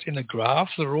website in a graph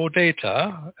the raw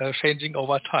data changing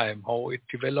over time, how it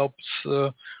develops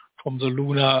from the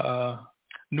lunar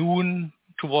noon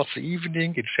towards the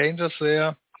evening. It changes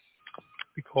there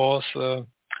because the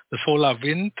solar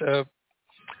wind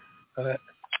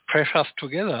pressures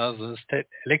together the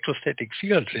electrostatic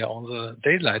field there on the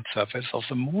daylight surface of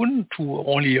the moon to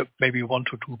only maybe 1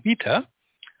 to 2 meters.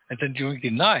 And then during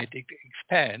the night, it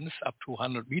expands up to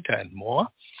 100 meters and more.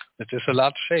 That is a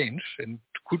large change. And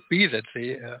it could be that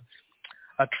they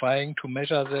are trying to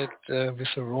measure that with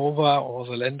the rover or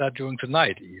the lander during the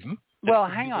night even. Well,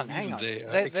 hang on. They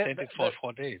extended for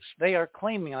 4 days. They are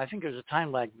claiming, I think there's a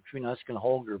time lag between us and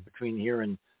Holger, between here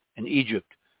and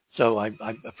Egypt. So I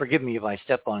forgive me if I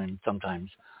step on him sometimes.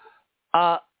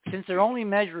 Since they're only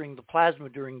measuring the plasma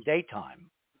during daytime,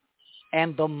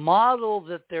 and the model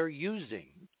that they're using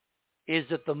is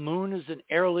that the moon is an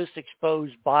airless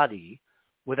exposed body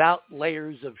without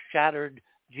layers of shattered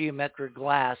geometric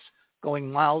glass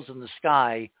going miles in the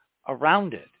sky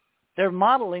around it. Their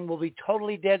modeling will be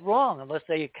totally dead wrong unless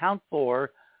they account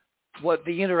for what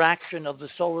the interaction of the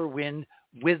solar wind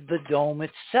with the dome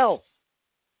itself.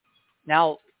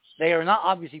 Now, they are not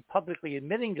obviously publicly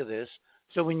admitting to this,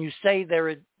 so when you say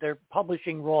they're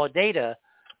publishing raw data,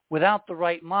 Without the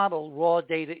right model, raw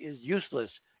data is useless.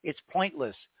 It's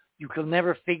pointless. You can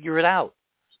never figure it out.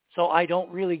 So I don't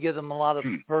really give them a lot of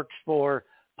perks for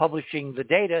publishing the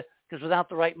data, because without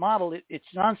the right model, it's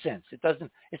nonsense. It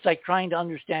doesn't. It's like trying to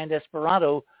understand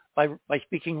Esperanto by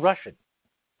speaking Russian.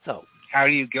 So how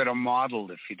do you get a model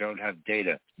if you don't have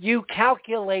data? You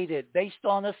calculate it based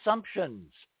on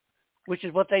assumptions, which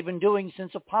is what they've been doing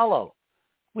since Apollo.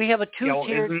 We have a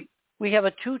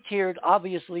two-tiered,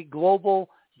 obviously global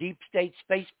deep state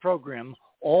space program,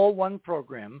 all one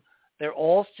program. They're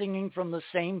all singing from the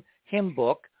same hymn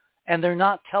book, and they're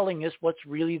not telling us what's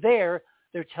really there.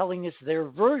 They're telling us their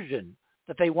version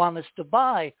that they want us to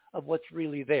buy of what's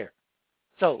really there.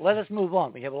 So let us move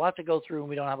on. We have a lot to go through, and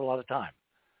we don't have a lot of time.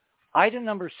 Item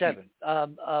number 7.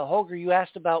 Holger, you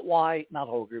asked about why, not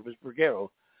Holger, it was Brugero,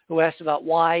 who asked about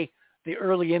why the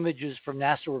early images from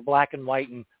NASA were black and white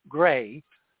and gray,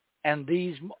 and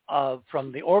these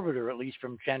from the orbiter, at least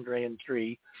from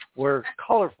Chandrayaan-3, were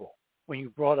colorful when you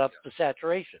brought up the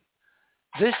saturation.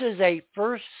 This is a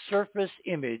first surface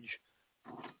image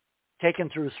taken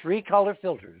through 3 color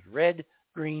filters, red,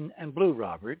 green, and blue,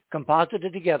 Robert,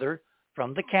 composited together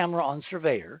from the camera on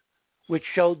Surveyor, which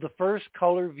showed the first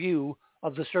color view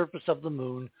of the surface of the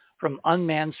moon from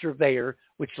unmanned Surveyor,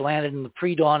 which landed in the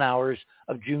pre-dawn hours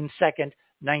of June 2nd,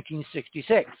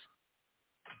 1966.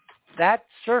 That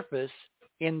surface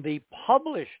in the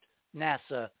published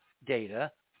NASA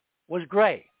data was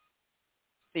gray.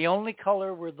 The only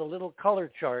color were the little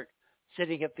color chart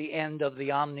sitting at the end of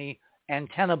the Omni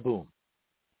antenna boom.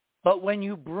 But when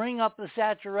you bring up the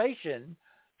saturation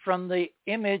from the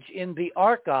image in the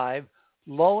archive,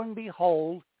 lo and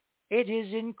behold, it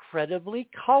is incredibly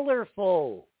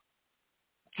colorful.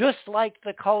 Just like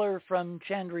the color from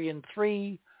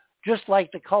Chandrayaan-3, just like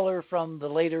the color from the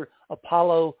later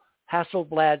Apollo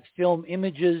Hasselblad film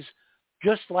images,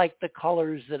 just like the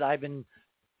colors that I've been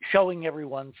showing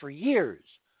everyone for years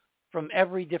from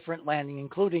every different landing,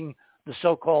 including the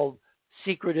so-called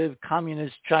secretive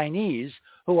communist Chinese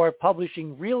who are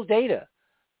publishing real data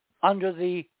under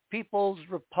the People's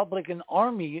Republican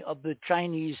Army of the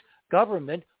Chinese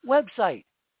government website.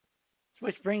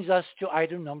 Which brings us to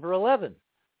item number 11.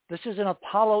 This is an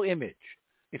Apollo image.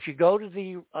 If you go to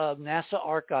the NASA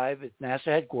archive at NASA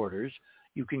headquarters,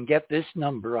 you can get this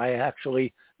number. I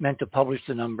actually meant to publish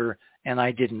the number, and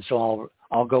I didn't, so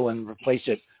I'll go and replace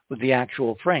it with the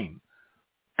actual frame.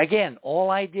 Again, all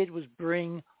I did was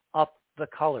bring up the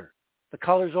color. The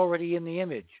color's already in the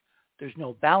image. There's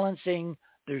no balancing.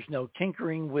 There's no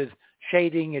tinkering with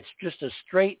shading. It's just a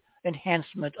straight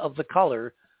enhancement of the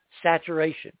color,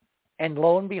 saturation. And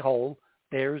lo and behold,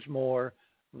 there's more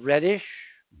reddish,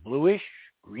 bluish,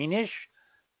 greenish,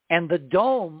 and the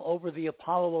dome over the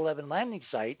Apollo 11 landing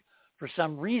site, for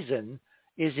some reason,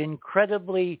 is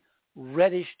incredibly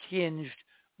reddish tinged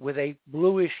with a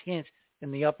bluish hint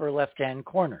in the upper left-hand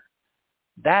corner.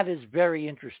 That is very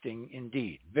interesting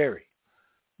indeed, very.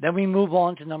 Then we move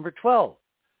on to number 12.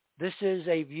 This is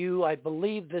a view, I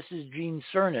believe this is Gene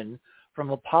Cernan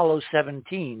from Apollo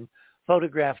 17,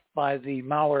 photographed by the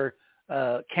Mauer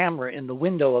camera in the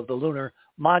window of the lunar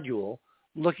module,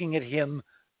 looking at him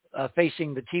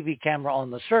facing the TV camera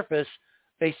on the surface,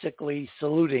 basically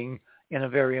saluting in a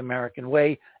very American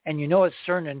way. And you know it's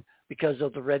Cernan because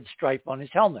of the red stripe on his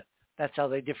helmet. That's how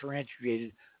they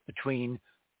differentiated between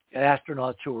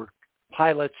astronauts who were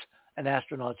pilots and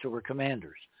astronauts who were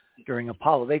commanders during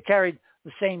Apollo. They carried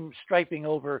the same striping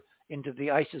over into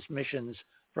the ISIS missions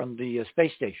from the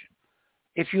space station.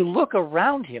 If you look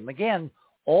around him, again,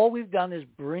 all we've done is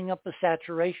bring up the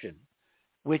saturation,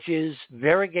 which is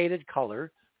variegated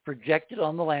color projected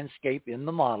on the landscape in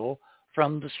the model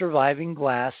from the surviving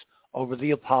glass over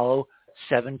the Apollo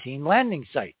 17 landing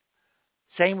site.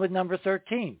 Same with number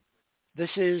 13. This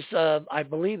is, I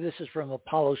believe this is from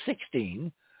Apollo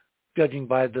 16, judging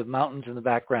by the mountains in the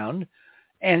background,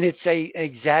 and it's a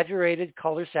exaggerated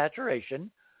color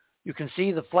saturation. You can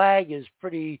see the flag is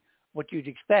pretty what you'd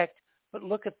expect, but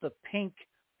look at the pink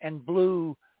and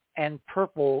blue and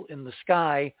purple in the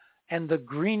sky and the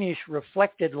greenish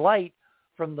reflected light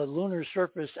from the lunar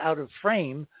surface out of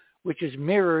frame, which is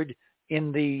mirrored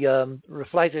in the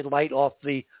reflected light off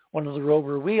one of the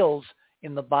rover wheels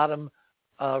in the bottom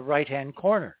right-hand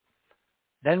corner.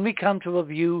 Then we come to a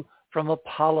view from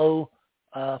Apollo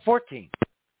 14,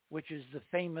 which is the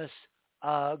famous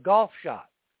golf shot.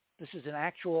 This is an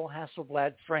actual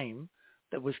Hasselblad frame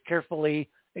that was carefully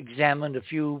examined a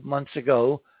few months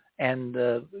ago,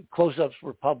 and close-ups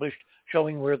were published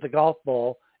showing where the golf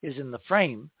ball is in the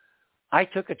frame. I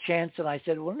took a chance and I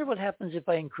said, I wonder what happens if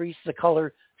I increase the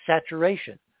color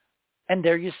saturation. And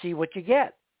there you see what you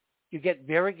get. You get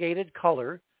variegated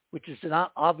color which is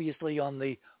not obviously on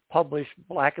the published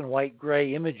black and white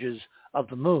gray images of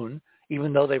the moon,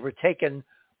 even though they were taken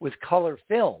with color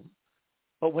film.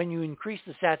 But when you increase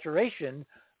the saturation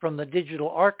from the digital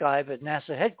archive at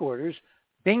NASA headquarters,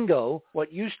 bingo,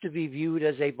 what used to be viewed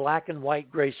as a black and white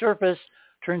gray surface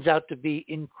turns out to be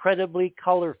incredibly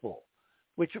colorful,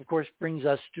 which of course brings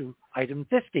us to item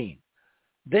 15.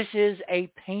 This is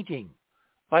a painting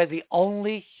by the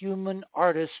only human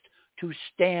artist to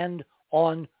stand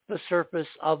on the surface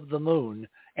of the moon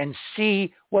and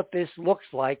see what this looks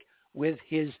like with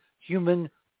his human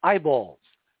eyeballs.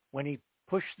 When he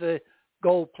pushed the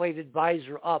gold-plated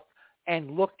visor up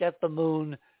and looked at the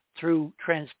moon through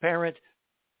transparent,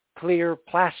 clear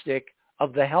plastic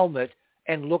of the helmet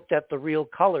and looked at the real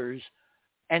colors.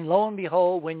 And lo and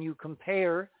behold, when you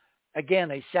compare,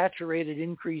 again, a saturated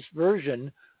increased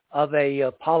version of a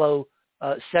Apollo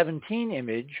 17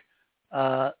 image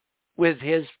with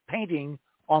his painting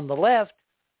on the left,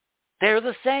 they're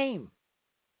the same.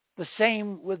 The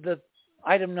same with the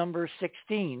item number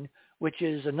 16, which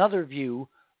is another view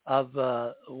of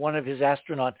one of his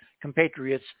astronaut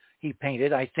compatriots he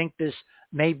painted. I think this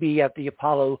may be at the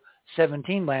Apollo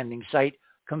 17 landing site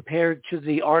compared to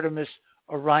the Artemis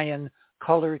Orion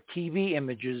color TV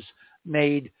images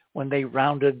made when they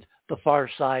rounded the far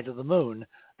side of the moon.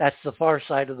 That's the far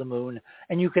side of the moon.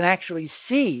 And you can actually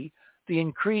see the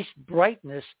increased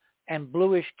brightness and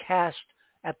bluish cast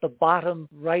at the bottom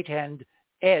right-hand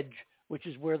edge, which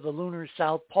is where the lunar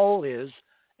south pole is,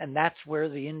 and that's where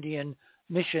the Indian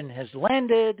mission has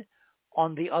landed.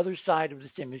 On the other side of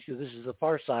this image, so this is the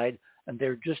far side, and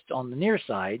they're just on the near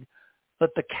side,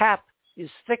 but the cap is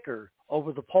thicker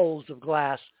over the poles of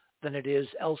glass than it is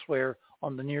elsewhere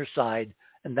on the near side,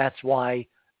 and that's why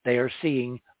they are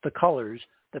seeing the colors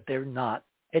that they're not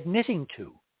admitting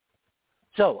to.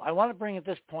 So I want to bring at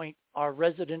this point our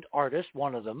resident artist,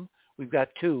 one of them. We've got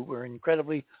two. We're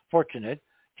incredibly fortunate,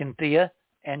 Cynthia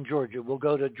and Georgia. We'll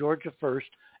go to Georgia first,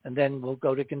 and then we'll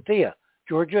go to Cynthia.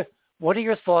 Georgia, what are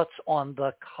your thoughts on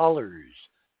the colors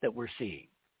that we're seeing?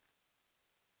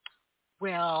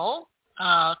 Well,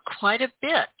 quite a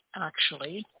bit,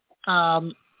 actually.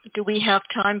 Do we have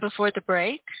time before the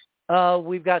break?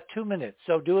 We've got 2 minutes,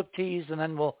 so do a tease, and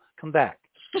then we'll come back.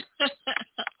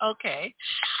 Okay.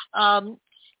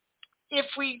 If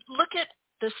we look at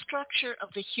the structure of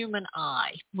the human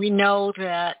eye, we know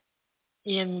that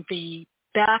in the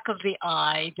back of the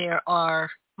eye, there are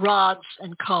rods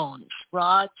and cones.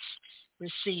 Rods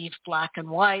receive black and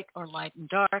white or light and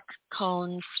dark.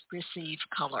 Cones receive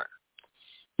color.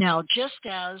 Now, just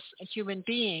as a human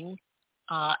being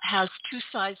has two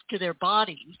sides to their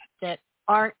body that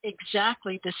aren't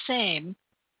exactly the same,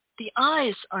 the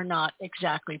eyes are not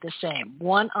exactly the same.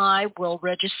 One eye will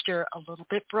register a little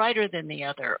bit brighter than the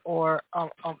other, or a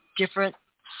different,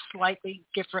 slightly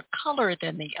different color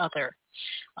than the other.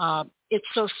 It's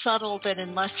so subtle that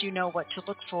unless you know what to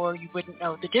look for, you wouldn't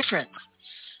know the difference.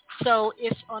 So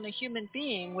if on a human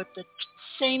being with the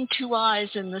same two eyes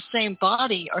in the same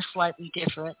body are slightly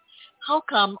different, how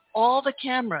come all the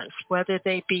cameras, whether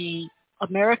they be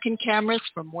American cameras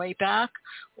from way back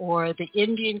or the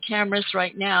Indian cameras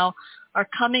right now, are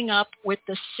coming up with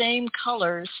the same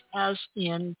colors as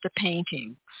in the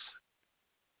painting?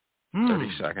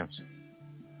 30 seconds.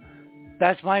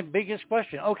 That's my biggest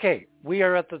question. Okay, we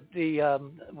are at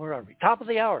where are we? Top of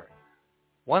the hour.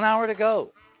 1 hour to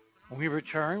go. When we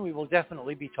return, we will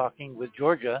definitely be talking with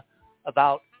Georgia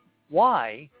about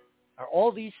why are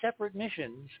all these separate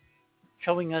missions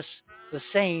showing us the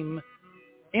same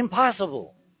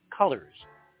impossible colors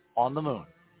on the moon.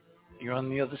 You're on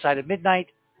the other side of midnight.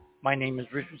 My name is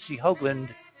Richard C. Hoagland.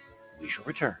 We shall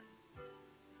return.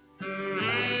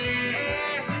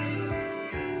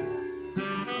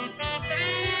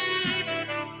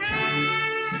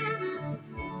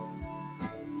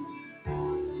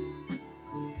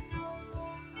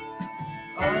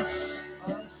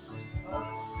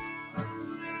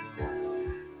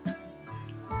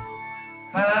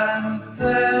 And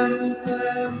them.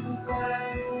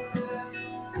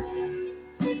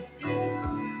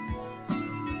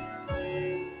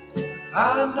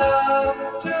 And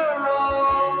after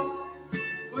all,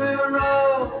 we're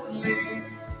only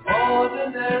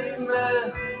ordinary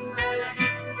men.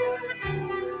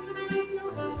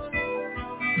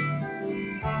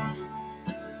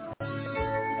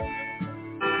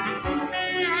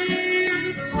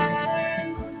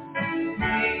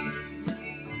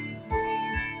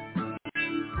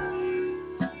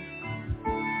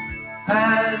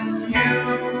 And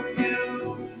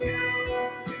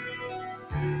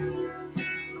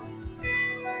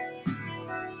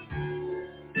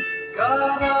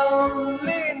God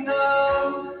only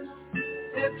knows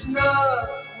It's not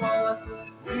what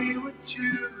we would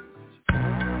choose.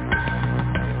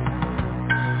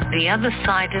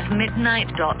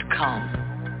 theothersideofmidnight.com.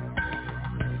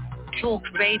 Talk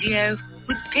radio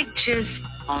with pictures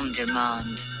on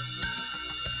demand.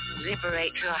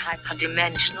 Liberate your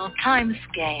hyperdimensional time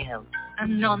scale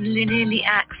and non-linearly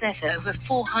access over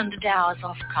 400 hours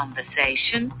of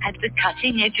conversation at the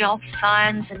cutting edge of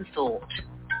science and thought.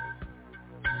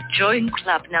 Join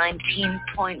Club 19.5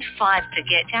 to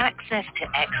get access to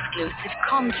exclusive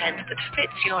content that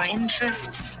fits your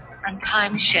interests and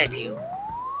time schedule.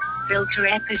 Filter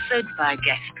episode by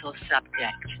guest or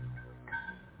subject.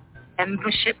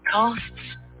 Membership costs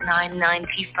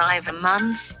 $9.95 a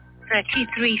month,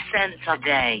 33 cents a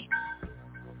day.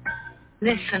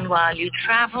 Listen while you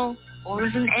travel or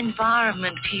as an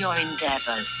environment to your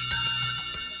endeavors.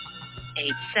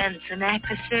 8 cents an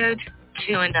episode,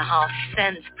 2.5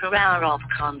 cents per hour of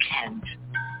content.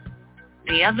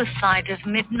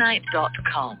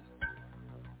 theothersideofmidnight.com.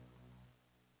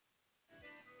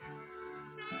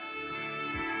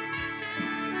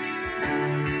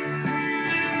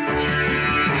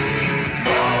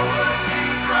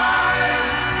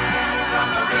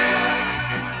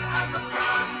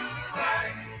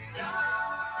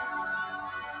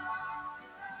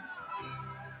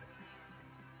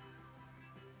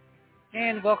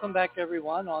 And welcome back,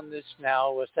 everyone, on this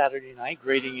now Saturday night,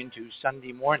 grading into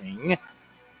Sunday morning.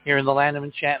 Here in the land of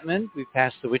enchantment, we've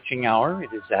passed the witching hour.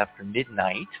 It is after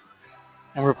midnight.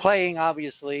 And we're playing,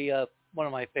 obviously, one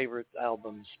of my favorite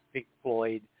albums, Pink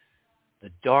Floyd,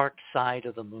 The Dark Side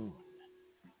of the Moon.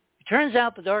 It turns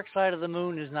out the dark side of the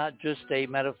moon is not just a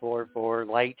metaphor for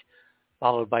light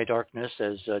followed by darkness,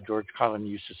 as George Carlin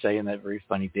used to say in that very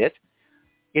funny bit.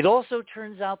 It also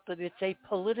turns out that it's a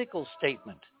political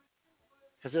statement.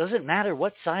 Because it doesn't matter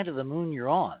what side of the moon you're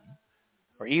on,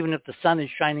 or even if the sun is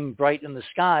shining bright in the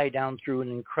sky down through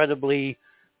an incredibly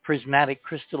prismatic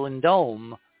crystalline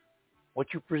dome,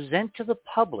 what you present to the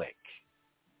public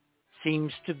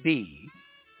seems to be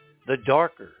the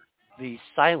darker, the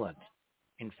silent,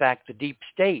 in fact, the deep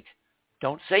state,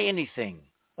 don't say anything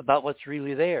about what's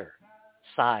really there,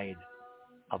 side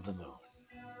of the moon.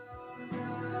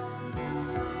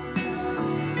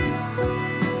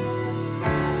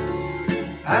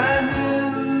 And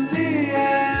in the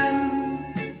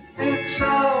end, it's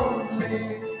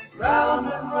only round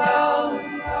and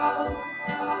round, round,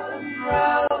 round,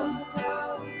 round,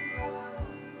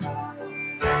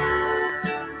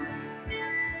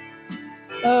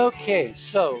 round. Okay,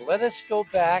 so let us go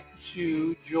back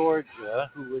to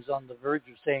Georgia, who was on the verge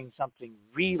of saying something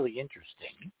really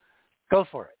interesting. Go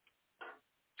for it.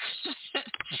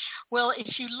 Well,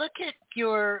 if you look at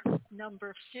your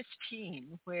number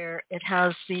 15, where it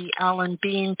has the Alan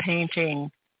Bean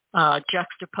painting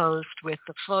juxtaposed with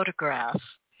the photograph,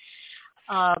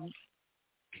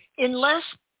 unless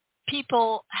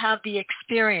people have the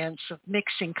experience of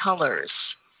mixing colors,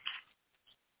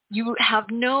 you have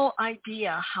no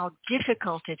idea how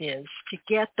difficult it is to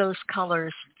get those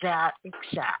colors that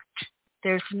exact.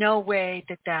 There's no way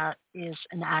that that is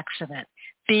an accident.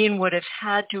 Bean would have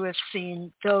had to have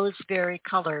seen those very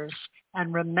colors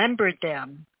and remembered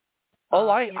them.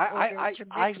 I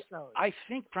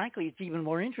think, frankly, it's even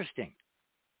more interesting.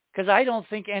 Because I don't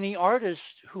think any artists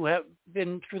who have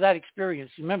been through that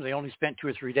experience, remember, they only spent 2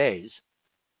 or 3 days.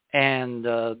 And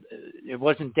it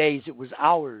wasn't days, it was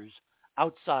hours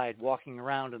outside walking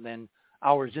around and then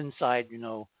hours inside,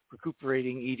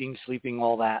 recuperating, eating, sleeping,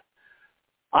 all that.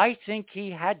 I think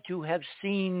he had to have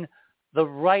seen the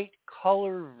right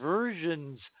color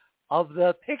versions of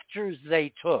the pictures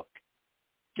they took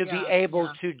to be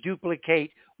able to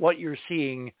duplicate what you're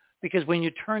seeing. Because when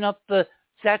you turn up the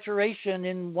saturation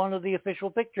in one of the official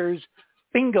pictures,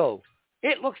 bingo,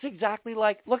 it looks exactly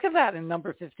like, look at that in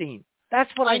number 15.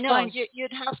 That's what I know. find.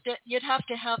 You'd have to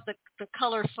have the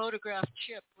color photograph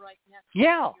chip right next to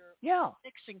your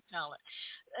mixing palette.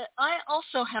 I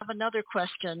also have another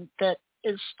question that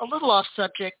is a little off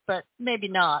subject, but maybe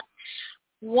not.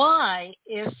 Why,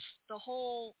 if the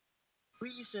whole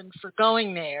reason for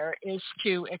going there is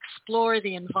to explore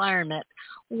the environment,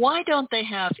 why don't they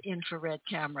have infrared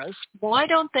cameras? Why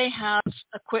don't they have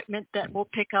equipment that will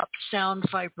pick up sound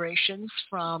vibrations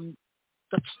from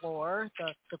the floor,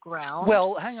 the ground?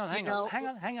 Well, hang on.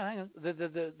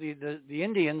 The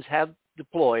Indians have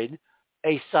deployed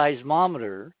a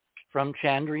seismometer from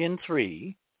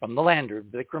Chandrayaan-3, from the lander,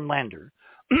 Vikram lander,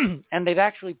 and they've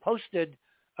actually posted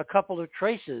a couple of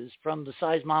traces from the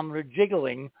seismometer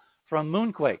jiggling from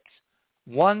moonquakes.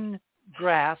 One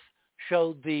graph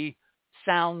showed the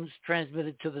sounds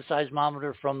transmitted to the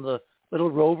seismometer from the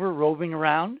little rover roving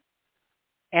around,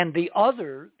 And the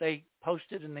other, they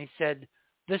posted and they said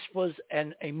this was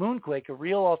a moonquake, a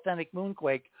real authentic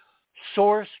moonquake,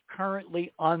 source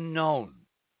currently unknown.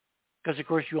 Because, of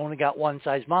course, you only got one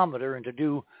seismometer, and to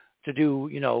do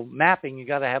mapping, you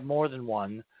got to have more than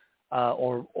one,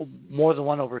 or more than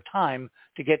one over time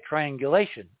to get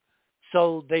triangulation.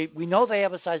 So we know they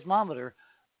have a seismometer.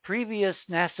 Previous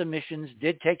NASA missions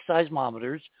did take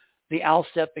seismometers. The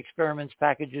ALSEP experiments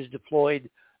packages deployed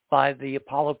by the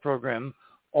Apollo program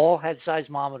all had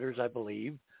seismometers, I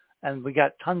believe, and we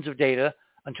got tons of data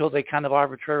until they kind of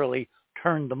arbitrarily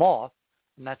turned them off,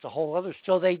 and that's a whole other.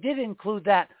 So they did include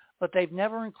that, but they've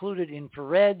never included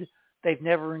infrared. They've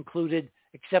never included,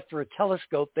 except for a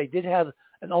telescope. They did have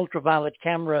an ultraviolet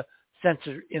camera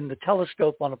sensor in the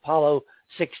telescope on Apollo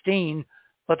 16,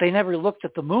 but they never looked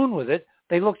at the moon with it.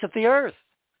 They looked at the Earth.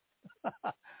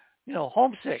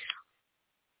 Homesick.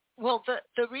 Well,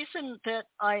 the reason that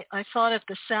I thought of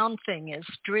the sound thing is,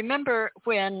 do you remember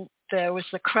when there was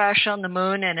the crash on the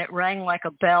moon and it rang like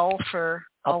a bell for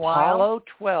a while? Apollo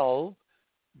 12,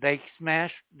 they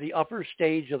smashed the upper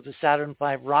stage of the Saturn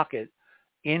V rocket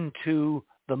into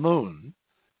the moon,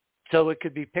 so it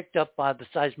could be picked up by the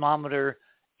seismometer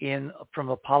from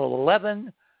Apollo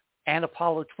 11 and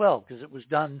Apollo 12, because it was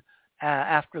done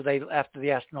after the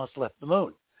astronauts left the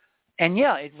moon. And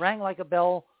yeah, it rang like a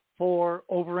bell for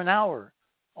over an hour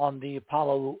on the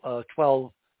Apollo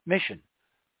 12 mission.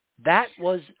 That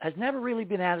has never really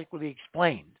been adequately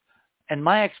explained. And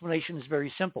my explanation is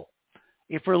very simple.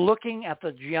 If we're looking at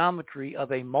the geometry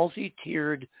of a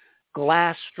multi-tiered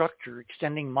glass structure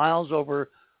extending miles over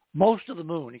most of the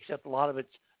moon, except a lot of it's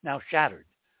now shattered,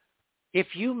 if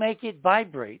you make it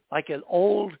vibrate like an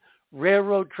old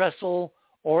railroad trestle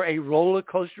or a roller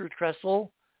coaster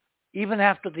trestle, even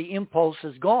after the impulse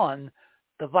is gone,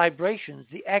 the vibrations,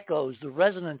 the echoes, the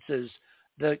resonances,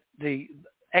 the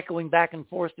echoing back and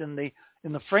forth in the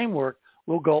framework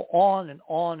will go on and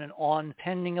on and on,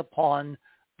 depending upon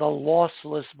the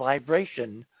lossless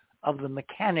vibration of the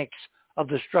mechanics of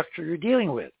the structure you're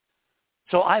dealing with.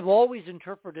 So I've always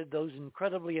interpreted those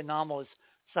incredibly anomalous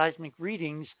seismic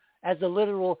readings as a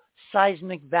literal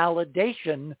seismic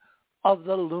validation of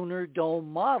the lunar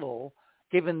dome model,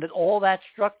 given that all that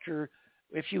structure,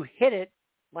 if you hit it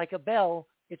like a bell,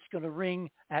 it's going to ring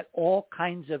at all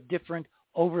kinds of different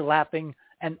overlapping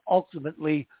and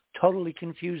ultimately totally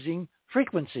confusing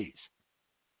frequencies.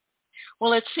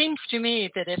 Well, it seems to me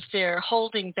that if they're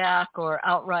holding back or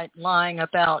outright lying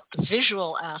about the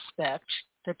visual aspect,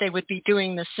 that they would be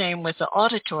doing the same with the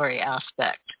auditory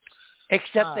aspect.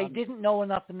 Except they didn't know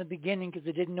enough in the beginning, because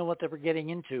they didn't know what they were getting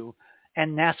into,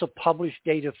 and NASA published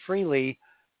data freely,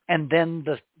 and then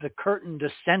the curtain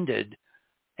descended.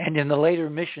 And in the later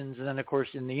missions, and then, of course,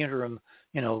 in the interim,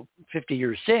 50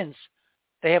 years since,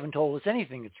 they haven't told us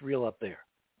anything that's real up there.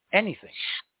 Anything.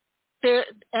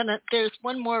 There's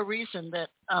one more reason that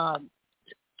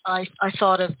I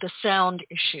thought of the sound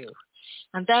issue,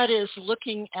 and that is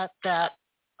looking at that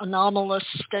anomalous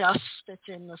stuff that's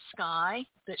in the sky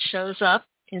that shows up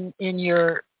in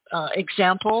your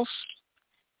examples.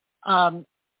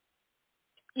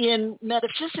 In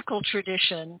metaphysical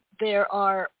tradition, there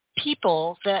are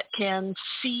people that can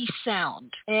see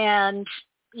sound. And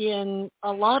in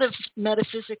a lot of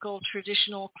metaphysical,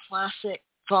 traditional, classic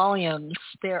volumes,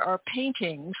 there are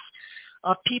paintings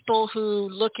of people who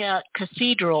look at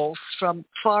cathedrals from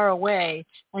far away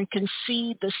and can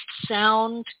see the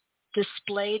sound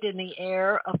displayed in the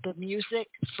air of the music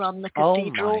from the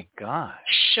cathedral. Oh my gosh.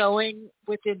 Showing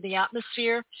within the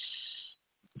atmosphere.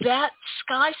 That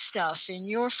sky stuff in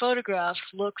your photographs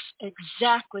looks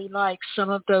exactly like some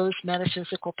of those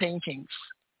metaphysical paintings.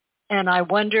 And I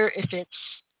wonder if it's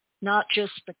not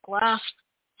just the glass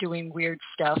doing weird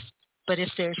stuff, but if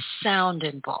there's sound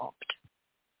involved.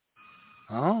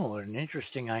 Oh, what an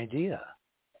interesting idea.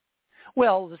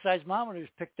 Well, the seismometers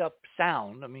picked up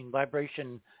sound. I mean,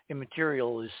 vibration in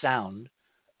material is sound.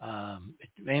 It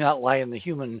may not lie in the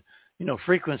human,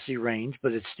 frequency range,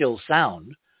 but it's still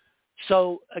sound.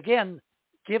 So again,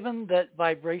 given that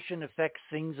vibration affects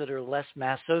things that are less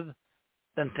massive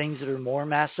than things that are more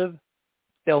massive,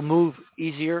 they'll move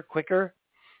easier, quicker.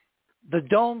 The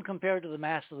dome compared to the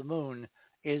mass of the moon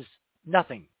is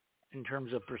nothing in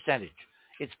terms of percentage.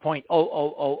 It's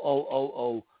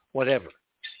 0.00000 whatever.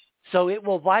 So it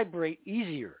will vibrate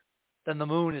easier than the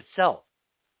moon itself.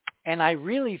 And I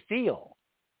really feel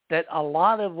that a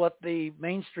lot of what the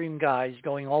mainstream guys,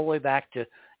 going all the way back to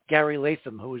Gary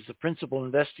Latham, who was the principal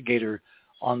investigator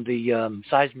on the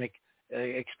seismic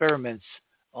experiments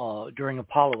during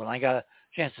Apollo, and I got a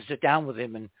chance to sit down with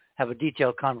him and have a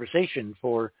detailed conversation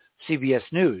for CBS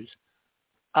News.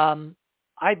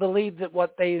 I believe that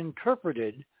what they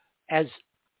interpreted as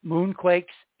moonquakes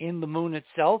in the moon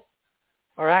itself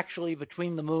are actually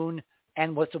between the moon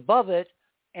and what's above it,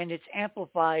 and it's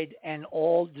amplified and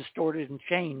all distorted and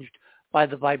changed by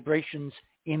the vibrations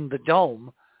in the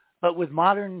dome. But with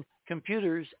modern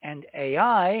computers and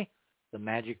AI, the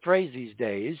magic phrase these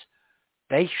days,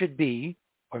 they should be,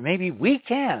 or maybe we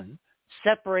can,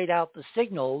 separate out the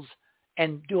signals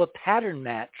and do a pattern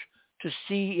match to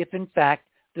see if, in fact,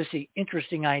 this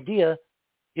interesting idea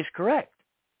is correct.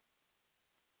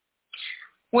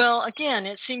 Well, again,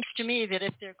 it seems to me that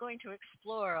if they're going to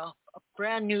explore a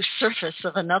brand new surface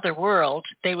of another world,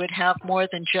 they would have more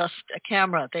than just a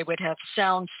camera. They would have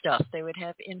sound stuff. They would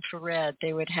have infrared.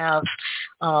 They would have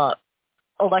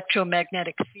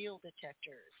electromagnetic field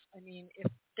detectors. I mean, if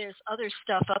there's other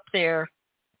stuff up there,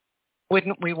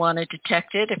 wouldn't we want to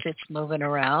detect it if it's moving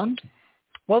around?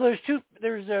 Well,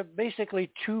 there's basically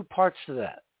two parts to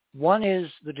that. One is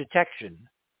the detection,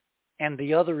 and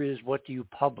the other is what do you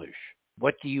publish?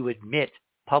 What do you admit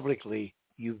publicly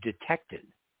you've detected?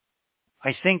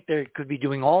 I think they could be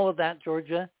doing all of that,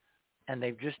 Georgia, and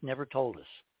they've just never told us.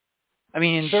 I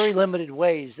mean, in very limited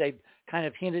ways, they've kind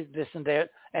of hinted this and that.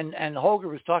 And Holger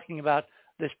was talking about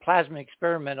this plasma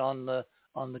experiment on the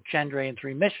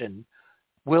Chandrayaan-3 mission.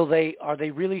 Are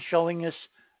they really showing us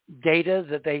data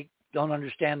that they don't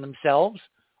understand themselves,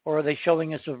 or are they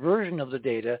showing us a version of the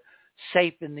data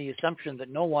safe in the assumption that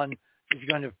no one is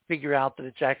going to figure out that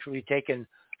it's actually taken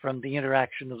from the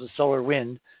interaction of the solar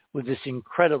wind with this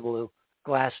incredible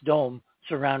glass dome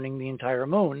surrounding the entire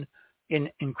moon in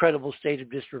incredible state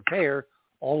of disrepair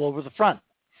all over the front,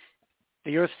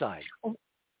 the Earth side?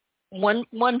 One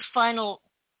final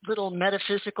little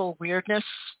metaphysical weirdness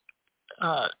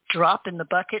drop in the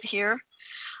bucket here.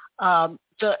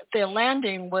 The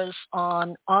landing was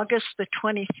on August the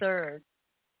 23rd,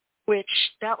 which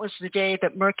that was the day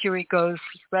that Mercury goes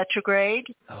retrograde.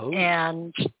 Oh.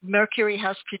 And Mercury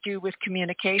has to do with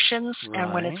communications. Right.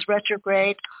 And when it's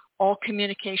retrograde, all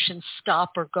communications stop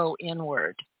or go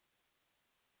inward.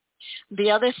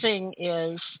 The other thing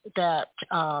is that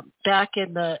back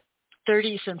in the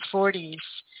 30s and 40s,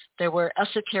 there were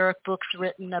esoteric books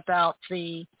written about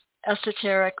the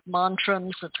esoteric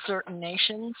mantrams of certain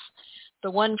nations. The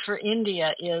one for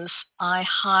India is, I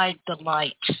hide the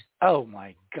light. Oh,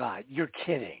 my God. You're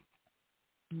kidding.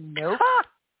 Nope. Ha!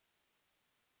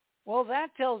 Well,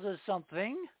 that tells us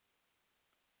something.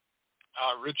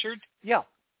 Richard? Yeah.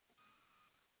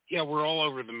 Yeah, we're all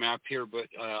over the map here, but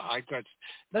I got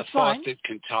That's a thought fine. that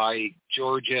can tie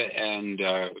Georgia and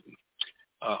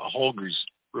Holger's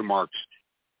remarks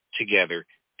together,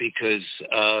 because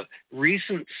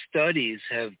recent studies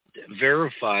have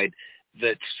verified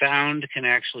that sound can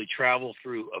actually travel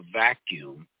through a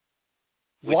vacuum.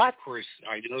 Which, What? Of course,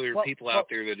 I know there are people out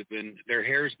there that have been, their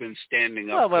hair's been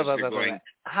standing up Wait.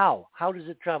 How? How does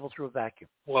it travel through a vacuum?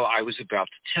 Well, I was about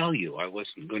to tell you. I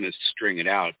wasn't going to string it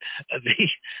out.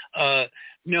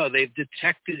 No, they've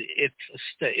detected if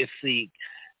the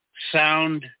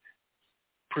sound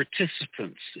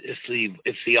participants,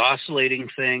 if the oscillating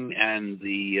thing and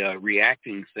the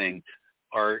reacting thing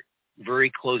are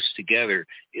very close together,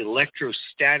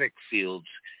 electrostatic fields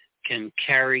can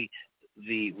carry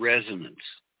the resonance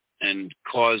and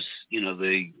cause,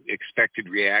 the expected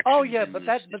reaction. Oh yeah, but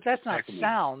that's not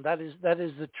sound. That is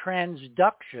the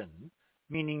transduction,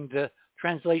 meaning the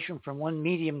translation from one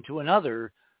medium to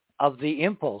another of the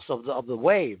impulse of the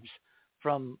waves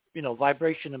from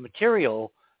vibration of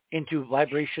material into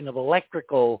vibration of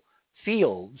electrical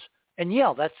fields. And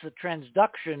yeah, that's the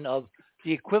transduction of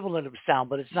the equivalent of sound,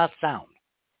 but it's not sound.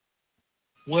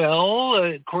 Well,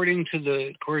 according to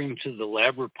the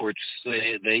lab reports,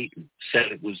 they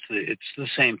said it's the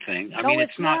same thing. I mean,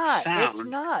 it's not sound. It's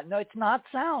not. No, it's not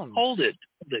sound. Hold it.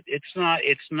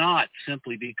 It's not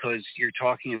simply because you're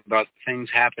talking about things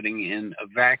happening in a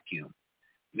vacuum.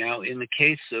 Now, in the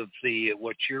case of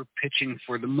what you're pitching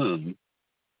for the moon,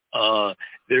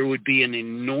 there would be an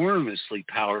enormously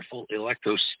powerful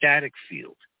electrostatic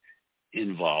field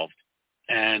involved,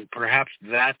 and perhaps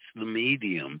that's the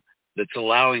medium that's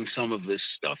allowing some of this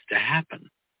stuff to happen.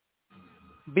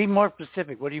 Be more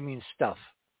specific. What do you mean stuff?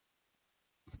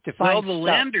 Define well, the stuff.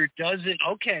 Lander does it.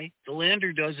 Okay, the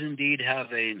lander does indeed have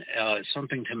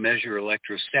something to measure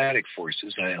electrostatic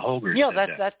forces. Holger said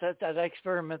that's that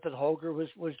experiment that Holger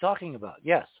was talking about.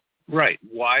 Yes. Right.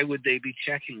 Why would they be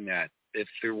checking that if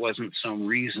there wasn't some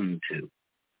reason to?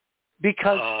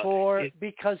 Because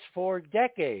for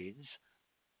decades,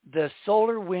 the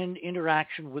solar wind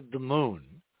interaction with the moon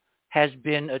has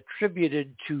been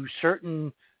attributed to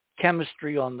certain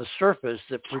chemistry on the surface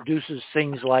that produces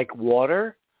things like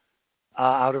water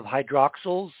out of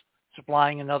hydroxyls,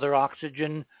 supplying another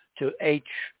oxygen to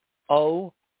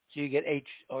HO. So you get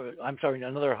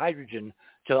another hydrogen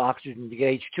to oxygen to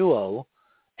get H2O.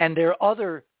 And there are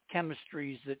other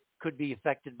chemistries that could be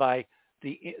affected by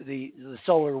the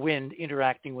solar wind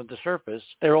interacting with the surface.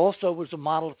 There also was a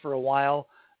model for a while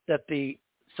that the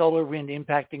solar wind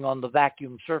impacting on the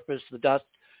vacuum surface, the dust,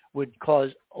 would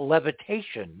cause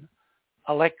levitation,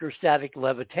 electrostatic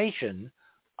levitation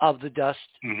of the dust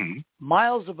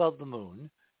miles above the moon,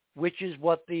 which is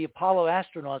what the Apollo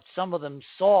astronauts, some of them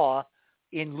saw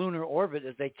in lunar orbit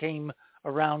as they came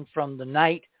around from the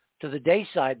night to the day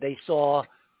side. They saw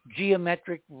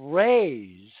geometric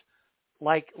rays,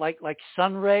 like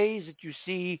sun rays that you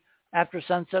see after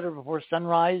sunset or before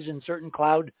sunrise in certain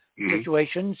cloud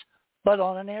situations, but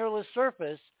on an airless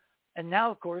surface. And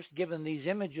now, of course, given these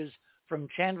images from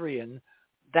Chandrayaan,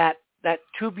 that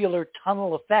tubular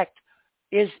tunnel effect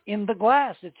is in the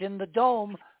glass. It's in the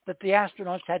dome that the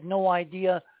astronauts had no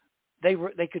idea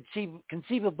they could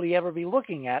conceivably ever be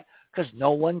looking at, because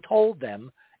no one told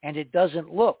them, and it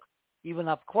doesn't look, even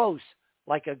up close,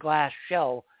 like a glass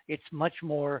shell. It's much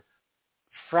more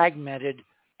fragmented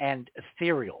and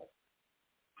ethereal.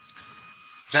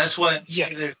 That's why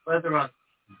there's weather on.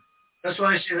 That's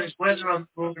why I say there's weather on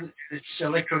the moon. It's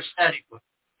electrostatic.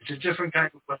 It's a different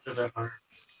kind of weather than Earth.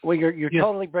 Well, you're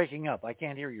totally breaking up. I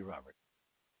can't hear you, Robert.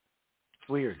 It's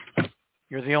weird.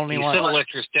 You're the only one. You said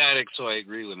electrostatic, so I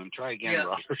agree with him. Try again,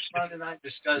 Robert. Ron and I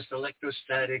discussed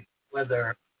electrostatic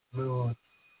weather, moon,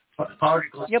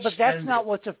 particles. Yeah, but that's not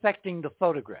what's affecting the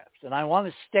photographs. And I want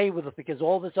to stay with it because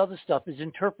all this other stuff is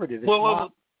interpretive.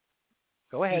 Go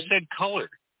ahead. You said color.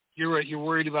 You're right. You're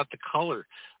worried about the color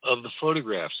of the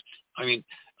photographs. I mean,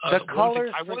 the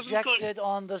colors projected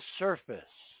on the surface.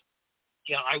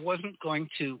 Yeah, I wasn't going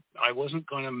to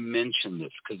mention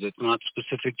this because it's not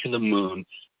specific to the moon.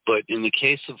 But in the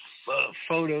case of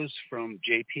photos from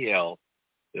JPL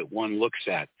that one looks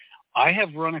at, I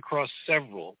have run across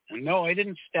several, and no, I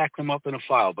didn't stack them up in a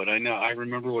file, but I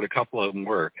remember what a couple of them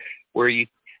were, where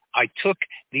I took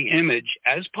the image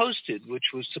as posted, which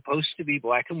was supposed to be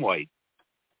black and white,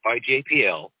 by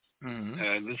JPL.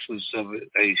 This was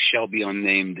a shall be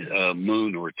unnamed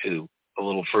moon or two, a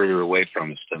little further away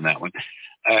from us than that one.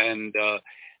 And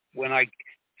when I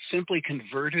simply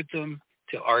converted them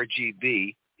to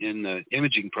RGB in the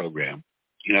imaging program,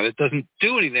 it doesn't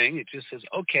do anything. It just says,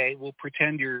 okay, we'll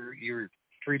pretend you're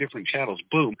three different channels.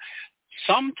 Boom.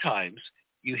 Sometimes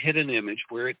you hit an image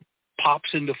where it pops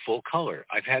into full color.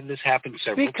 I've had this happen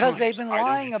several times. Because they've been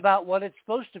lying about what it's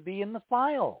supposed to be in the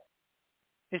file.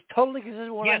 It's totally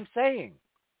consistent with what I'm saying.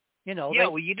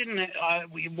 Well, you didn't.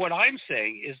 What I'm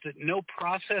saying is that no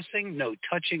processing, no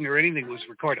touching, or anything was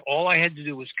recorded. All I had to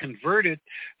do was convert it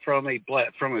from a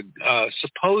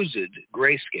supposed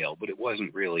grayscale, but it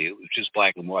wasn't really. It was just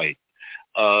black and white,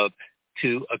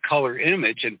 to a color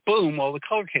image, and boom, all the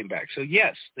color came back. So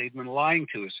yes, they've been lying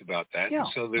to us about that. Yeah. And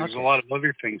so there's a lot of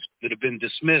other things that have been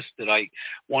dismissed that I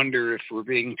wonder if we're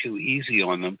being too easy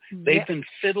on them. They've been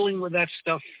fiddling with that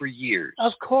stuff for years.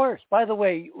 Of course. By the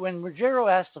way, when Ruggiero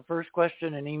asked the first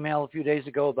question in email a few days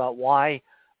ago about why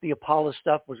the Apollo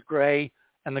stuff was gray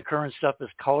and the current stuff is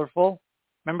colorful,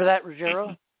 remember that,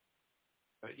 Ruggiero?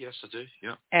 Yes, I do.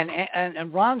 Yeah.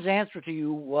 And Ron's answer to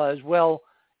you was, well,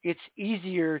 it's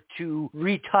easier to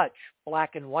retouch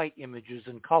black and white images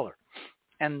in color,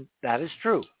 and that is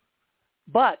true.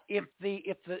 But if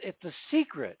the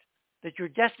secret that you're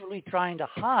desperately trying to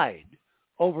hide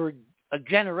over a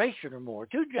generation or more,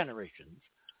 2 generations,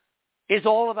 is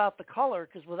all about the color,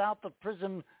 because without the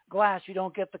prism glass you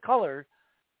don't get the color,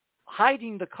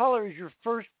 hiding the color is your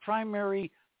first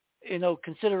primary,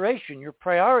 consideration, your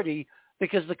priority,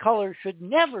 because the color should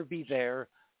never be there,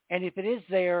 and if it is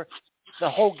there, the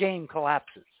whole game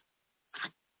collapses.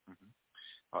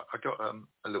 I got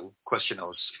a little question I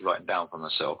was writing down for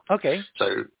myself. Okay.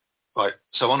 So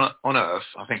on Earth,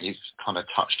 I think you've kind of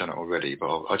touched on it already, but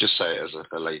I'll just say it as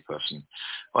a layperson.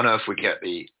 On Earth, we get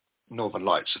the Northern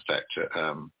Lights effect at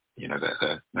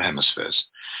the hemispheres.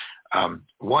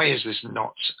 Why is this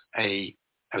not a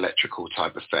electrical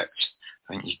type effect?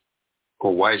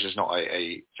 Or why is this not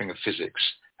a thing of physics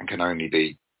and can only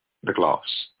be the glass?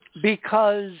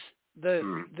 Because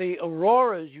the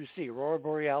auroras you see, Aurora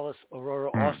Borealis, Aurora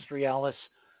Australis,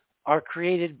 are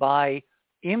created by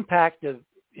impact of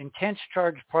intense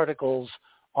charged particles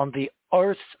on the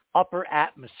Earth's upper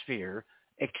atmosphere,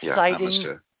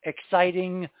 exciting,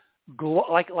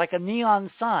 like a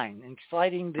neon sign,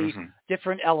 exciting the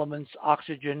different elements,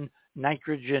 oxygen,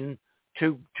 nitrogen,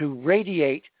 to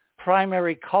radiate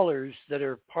primary colors that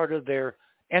are part of their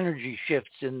energy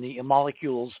shifts in the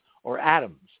molecules or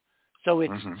atoms. So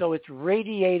it's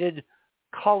radiated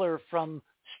color from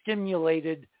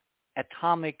stimulated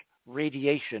atomic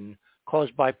radiation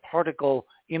caused by particle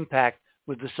impact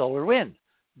with the solar wind,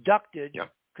 ducted,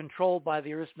 controlled by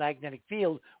the Earth's magnetic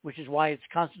field, which is why it's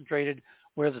concentrated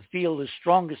where the field is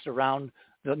strongest around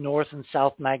the north and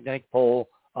south magnetic pole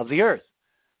of the Earth.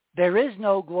 There is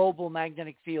no global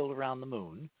magnetic field around the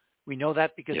moon. We know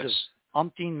that because of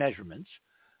umpteen measurements.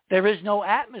 There is no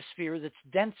atmosphere that's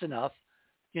dense enough,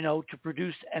 to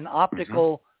produce an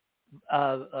optical,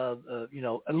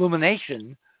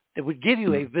 illumination that would give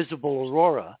you a visible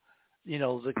aurora.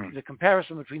 The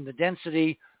comparison between the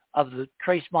density of the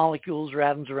trace molecules or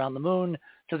atoms around the moon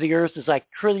to the Earth is like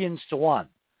trillions to one.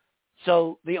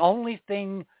 So the only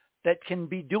thing that can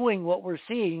be doing what we're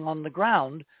seeing on the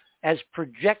ground as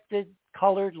projected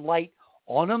colored light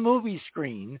on a movie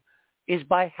screen is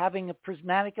by having a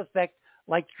prismatic effect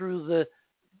like through the,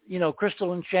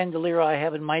 crystalline chandelier I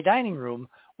have in my dining room,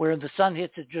 where the sun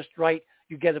hits it just right,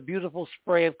 you get a beautiful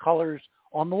spray of colors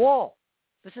on the wall.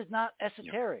 This is not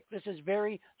esoteric. This is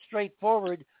very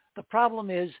straightforward. The problem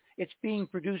is it's being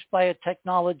produced by a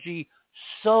technology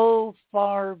so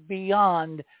far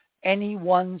beyond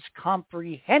anyone's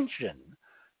comprehension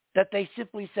that they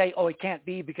simply say, oh, it can't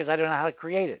be because I don't know how to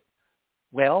create it.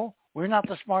 Well, we're not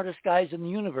the smartest guys in the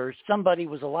universe. Somebody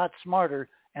was a lot smarter,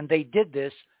 and they did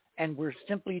this, and we're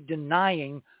simply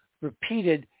denying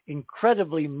repeated,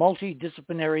 incredibly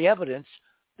multidisciplinary evidence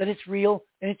that it's real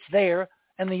and it's there,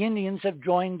 and the Indians have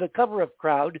joined the cover-up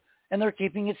crowd, and they're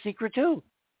keeping it secret too.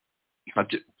 Can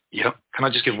I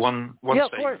just give one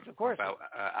statement? Yeah, of course. About,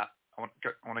 I want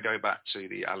to go back to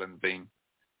the Alan Bean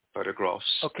photographs.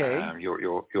 Okay.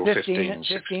 Your 15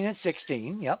 and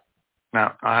 16, yep.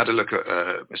 Now, I had a look at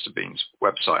Mr. Bean's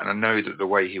website, and I know that the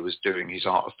way he was doing his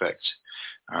art effect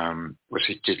was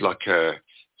he did like a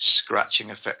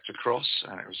scratching effect across,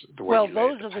 and it was the way he those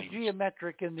laid are the the paint.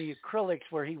 geometric and the acrylics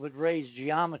where he would raise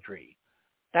geometry.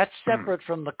 That's separate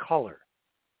from the color.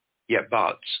 Yeah,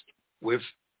 but with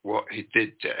what he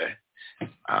did there,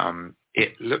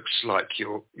 it looks like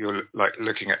you're like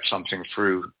looking at something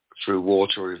through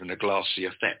water or even a glassy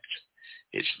effect.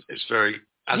 It's very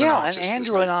as an artist, and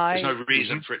Andrew and I, there's no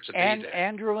reason for it to be there.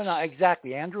 Andrew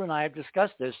and I have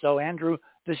discussed this. So Andrew,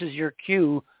 this is your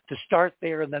cue to start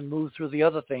there and then move through the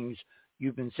other things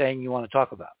you've been saying you want to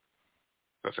talk about.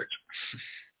 Perfect.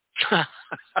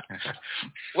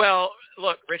 Well,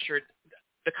 look, Richard,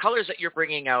 the colors that you're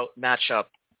bringing out match up.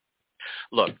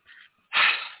 Look,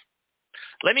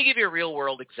 let me give you a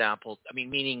real-world example. I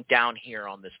mean, meaning down here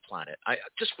on this planet.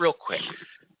 Just real quick,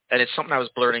 and it's something I was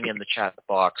blurting in the chat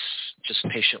box, just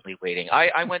patiently waiting.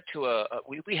 I went to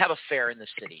we have a fair in the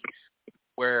city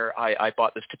where I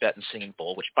bought this Tibetan singing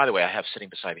bowl, which, by the way, I have sitting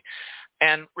beside me.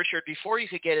 And, Richard, before you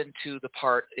could get into the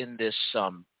part in this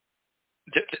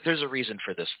there's a reason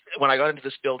for this. When I got into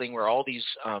this building where all these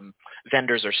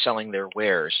vendors are selling their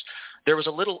wares, there was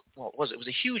a little, it was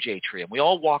a huge atrium. We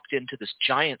all walked into this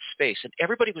giant space, and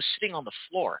everybody was sitting on the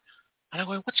floor. And I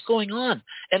went, what's going on?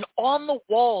 And on the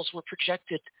walls were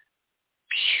projected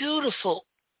beautiful,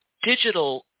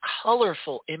 digital,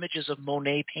 colorful images of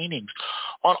Monet paintings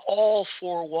on all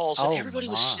four walls. And everybody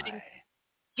was sitting.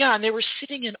 Yeah, and they were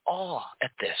sitting in awe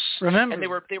at this. Remember, and they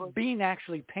were Bean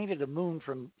actually painted a moon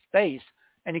from space,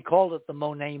 and he called it the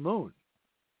Monet moon.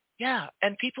 Yeah,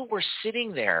 and people were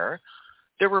sitting there.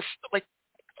 There were like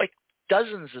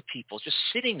dozens of people just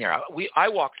sitting there. I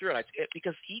walked through it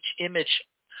because each image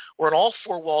were on all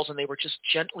four walls, and they were just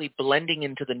gently blending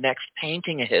into the next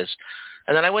painting of his.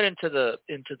 And then I went into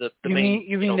the main.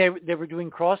 You mean they were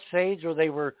doing crossfades, or they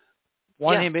were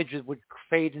one image that would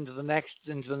fade into the next.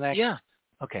 Yeah.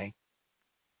 Okay.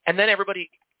 And then everybody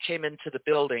came into the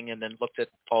building and then looked at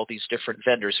all these different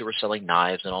vendors who were selling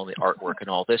knives and all the artwork and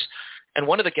all this. And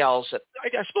one of the gals that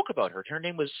I spoke about her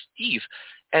name was Eve.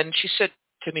 And she said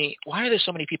to me, why are there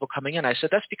so many people coming in? I said,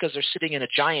 that's because they're sitting in a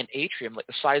giant atrium, like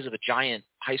the size of a giant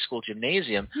high school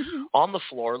gymnasium, on the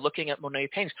floor looking at Monet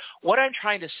paintings. What I'm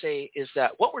trying to say is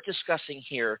that what we're discussing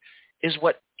here is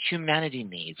what humanity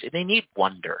needs. They need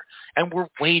wonder, and we're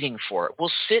waiting for it.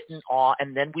 We'll sit in awe,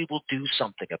 and then we will do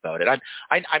something about it.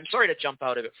 I'm sorry to jump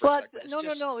out of it for a second.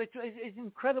 No. It's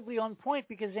incredibly on point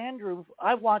because, Andrew,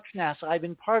 I watched NASA. I've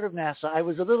been part of NASA. I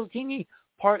was a little teeny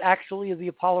part, actually, of the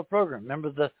Apollo program. Remember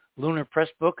the Lunar Press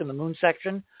book and the moon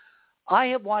section? I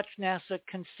have watched NASA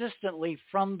consistently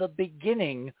from the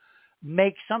beginning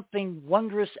make something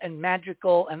wondrous and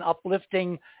magical and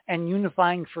uplifting and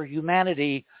unifying for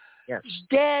humanity. Yes.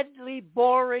 Deadly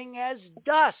boring as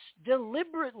dust,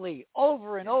 deliberately,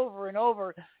 over and over and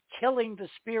over, killing the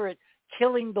spirit,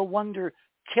 killing the wonder,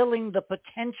 killing the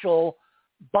potential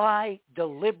by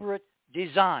deliberate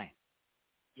design.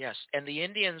 Yes, and the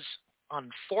Indians,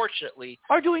 unfortunately,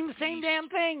 are doing the same damn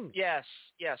thing. Yes,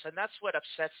 and that's what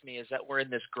upsets me is that we're in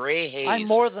this gray haze. I'm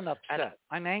more than upset.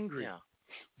 I'm angry.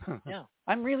 Yeah.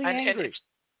 I'm really angry.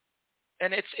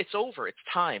 And it's over. It's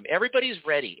time. Everybody's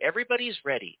ready.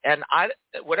 And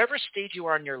whatever stage you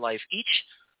are in your life,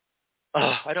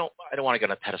 I don't want to get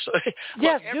on a pedestal.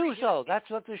 Yes, do so. That's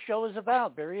what this show is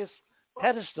about. Various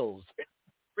pedestals.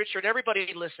 Richard,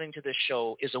 everybody listening to this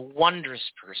show is a wondrous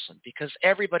person because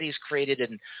everybody's created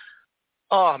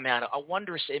a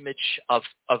wondrous image of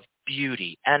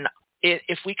beauty. And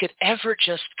if we could ever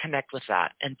just connect with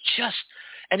that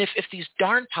and if these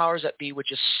darn powers that be would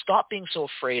just stop being so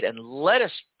afraid and let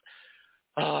us,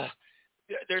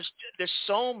 there's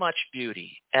so much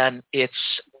beauty and it's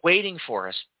waiting for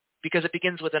us because it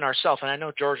begins within ourselves. And I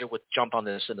know Georgia would jump on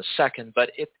this in a second,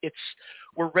 but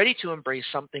we're ready to embrace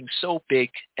something so big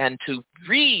and to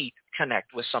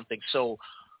reconnect with something so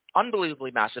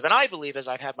unbelievably massive. And I believe, as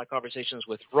I've had my conversations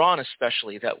with Ron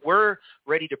especially, that we're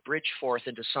ready to bridge forth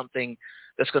into something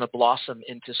that's going to blossom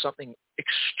into something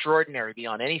extraordinary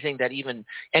beyond anything that even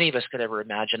any of us could ever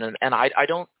imagine. And I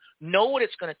don't know what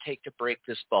it's going to take to break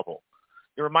this bubble.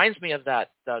 It reminds me of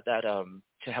that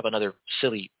to have another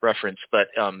silly reference, but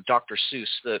Dr. Seuss,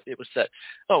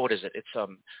 what is it? It's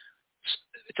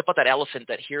about that elephant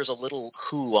that hears a little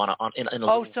who in a little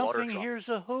water drop. Oh, something hears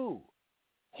a who.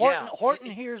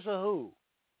 Horton hears a who.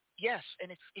 Yes,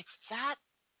 and it's that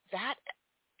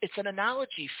it's an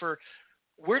analogy for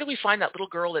where do we find that little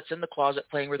girl that's in the closet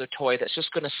playing with her toy that's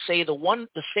just going to say the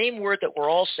same word that we're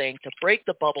all saying to break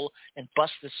the bubble and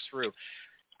bust this through.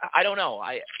 I don't know.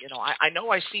 I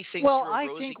know I see things. Well, I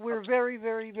think we're very,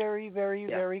 very, very, very,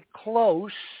 very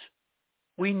close.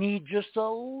 We need just a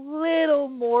little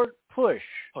more push.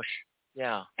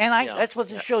 Yeah. And that's what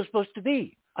this show's supposed to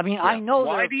be. I mean, I know.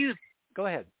 Why do you? Go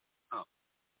ahead. Oh,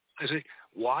 I say,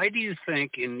 why do you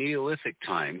think in Neolithic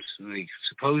times, in the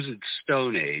supposed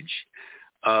Stone Age,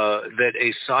 that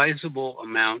a sizable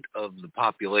amount of the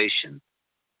population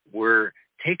were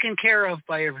taken care of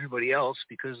by everybody else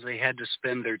because they had to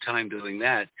spend their time doing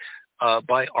that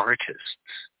by artists?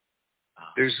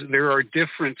 There are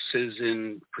differences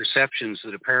in perceptions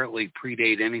that apparently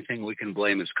predate anything we can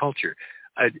blame as culture.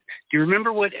 Do you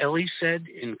remember what Ellie said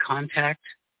in Contact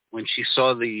when she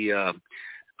saw the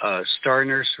Star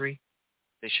Nursery?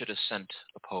 They should have sent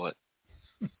a poet.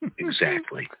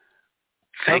 Exactly.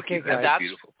 Thank you. That's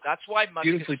beautiful. That's why Musk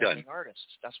is sending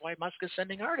artists. That's why Musk is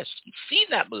sending artists. You've seen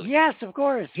that movie. Yes, of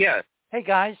course. Yeah. Hey,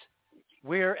 guys,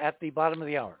 we're at the bottom of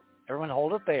the hour. Everyone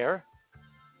hold it there.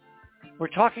 We're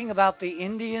talking about the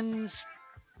Indians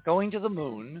going to the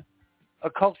moon,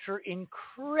 a culture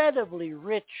incredibly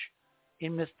rich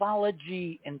in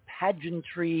mythology and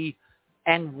pageantry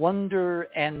and wonder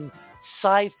and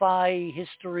sci-fi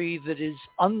history that is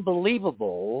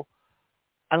unbelievable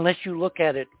unless you look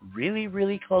at it really,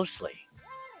 really closely.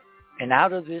 And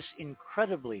out of this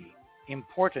incredibly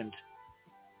important,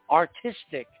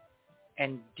 artistic,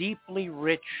 and deeply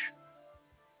rich,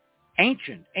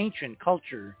 ancient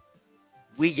culture,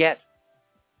 we get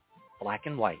black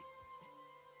and white.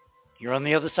 You're on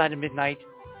the other side of midnight.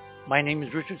 My name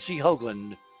is Richard C.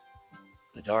 Hoagland.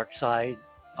 The dark side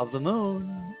of the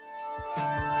moon.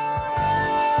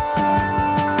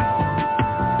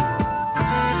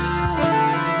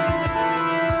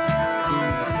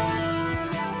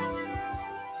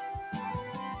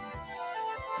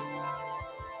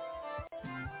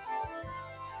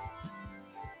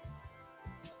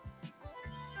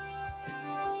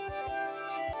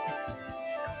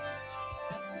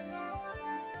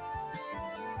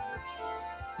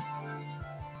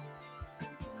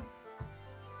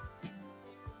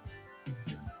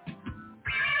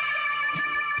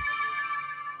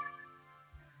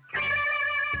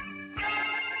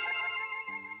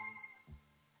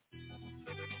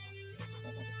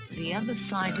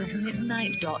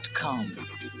 theothersideofmidnight.com.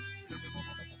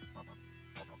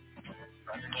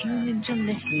 Tune in to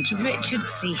listen to Richard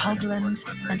C. Hoagland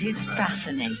and his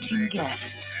fascinating guests.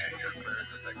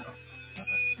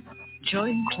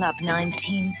 Join Club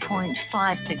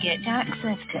 19.5 to get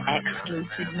access to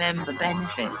exclusive member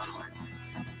benefits.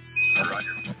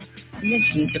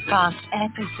 Listen to past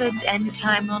episodes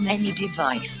anytime on any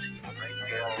device.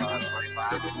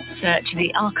 Search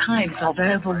the archives of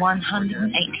over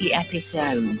 180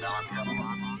 episodes.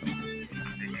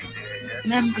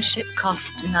 Membership costs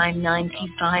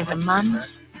 $9.95 a month,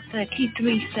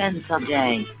 33 cents a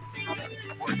day.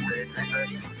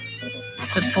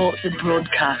 Support the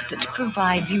broadcaster to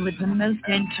provide you with the most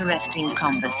interesting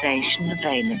conversation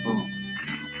available.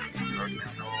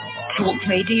 Talk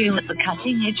radio at the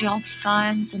cutting edge of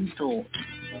science and thought.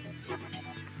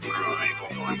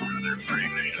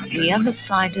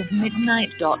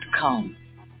 TheOtherSideOfMidnight.com.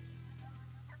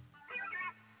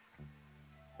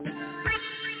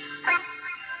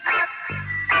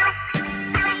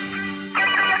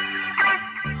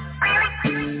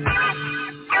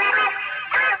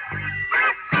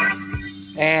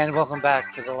 And welcome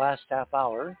back to the last half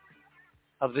hour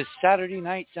of this Saturday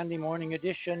night, Sunday morning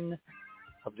edition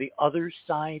of The Other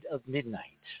Side of Midnight,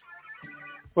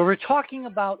 where we're talking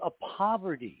about a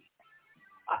poverty.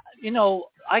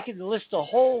 I could list a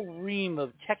whole ream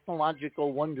of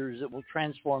technological wonders that will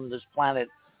transform this planet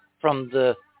from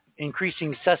the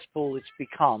increasing cesspool it's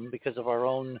become because of our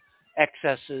own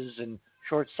excesses and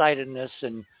short-sightedness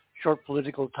and short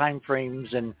political time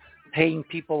frames and paying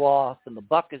people off, and the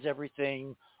buck is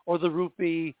everything, or the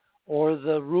rupee, or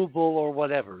the ruble, or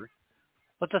whatever.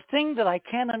 But the thing that I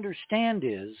can't understand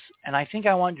is, and I think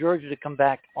I want Georgia to come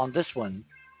back on this one,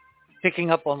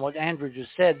 picking up on what Andrew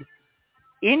just said,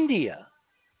 India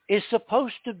is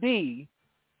supposed to be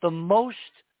the most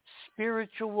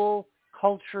spiritual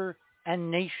culture and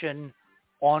nation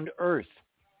on earth.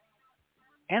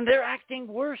 And they're acting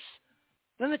worse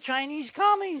than the Chinese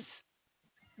commies.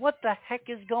 What the heck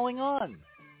is going on?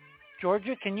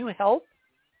 Georgia, can you help?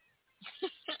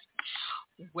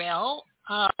 Well,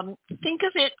 think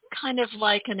of it kind of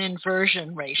like an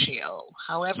inversion ratio.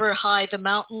 However high the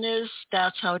mountain is,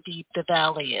 that's how deep the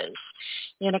valley is.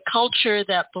 In a culture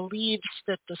that believes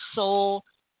that the soul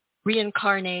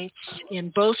reincarnates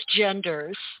in both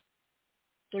genders,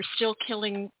 they're still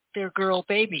killing their girl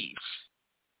babies.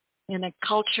 In a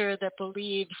culture that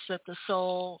believes that the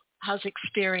soul has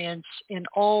experience in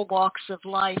all walks of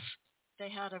life, they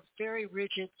had a very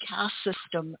rigid caste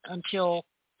system until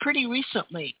pretty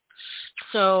recently.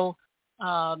 So,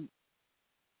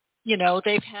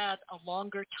 they've had a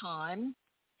longer time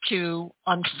to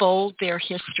unfold their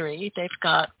history. They've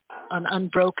got an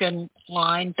unbroken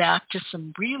line back to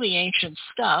some really ancient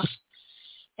stuff.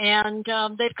 And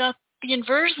they've got the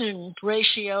inversion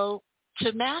ratio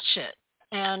to match it.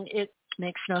 And it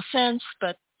makes no sense,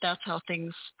 but that's how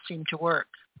things seem to work.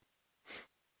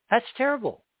 That's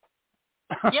terrible.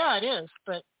 Yeah, it is.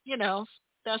 But,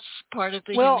 that's part of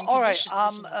the human condition. All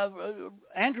right.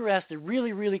 Andrew asked a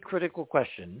really, really critical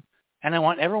question, and I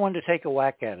want everyone to take a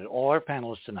whack at it, all our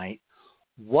panelists tonight.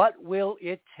 What will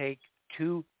it take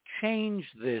to change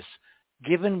this,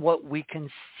 given what we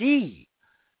can see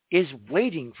is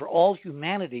waiting for all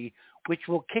humanity, which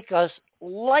will kick us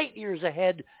light years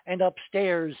ahead and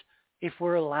upstairs if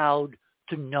we're allowed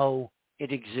to know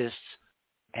it exists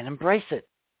and embrace it?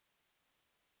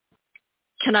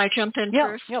 Can I jump in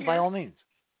first? Yeah, by all means.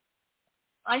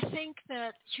 I think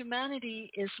that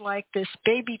humanity is like this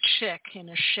baby chick in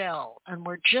a shell, and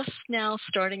we're just now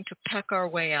starting to peck our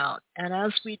way out. And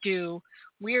as we do,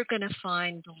 we are going to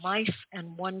find life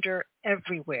and wonder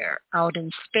everywhere, out in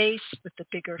space with the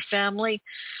bigger family,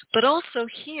 but also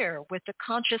here with the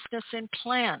consciousness in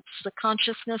plants, the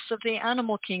consciousness of the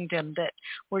animal kingdom that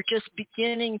we're just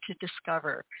beginning to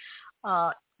discover.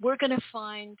 We're going to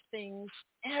find things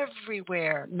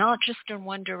everywhere, not just in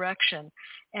one direction.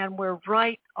 And we're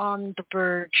right on the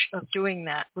verge of doing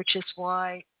that, which is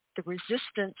why the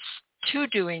resistance to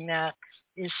doing that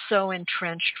is so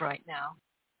entrenched right now.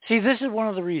 See, this is one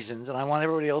of the reasons, and I want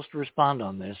everybody else to respond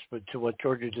on this, but to what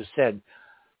Georgia just said.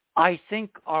 I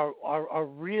think our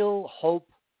real hope,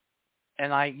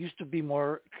 and I used to be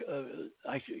more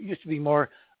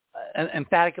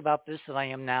emphatic about this than I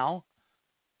am now,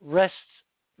 rests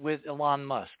with Elon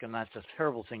Musk, and that's a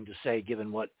terrible thing to say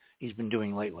given what he's been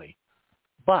doing lately.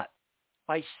 But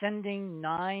by sending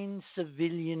 9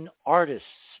 civilian artists,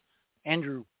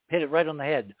 Andrew hit it right on the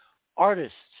head,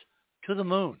 artists to the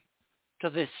moon, to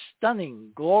the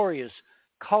stunning, glorious,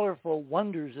 colorful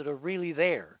wonders that are really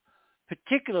there,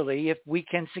 particularly if we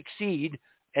can succeed,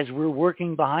 as we're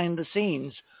working behind the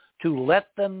scenes, to let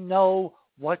them know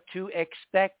what to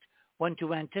expect, when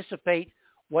to anticipate,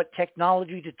 what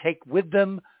technology to take with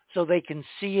them so they can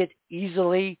see it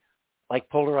easily, like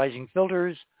polarizing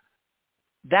filters.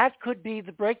 That could be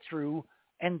the breakthrough,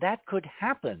 and that could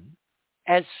happen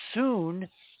as soon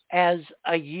as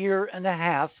a year and a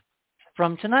half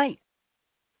from tonight.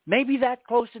 Maybe that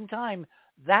close in time,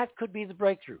 that could be the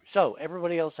breakthrough. So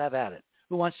everybody else have at it.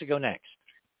 Who wants to go next?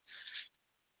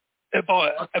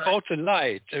 About the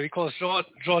light, because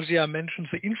Georgia mentioned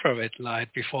the infrared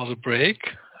light before the break.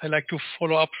 I'd like to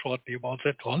follow up shortly about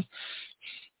that one.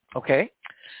 Okay.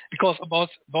 Because about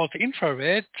the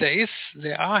infrared,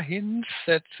 there are hints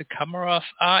that the cameras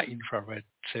are infrared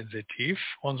sensitive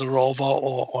on the rover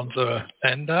or on the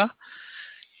lander.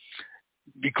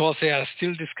 because there are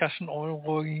still discussion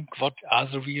ongoing what are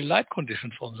the real light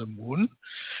conditions on the moon,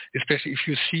 especially if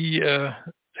you see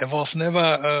there was never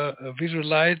a visual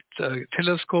light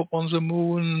telescope on the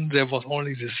moon. There was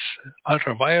only this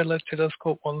ultraviolet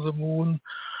telescope on the moon.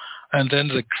 And then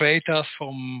the craters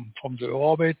from the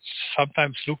orbit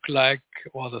sometimes look like,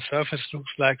 or the surface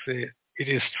looks like it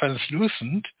is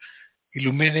translucent,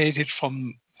 illuminated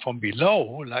from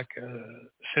below, like a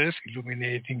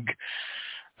self-illuminating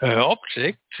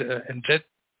object. And that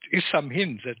is some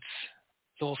hint that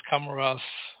those cameras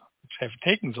which have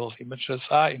taken those images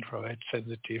are infrared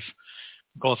sensitive,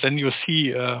 because then you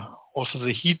see also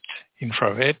the heat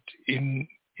infrared in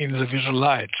the visual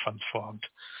light transformed.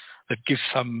 That gives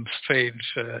some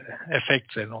strange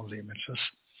effects then on the images.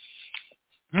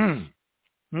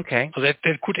 Okay. So that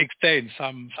could explain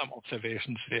some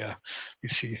observations there, you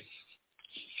see.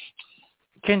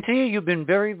 Kentia, you've been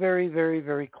very, very, very,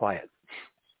 very quiet.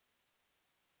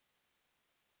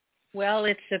 Well,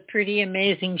 it's a pretty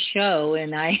amazing show,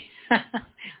 and I'm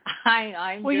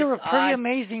well, you're a pretty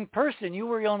amazing person. You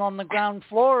were on the ground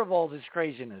floor of all this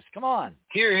craziness. Come on.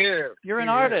 Hear, hear. You're an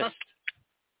artist.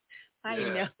 I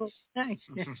know.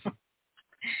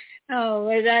 Oh,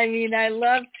 but I mean, I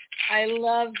love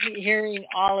hearing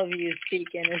all of you speak,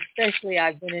 and especially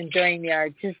I've been enjoying the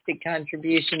artistic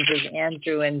contributions of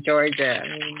Andrew and Georgia. I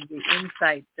mean, the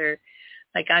insights are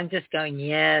like, I'm just going,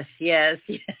 yes, yes,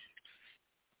 yes.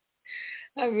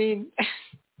 I mean,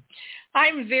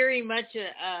 I'm very much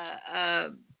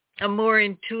a more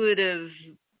intuitive,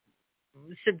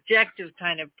 subjective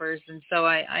kind of person. So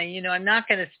I'm not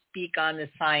going to speak on the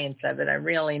science of it. I'm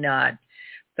really not.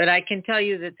 But I can tell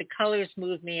you that the colors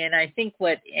move me, and I think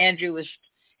what Andrew was,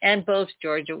 and both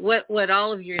Georgia, what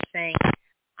all of you are saying,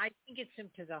 I think it's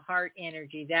into the heart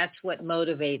energy. That's what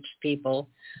motivates people.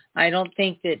 I don't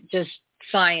think that just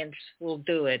science will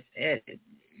do it.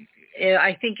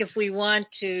 I think if we want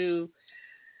to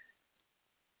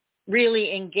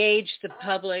really engage the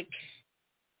public,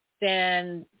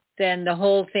 then the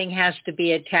whole thing has to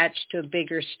be attached to a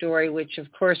bigger story, which of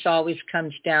course always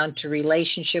comes down to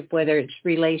relationship, whether it's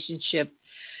relationship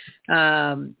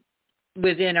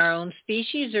within our own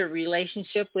species or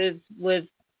relationship with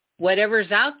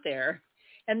whatever's out there.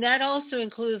 And that also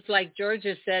includes, like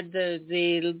Georgia said,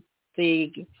 the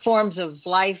forms of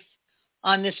life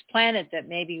on this planet that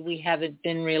maybe we haven't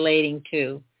been relating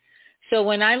to. So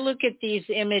when I look at these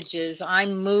images,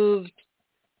 I'm moved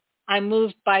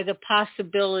by the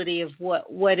possibility of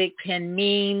what it can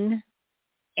mean,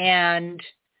 and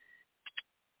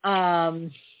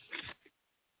what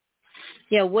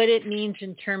it means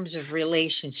in terms of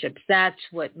relationships. That's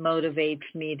what motivates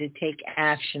me to take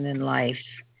action in life.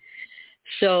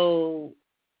 So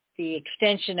the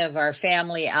extension of our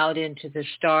family out into the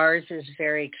stars is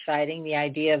very exciting. The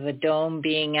idea of a dome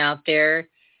being out there,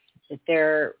 that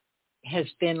there has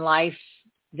been life,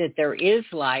 that there is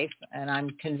life, and I'm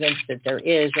convinced that there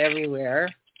is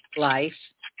everywhere life.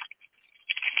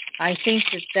 I think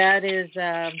that is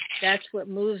that's what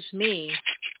moves me.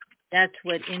 That's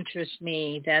what interests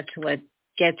me. That's what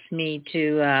gets me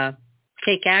to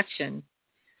take action.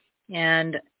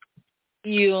 And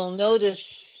you'll notice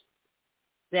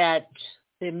that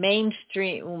the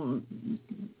mainstream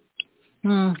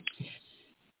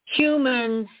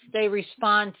humans, they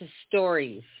respond to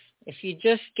stories. If you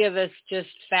just give us just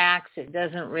facts, it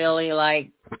doesn't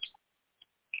really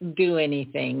do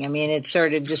anything. I mean, it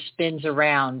sort of just spins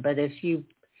around. But if you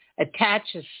attach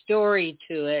a story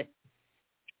to it,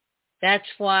 that's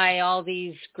why all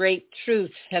these great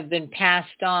truths have been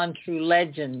passed on through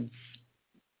legends,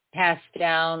 passed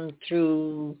down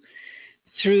through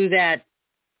that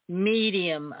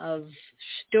medium of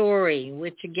story,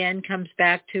 which again comes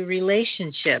back to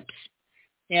relationships.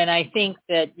 And I think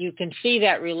that you can see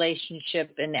that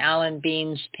relationship in Alan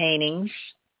Bean's paintings.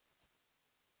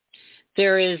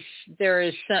 There is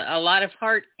a lot of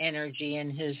heart energy in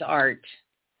his art.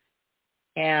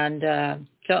 And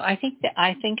so I think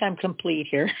I'm complete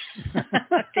here.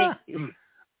 Thank you.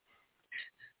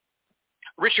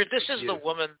 Richard, this is the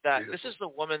woman that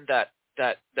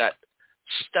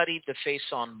studied the face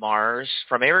on Mars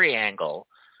from every angle,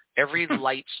 every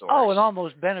light source. Oh, and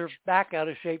almost bent her back out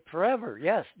of shape forever.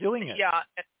 Yes, doing it. Yeah,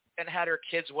 and had her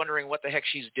kids wondering what the heck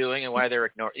she's doing and why they're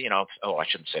ignoring. I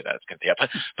shouldn't say that. It's going to be up.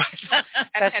 But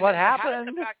that's what happened.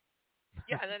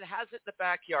 Yeah, and then it has it in the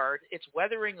backyard. It's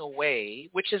weathering away,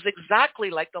 which is exactly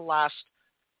like the last,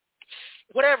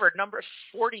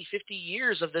 40, 50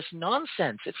 years of this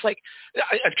nonsense. It's like,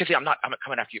 I'm not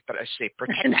coming after you, but I say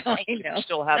pretend you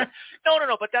still have it.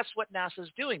 No, but that's what NASA's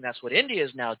doing. That's what India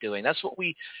is now doing. That's what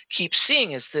we keep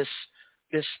seeing is this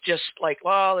this just like,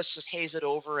 well, let's just haze it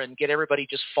over and get everybody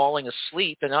just falling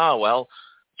asleep, and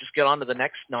just get on to the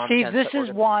next nonsense. See, this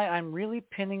is why I'm really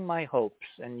pinning my hopes,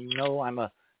 and you know I'm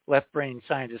a left-brain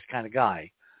scientist kind of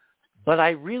guy, but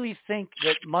I really think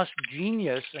that Musk's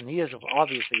genius, and he is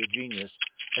obviously a genius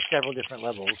at several different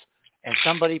levels, and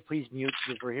somebody please mute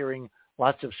because we're hearing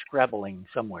lots of scrabbling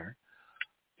somewhere,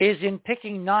 is in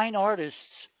picking 9 artists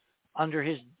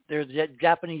under their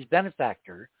Japanese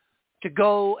benefactor to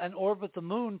go and orbit the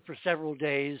moon for several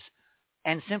days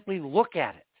and simply look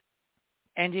at it.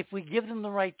 And if we give them the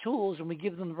right tools and we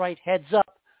give them the right heads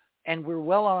up, and we're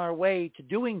well on our way to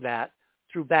doing that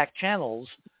through back channels,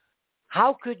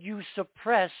 how could you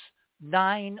suppress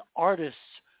 9 artists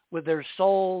with their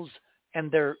souls and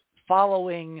their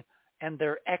following and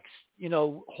their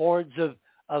hordes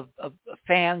of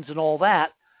fans and all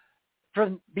that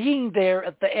from being there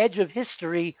at the edge of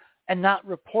history and not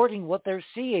reporting what they're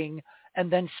seeing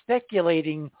and then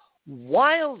speculating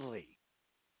wildly?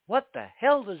 What the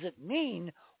hell does it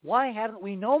mean? Why haven't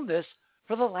we known this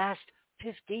for the last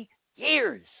 50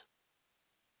 years?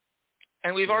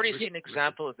 And we've already seen an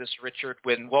example of this, Richard,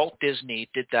 when Walt Disney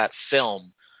did that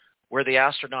film where the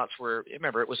astronauts were,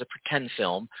 remember, it was a pretend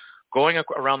film, going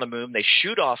around the moon. They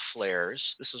shoot off flares.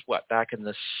 This is what, back in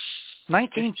the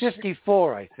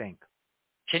 1954, I think.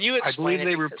 Can you explain I believe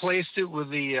they replaced it with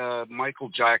the Michael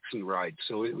Jackson ride,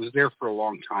 so it was there for a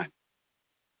long time.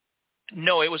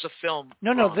 No, it was a film.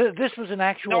 No, this was an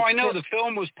actual. No, I know the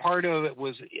film was part of it.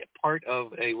 Was part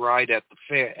of a ride at the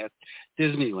fair at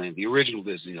Disneyland, the original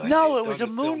Disneyland. No, it was a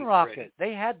moon rocket.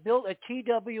 They had built a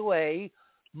TWA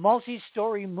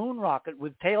multi-story moon rocket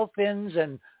with tail fins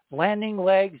and landing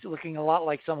legs, looking a lot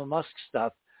like some of Musk's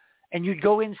stuff. And you'd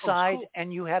go inside,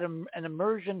 and you had an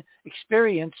immersion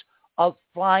experience of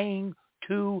flying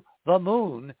to the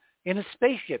moon in a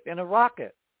spaceship, in a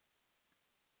rocket.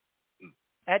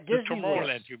 At Disney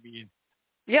Tomorrowland, you mean?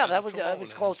 Yeah, that was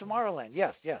called Tomorrowland.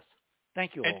 Yes.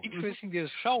 Thank you. And interesting, the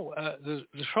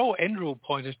show Andrew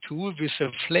pointed to with the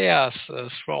flares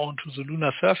thrown to the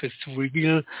lunar surface to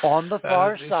reveal on the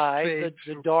far side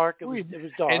the dark. It was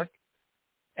dark.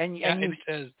 And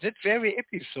that very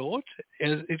episode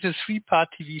is a 3-part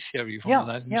TV series from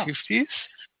the 1950s,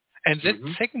 and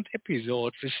that second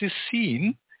episode with this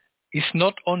scene is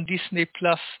not on Disney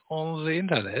Plus on the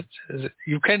internet.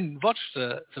 You can watch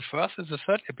the first and the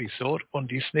third episode on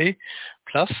Disney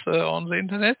Plus on the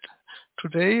internet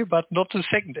today, but not the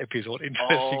second episode,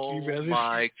 interestingly. Oh,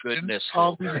 my goodness.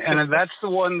 And that's the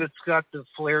one that's got the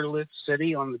flare-lit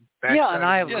city on the back. Yeah, and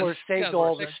I, of course, saved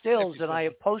all the stills, and I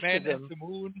have posted them. The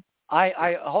moon.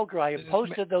 Holger, I have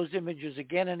posted those images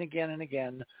again and again and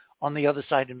again on the other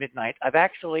side of midnight. I've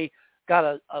actually got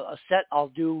a set I'll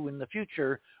do in the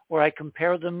future where I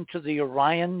compare them to the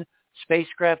Orion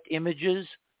spacecraft images,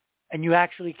 and you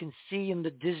actually can see in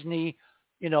the Disney,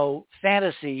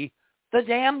 fantasy, the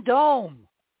damn dome.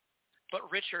 But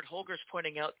Richard, Holger's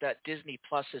pointing out that Disney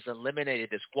Plus has eliminated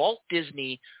this. Walt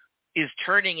Disney is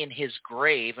turning in his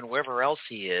grave and wherever else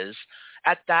he is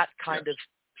at that kind of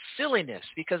silliness,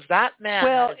 because that man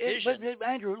had a vision. But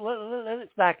Andrew,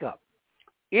 let's back up.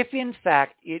 If in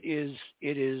fact it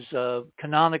is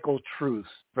canonical truth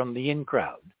from the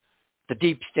in-crowd, the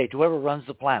deep state, whoever runs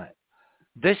the planet,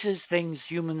 this is things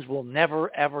humans will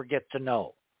never, ever get to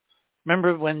know.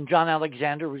 Remember when John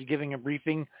Alexander was giving a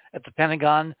briefing at the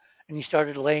Pentagon and he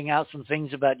started laying out some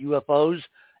things about UFOs,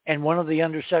 and one of the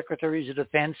undersecretaries of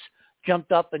defense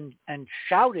jumped up and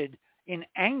shouted in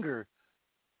anger,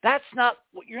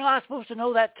 you're not supposed to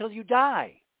know that till you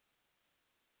die.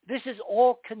 This is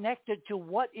all connected to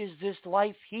what is this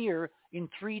life here in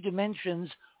 3 dimensions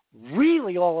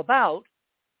really all about.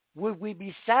 Would we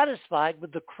be satisfied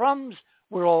with the crumbs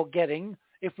we're all getting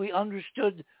if we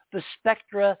understood the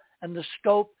spectra and the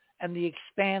scope and the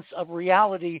expanse of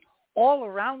reality all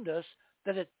around us,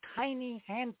 that a tiny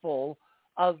handful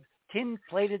of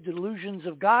tin-plated delusions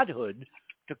of godhood,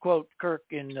 to quote Kirk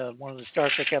in one of the Star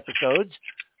Trek episodes,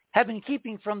 have been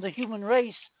keeping from the human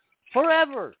race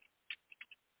forever?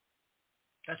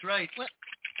 That's right.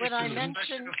 What I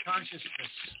mentioned of consciousness,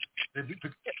 the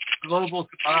global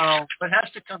tomorrow, what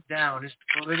has to come down is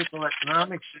the political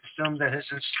economic system that has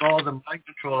installed the mind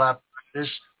control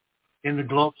apparatus in the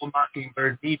global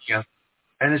mockingbird media,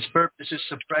 and its purpose is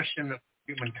suppression of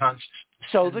human consciousness.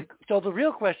 So the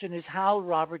real question is, how,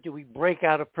 Robert, do we break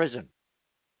out of prison?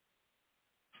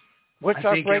 What's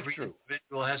our breakthrough? I think every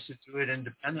individual has to do it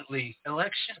independently.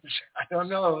 Elections, I don't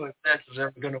know if that's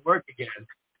ever going to work again.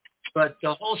 But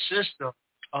the whole system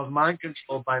of mind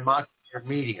control by mockingbird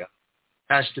media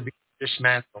has to be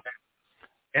dismantled.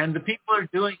 And the people are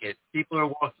doing it. People are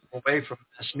walking away from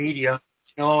mass media.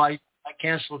 I I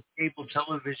canceled cable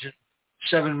television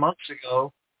 7 months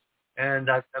ago, and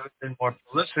I've never been more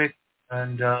prolific.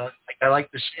 And like I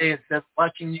like to say, instead of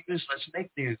watching news, let's make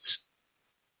news.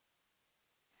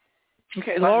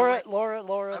 Okay, Laura.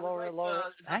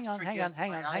 Hang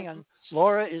on.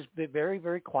 Laura is very,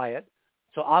 very quiet.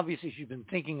 So obviously she's been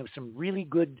thinking of some really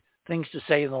good things to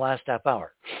say in the last half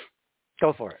hour.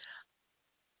 Go for it.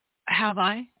 Have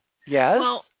I? Yes.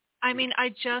 Well, I mean, I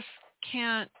just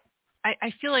can't.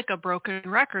 I feel like a broken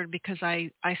record because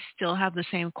I still have the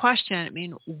same question. I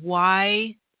mean,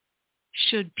 why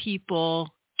should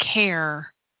people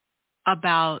care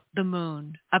about the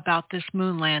moon, about this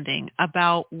moon landing,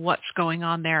 about what's going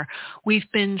on there? We've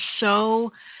been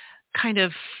so kind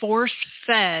of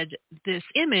force-fed this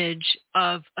image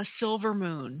of a silver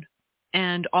moon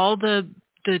and all the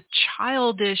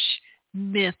childish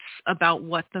myths about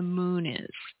what the moon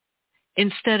is,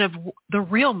 instead of the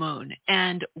real moon.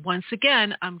 And once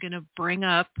again, I'm going to bring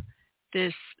up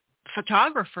this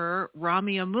photographer,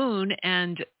 Rami Amun,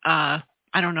 and I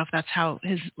don't know if that's how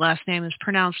his last name is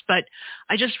pronounced, but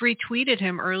I just retweeted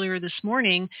him earlier this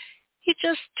morning. He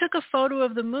just took a photo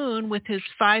of the moon with his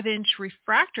 5-inch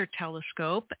refractor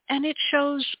telescope, and it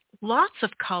shows lots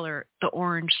of color, the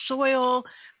orange soil,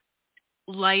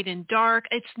 light and dark.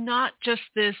 It's not just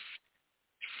this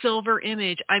silver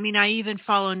image. I mean, I even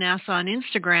follow NASA on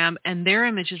Instagram, and their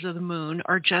images of the moon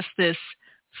are just this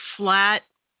flat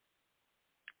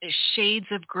shades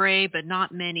of gray, but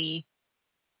not many,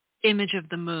 image of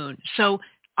the moon. So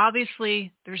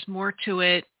obviously there's more to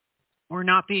it. We're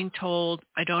not being told.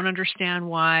 I don't understand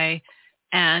why.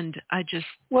 And I just...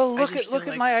 Well, look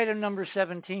at my item number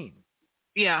 17.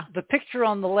 Yeah. The picture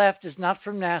on the left is not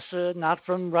from NASA, not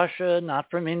from Russia,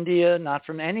 not from India, not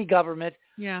from any government.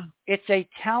 Yeah. It's a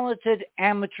talented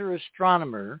amateur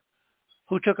astronomer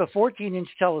who took a 14-inch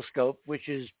telescope, which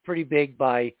is pretty big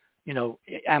by,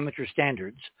 amateur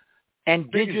standards,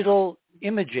 and digital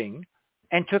imaging,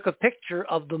 and took a picture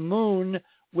of the moon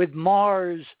with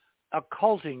Mars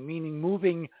occulting, meaning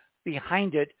moving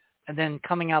behind it and then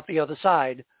coming out the other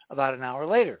side about an hour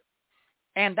later.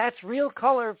 And that's real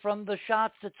color from the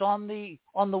shots that's on the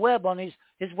web, on his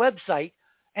website,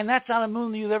 and that's not a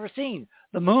moon that you've ever seen.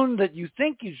 The moon that you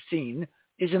think you've seen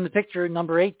is in the picture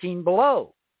number 18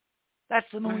 below. That's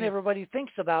the moon everybody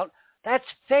thinks about. That's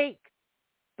fake.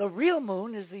 The real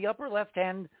moon is the upper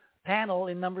left-hand panel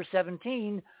in number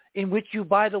 17, in which you,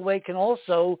 by the way, can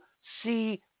also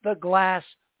see the glass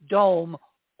dome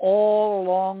all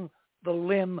along the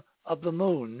limb of the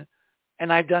moon.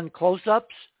 And I've done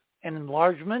close-ups and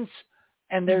enlargements,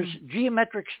 and there's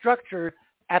geometric structure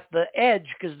at the edge,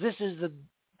 because this is the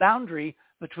boundary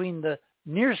between the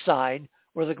near side,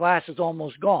 where the glass is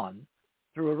almost gone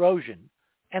through erosion,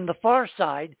 and the far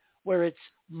side, where it's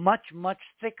much, much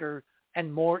thicker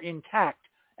and more intact.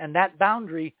 And that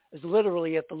boundary is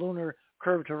literally at the lunar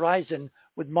curved horizon,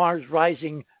 with Mars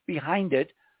rising behind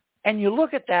it. And you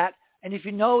look at that, and if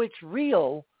you know it's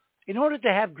real, in order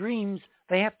to have dreams,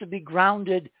 they have to be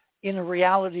grounded in a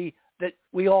reality that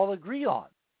we all agree on.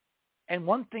 And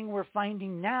one thing we're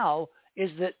finding now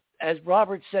is that, as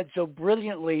Robert said so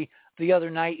brilliantly the other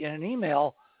night in an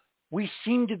email, we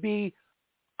seem to be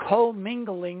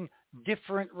commingling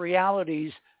different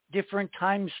realities, different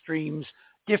time streams,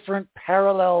 different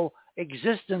parallel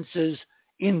existences.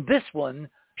 In this one,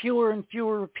 fewer and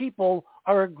fewer people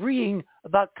are agreeing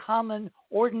about common,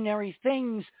 ordinary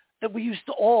things that we used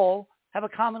to all have a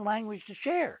common language to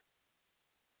share.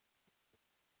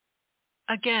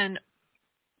 Again,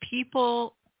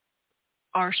 people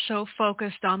are so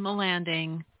focused on the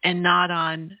landing and not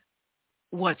on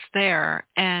what's there.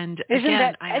 And isn't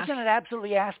it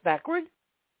absolutely ass backward?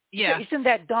 Yeah. Isn't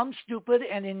that dumb, stupid,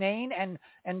 and inane,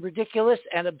 and ridiculous,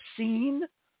 and obscene?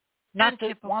 Not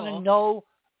to want to know,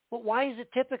 but why is it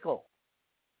typical?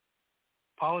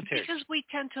 Politics. Because we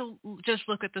tend to just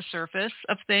look at the surface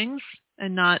of things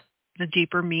and not the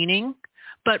deeper meaning.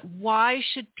 But why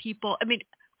should people,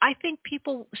 I think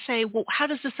people say, well, how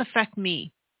does this affect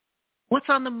me? What's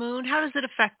on the moon? How does it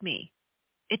affect me?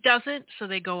 It doesn't, so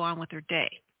they go on with their day.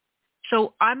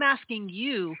 So I'm asking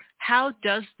you, how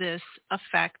does this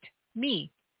affect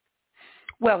me?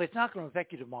 Well, it's not going to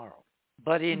affect you tomorrow.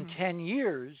 But in 10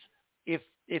 years, if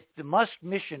the Musk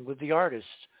mission with the artists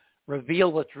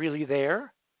reveal what's really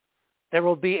there, there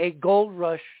will be a gold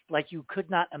rush like you could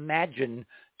not imagine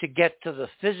to get to the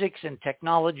physics and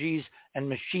technologies and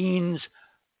machines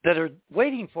that are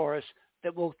waiting for us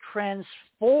that will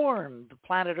transform the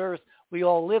planet Earth we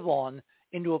all live on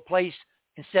into a place,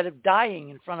 instead of dying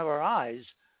in front of our eyes,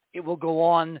 it will go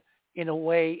on in a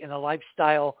way, in a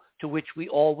lifestyle to which we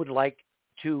all would like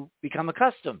to become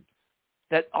accustomed.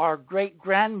 that our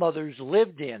great-grandmothers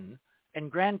lived in and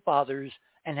grandfathers,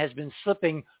 and has been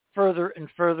slipping further and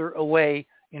further away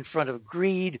in front of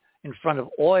greed, in front of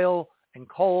oil and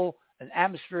coal and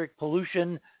atmospheric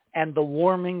pollution and the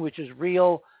warming, which is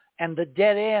real, and the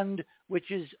dead end,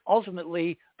 which is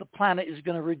ultimately the planet is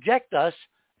going to reject us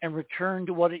and return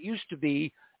to what it used to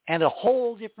be, and a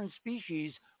whole different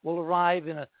species will arrive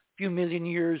in a few million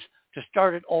years to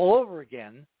start it all over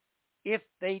again if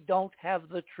they don't have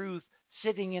the truth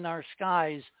sitting in our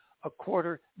skies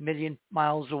 250,000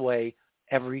 miles away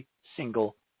every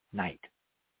single night.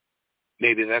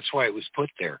 Maybe that's why it was put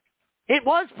there. It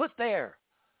was put there.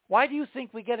 Why do you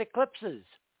think we get eclipses?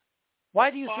 Why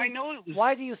do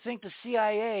you think the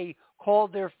CIA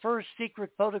called their first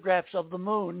secret photographs of the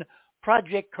moon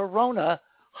Project Corona,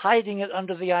 hiding it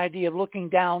under the idea of looking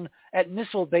down at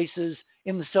missile bases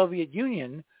in the Soviet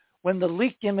Union, when the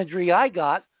leaked imagery I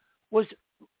got was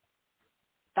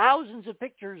thousands of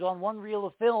pictures on one reel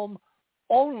of film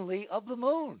only of the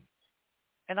moon?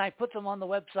 And I put them on the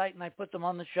website and I put them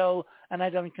on the show and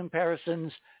I've done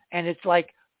comparisons, and it's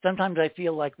like sometimes I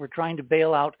feel like we're trying to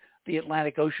bail out the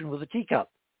Atlantic Ocean with a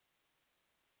teacup.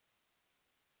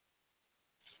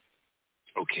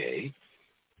 Okay.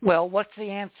 Well, what's the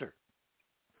answer?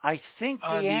 I think the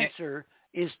answer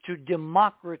is to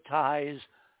democratize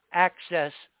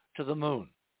access to the moon.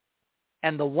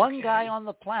 And the one guy on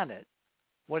the planet,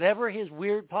 whatever his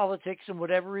weird politics and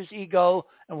whatever his ego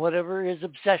and whatever his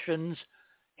obsessions,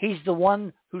 he's the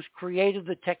one who's created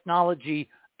the technology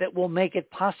that will make it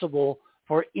possible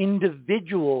for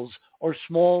individuals or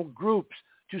small groups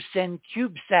to send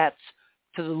CubeSats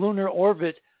to the lunar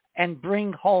orbit and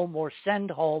bring home or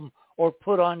send home or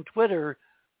put on Twitter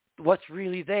what's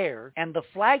really there. And the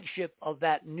flagship of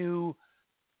that new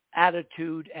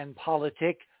attitude and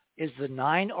politic is the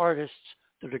 9 artists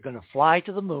that are going to fly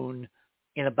to the moon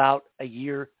in about a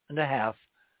year and a half,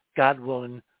 God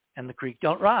willing, and the creek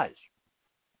don't rise.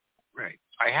 Right.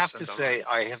 I have to say,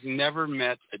 I have never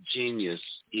met a genius,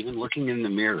 even looking in the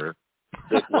mirror,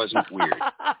 that wasn't weird.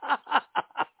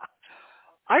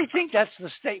 I think that's the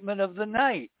statement of the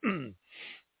night.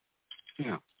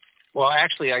 Yeah. Well,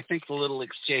 actually, I think the little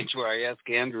exchange where I ask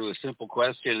Andrew a simple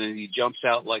question and he jumps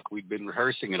out like we'd been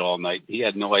rehearsing it all night, he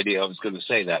had no idea I was going to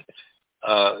say that.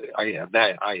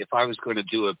 If I was going to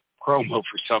do a promo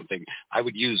for something, I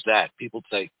would use that. People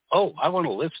would say, oh, I want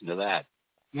to listen to that.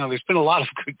 There's been a lot of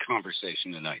good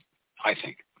conversation tonight, I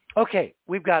think. Okay,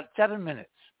 we've got 7 minutes.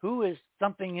 Who has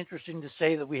something interesting to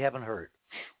say that we haven't heard?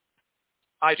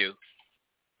 I do.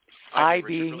 I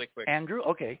being really quick. Andrew?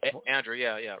 Okay. Andrew,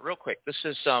 yeah. Real quick. This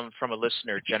is from a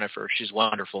listener, Jennifer. She's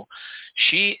wonderful.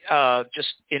 She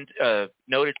just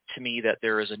noted to me that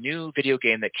there is a new video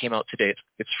game that came out today.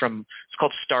 It's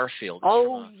called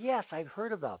Starfield. Yes, I've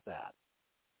heard about that.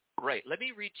 Right. Let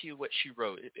me read to you what she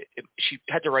wrote. She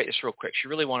had to write this real quick. She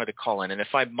really wanted to call in, and if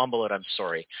I mumble it, I'm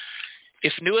sorry.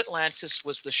 If New Atlantis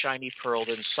was the shiny pearl,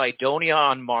 then Cydonia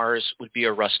on Mars would be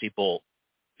a rusty bolt.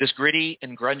 This gritty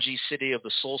and grungy city of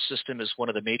the Sol system is one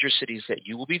of the major cities that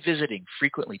you will be visiting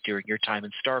frequently during your time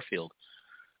in Starfield.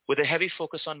 With a heavy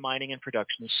focus on mining and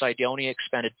production, Cydonia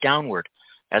expanded downward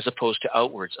as opposed to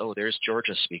outwards. Oh, there's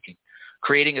Georgia speaking.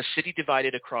 Creating a city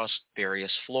divided across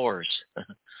various floors.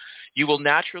 You will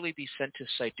naturally be sent to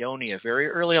Cydonia very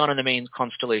early on in the main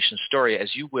constellation story,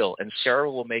 as you will, and Sarah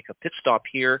will make a pit stop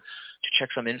here to check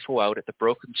some info out at the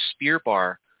Broken Spear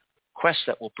Bar. Quests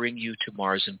that will bring you to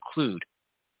Mars include.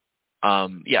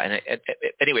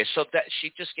 Anyway, so that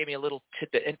she just gave me a little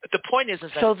tidbit. And the point is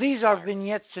that... So these are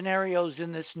vignette scenarios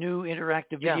in this new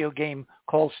interactive video game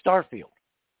called Starfield.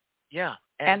 Yeah.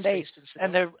 And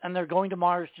they're going to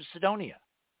Mars to Cydonia.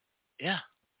 Yeah.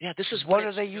 Yeah, this is what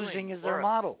are they using as their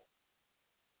model?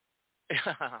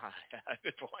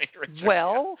 Good point, Richard.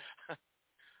 Well,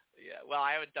 well,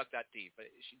 I haven't dug that deep, but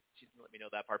she didn't let me know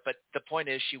that part. But the point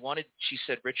is, she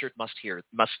said Richard must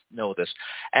know this,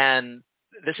 and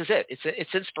this is it.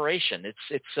 It's inspiration.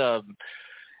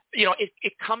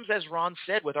 It comes, as Ron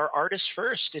said, with our artists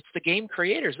first. It's the game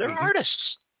creators. They're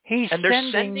artists. He's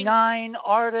sending 9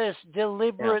 artists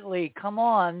deliberately. Yeah. Come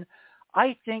on.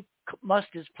 I think Musk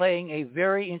is playing a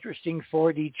very interesting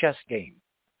 4D chess game.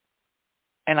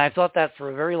 And I thought that for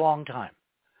a very long time.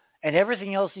 And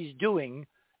everything else he's doing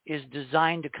is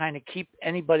designed to kind of keep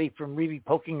anybody from really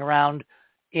poking around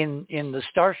in the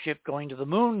Starship going to the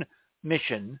moon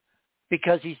mission,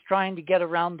 because he's trying to get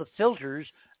around the filters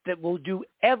that will do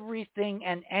everything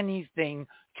and anything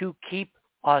to keep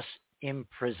us in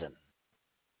prison.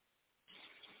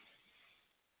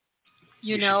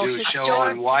 You should do a show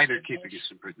on why they're keeping us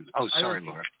in prison. Oh, sorry,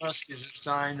 Laura. Musk is a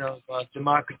sign of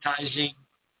democratizing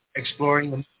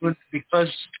exploring the moon because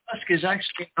Musk is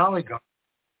actually an oligarch,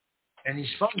 and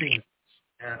he's funding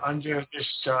under this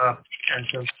pretense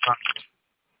of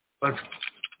but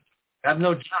I have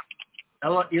no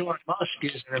doubt Elon Musk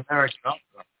is an American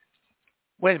oligarch.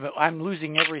 Wait a minute, I'm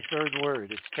losing every third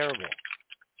word. It's terrible.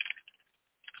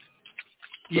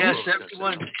 Yes,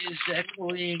 everyone is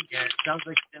echoing, and it sounds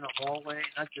like it's in a hallway,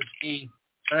 not just me.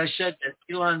 But I said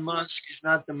that Elon Musk is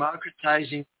not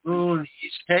democratizing the moon.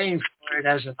 He's paying for it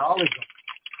as an oligarch.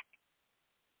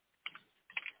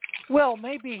 Well,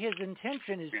 maybe his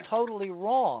intention is totally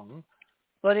wrong,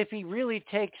 but if he really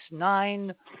takes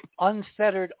 9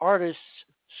 unfettered artists'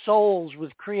 souls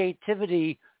with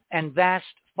creativity and vast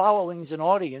followings and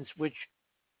audience, which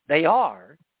they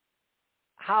are,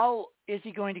 how is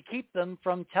he going to keep them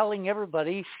from telling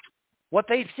everybody what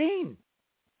they've seen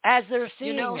as they're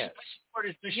seeing it?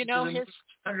 His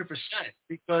 100%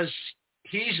 because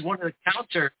he's one of the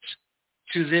counters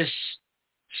to this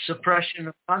suppression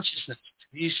of consciousness.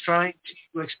 He's trying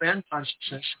to expand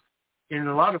consciousness in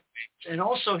a lot of ways. And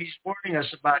also he's warning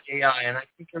us about AI, and I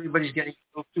think everybody's getting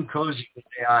a little too cozy with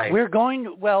AI. We're going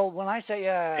to, well, when I say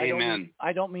Amen.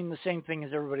 I don't mean the same thing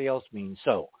as everybody else means.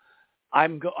 So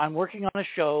I'm working on a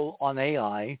show on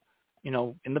AI. You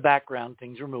know, in the background,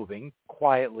 things are moving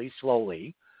quietly,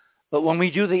 slowly. But when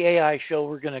we do the AI show,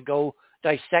 we're going to go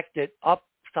dissect it up,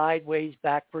 sideways,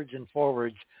 backwards, and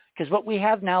forwards. Because what we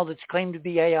have now that's claimed to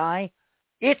be AI,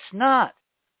 it's not.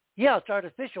 Yeah, it's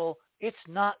artificial. It's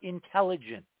not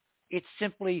intelligent. It's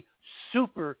simply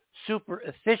super, super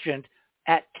efficient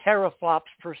at teraflops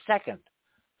per second.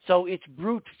 So it's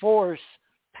brute force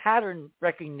pattern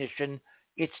recognition.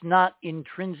 It's not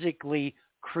intrinsically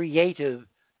creative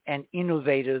and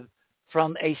innovative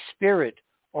from a spirit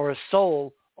or a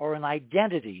soul or an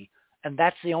identity. And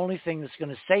that's the only thing that's going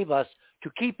to save us,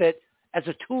 to keep it as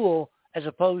a tool as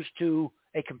opposed to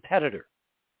a competitor.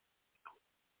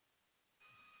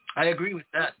 I agree with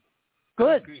that.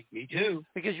 Good. Me too.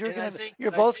 Because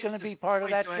you're both going to be part of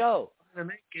that show. What I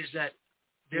make is that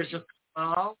there's a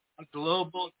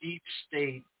global deep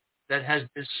state that has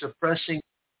been suppressing,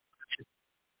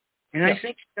 and I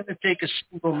think it's going to take a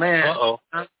single man,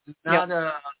 not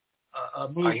a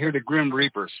movement. I hear the Grim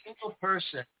Reaper. A single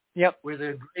person. Yep. With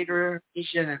a greater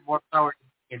vision and more power.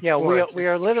 Yeah, we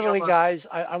are literally, guys.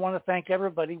 I want to thank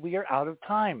everybody. We are out of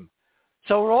time.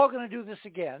 So we're all going to do this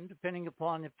again, depending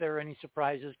upon if there are any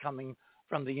surprises coming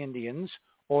from the Indians,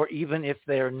 or even if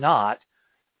they're not,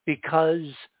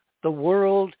 because the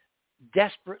world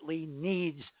desperately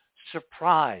needs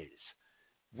surprise.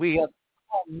 We have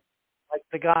become like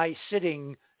the guy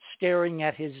sitting, staring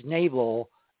at his navel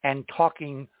and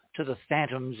talking to the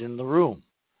phantoms in the room.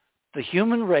 The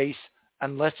human race,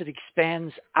 unless it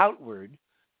expands outward,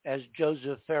 as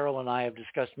Joseph Farrell and I have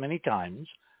discussed many times,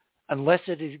 unless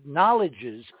it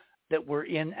acknowledges that we're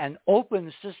in an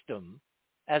open system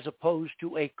as opposed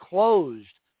to a closed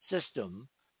system,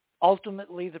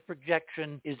 ultimately the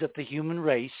projection is that the human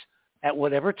race, at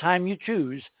whatever time you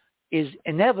choose, is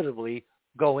inevitably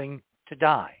going to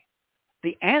die.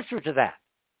 The answer to that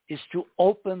is to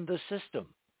open the system.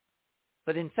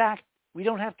 But in fact, we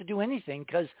don't have to do anything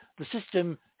because the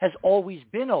system has always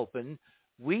been open.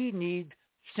 We need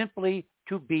simply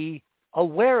to be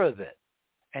aware of it.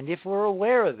 And if we're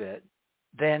aware of it,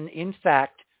 then in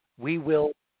fact, we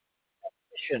will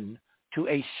transition to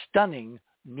a stunning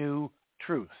new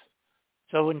truth.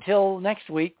 So until next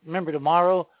week, remember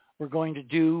tomorrow we're going to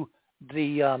do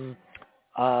the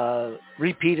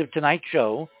repeat of tonight's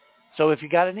show. So if you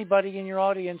got anybody in your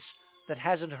audience that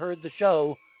hasn't heard the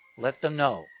show, let them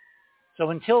know. So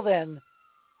until then,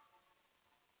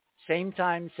 same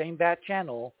time, same bat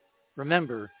channel.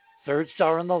 Remember, third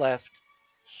star on the left,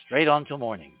 straight on till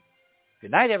morning.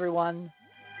 Good night, everyone.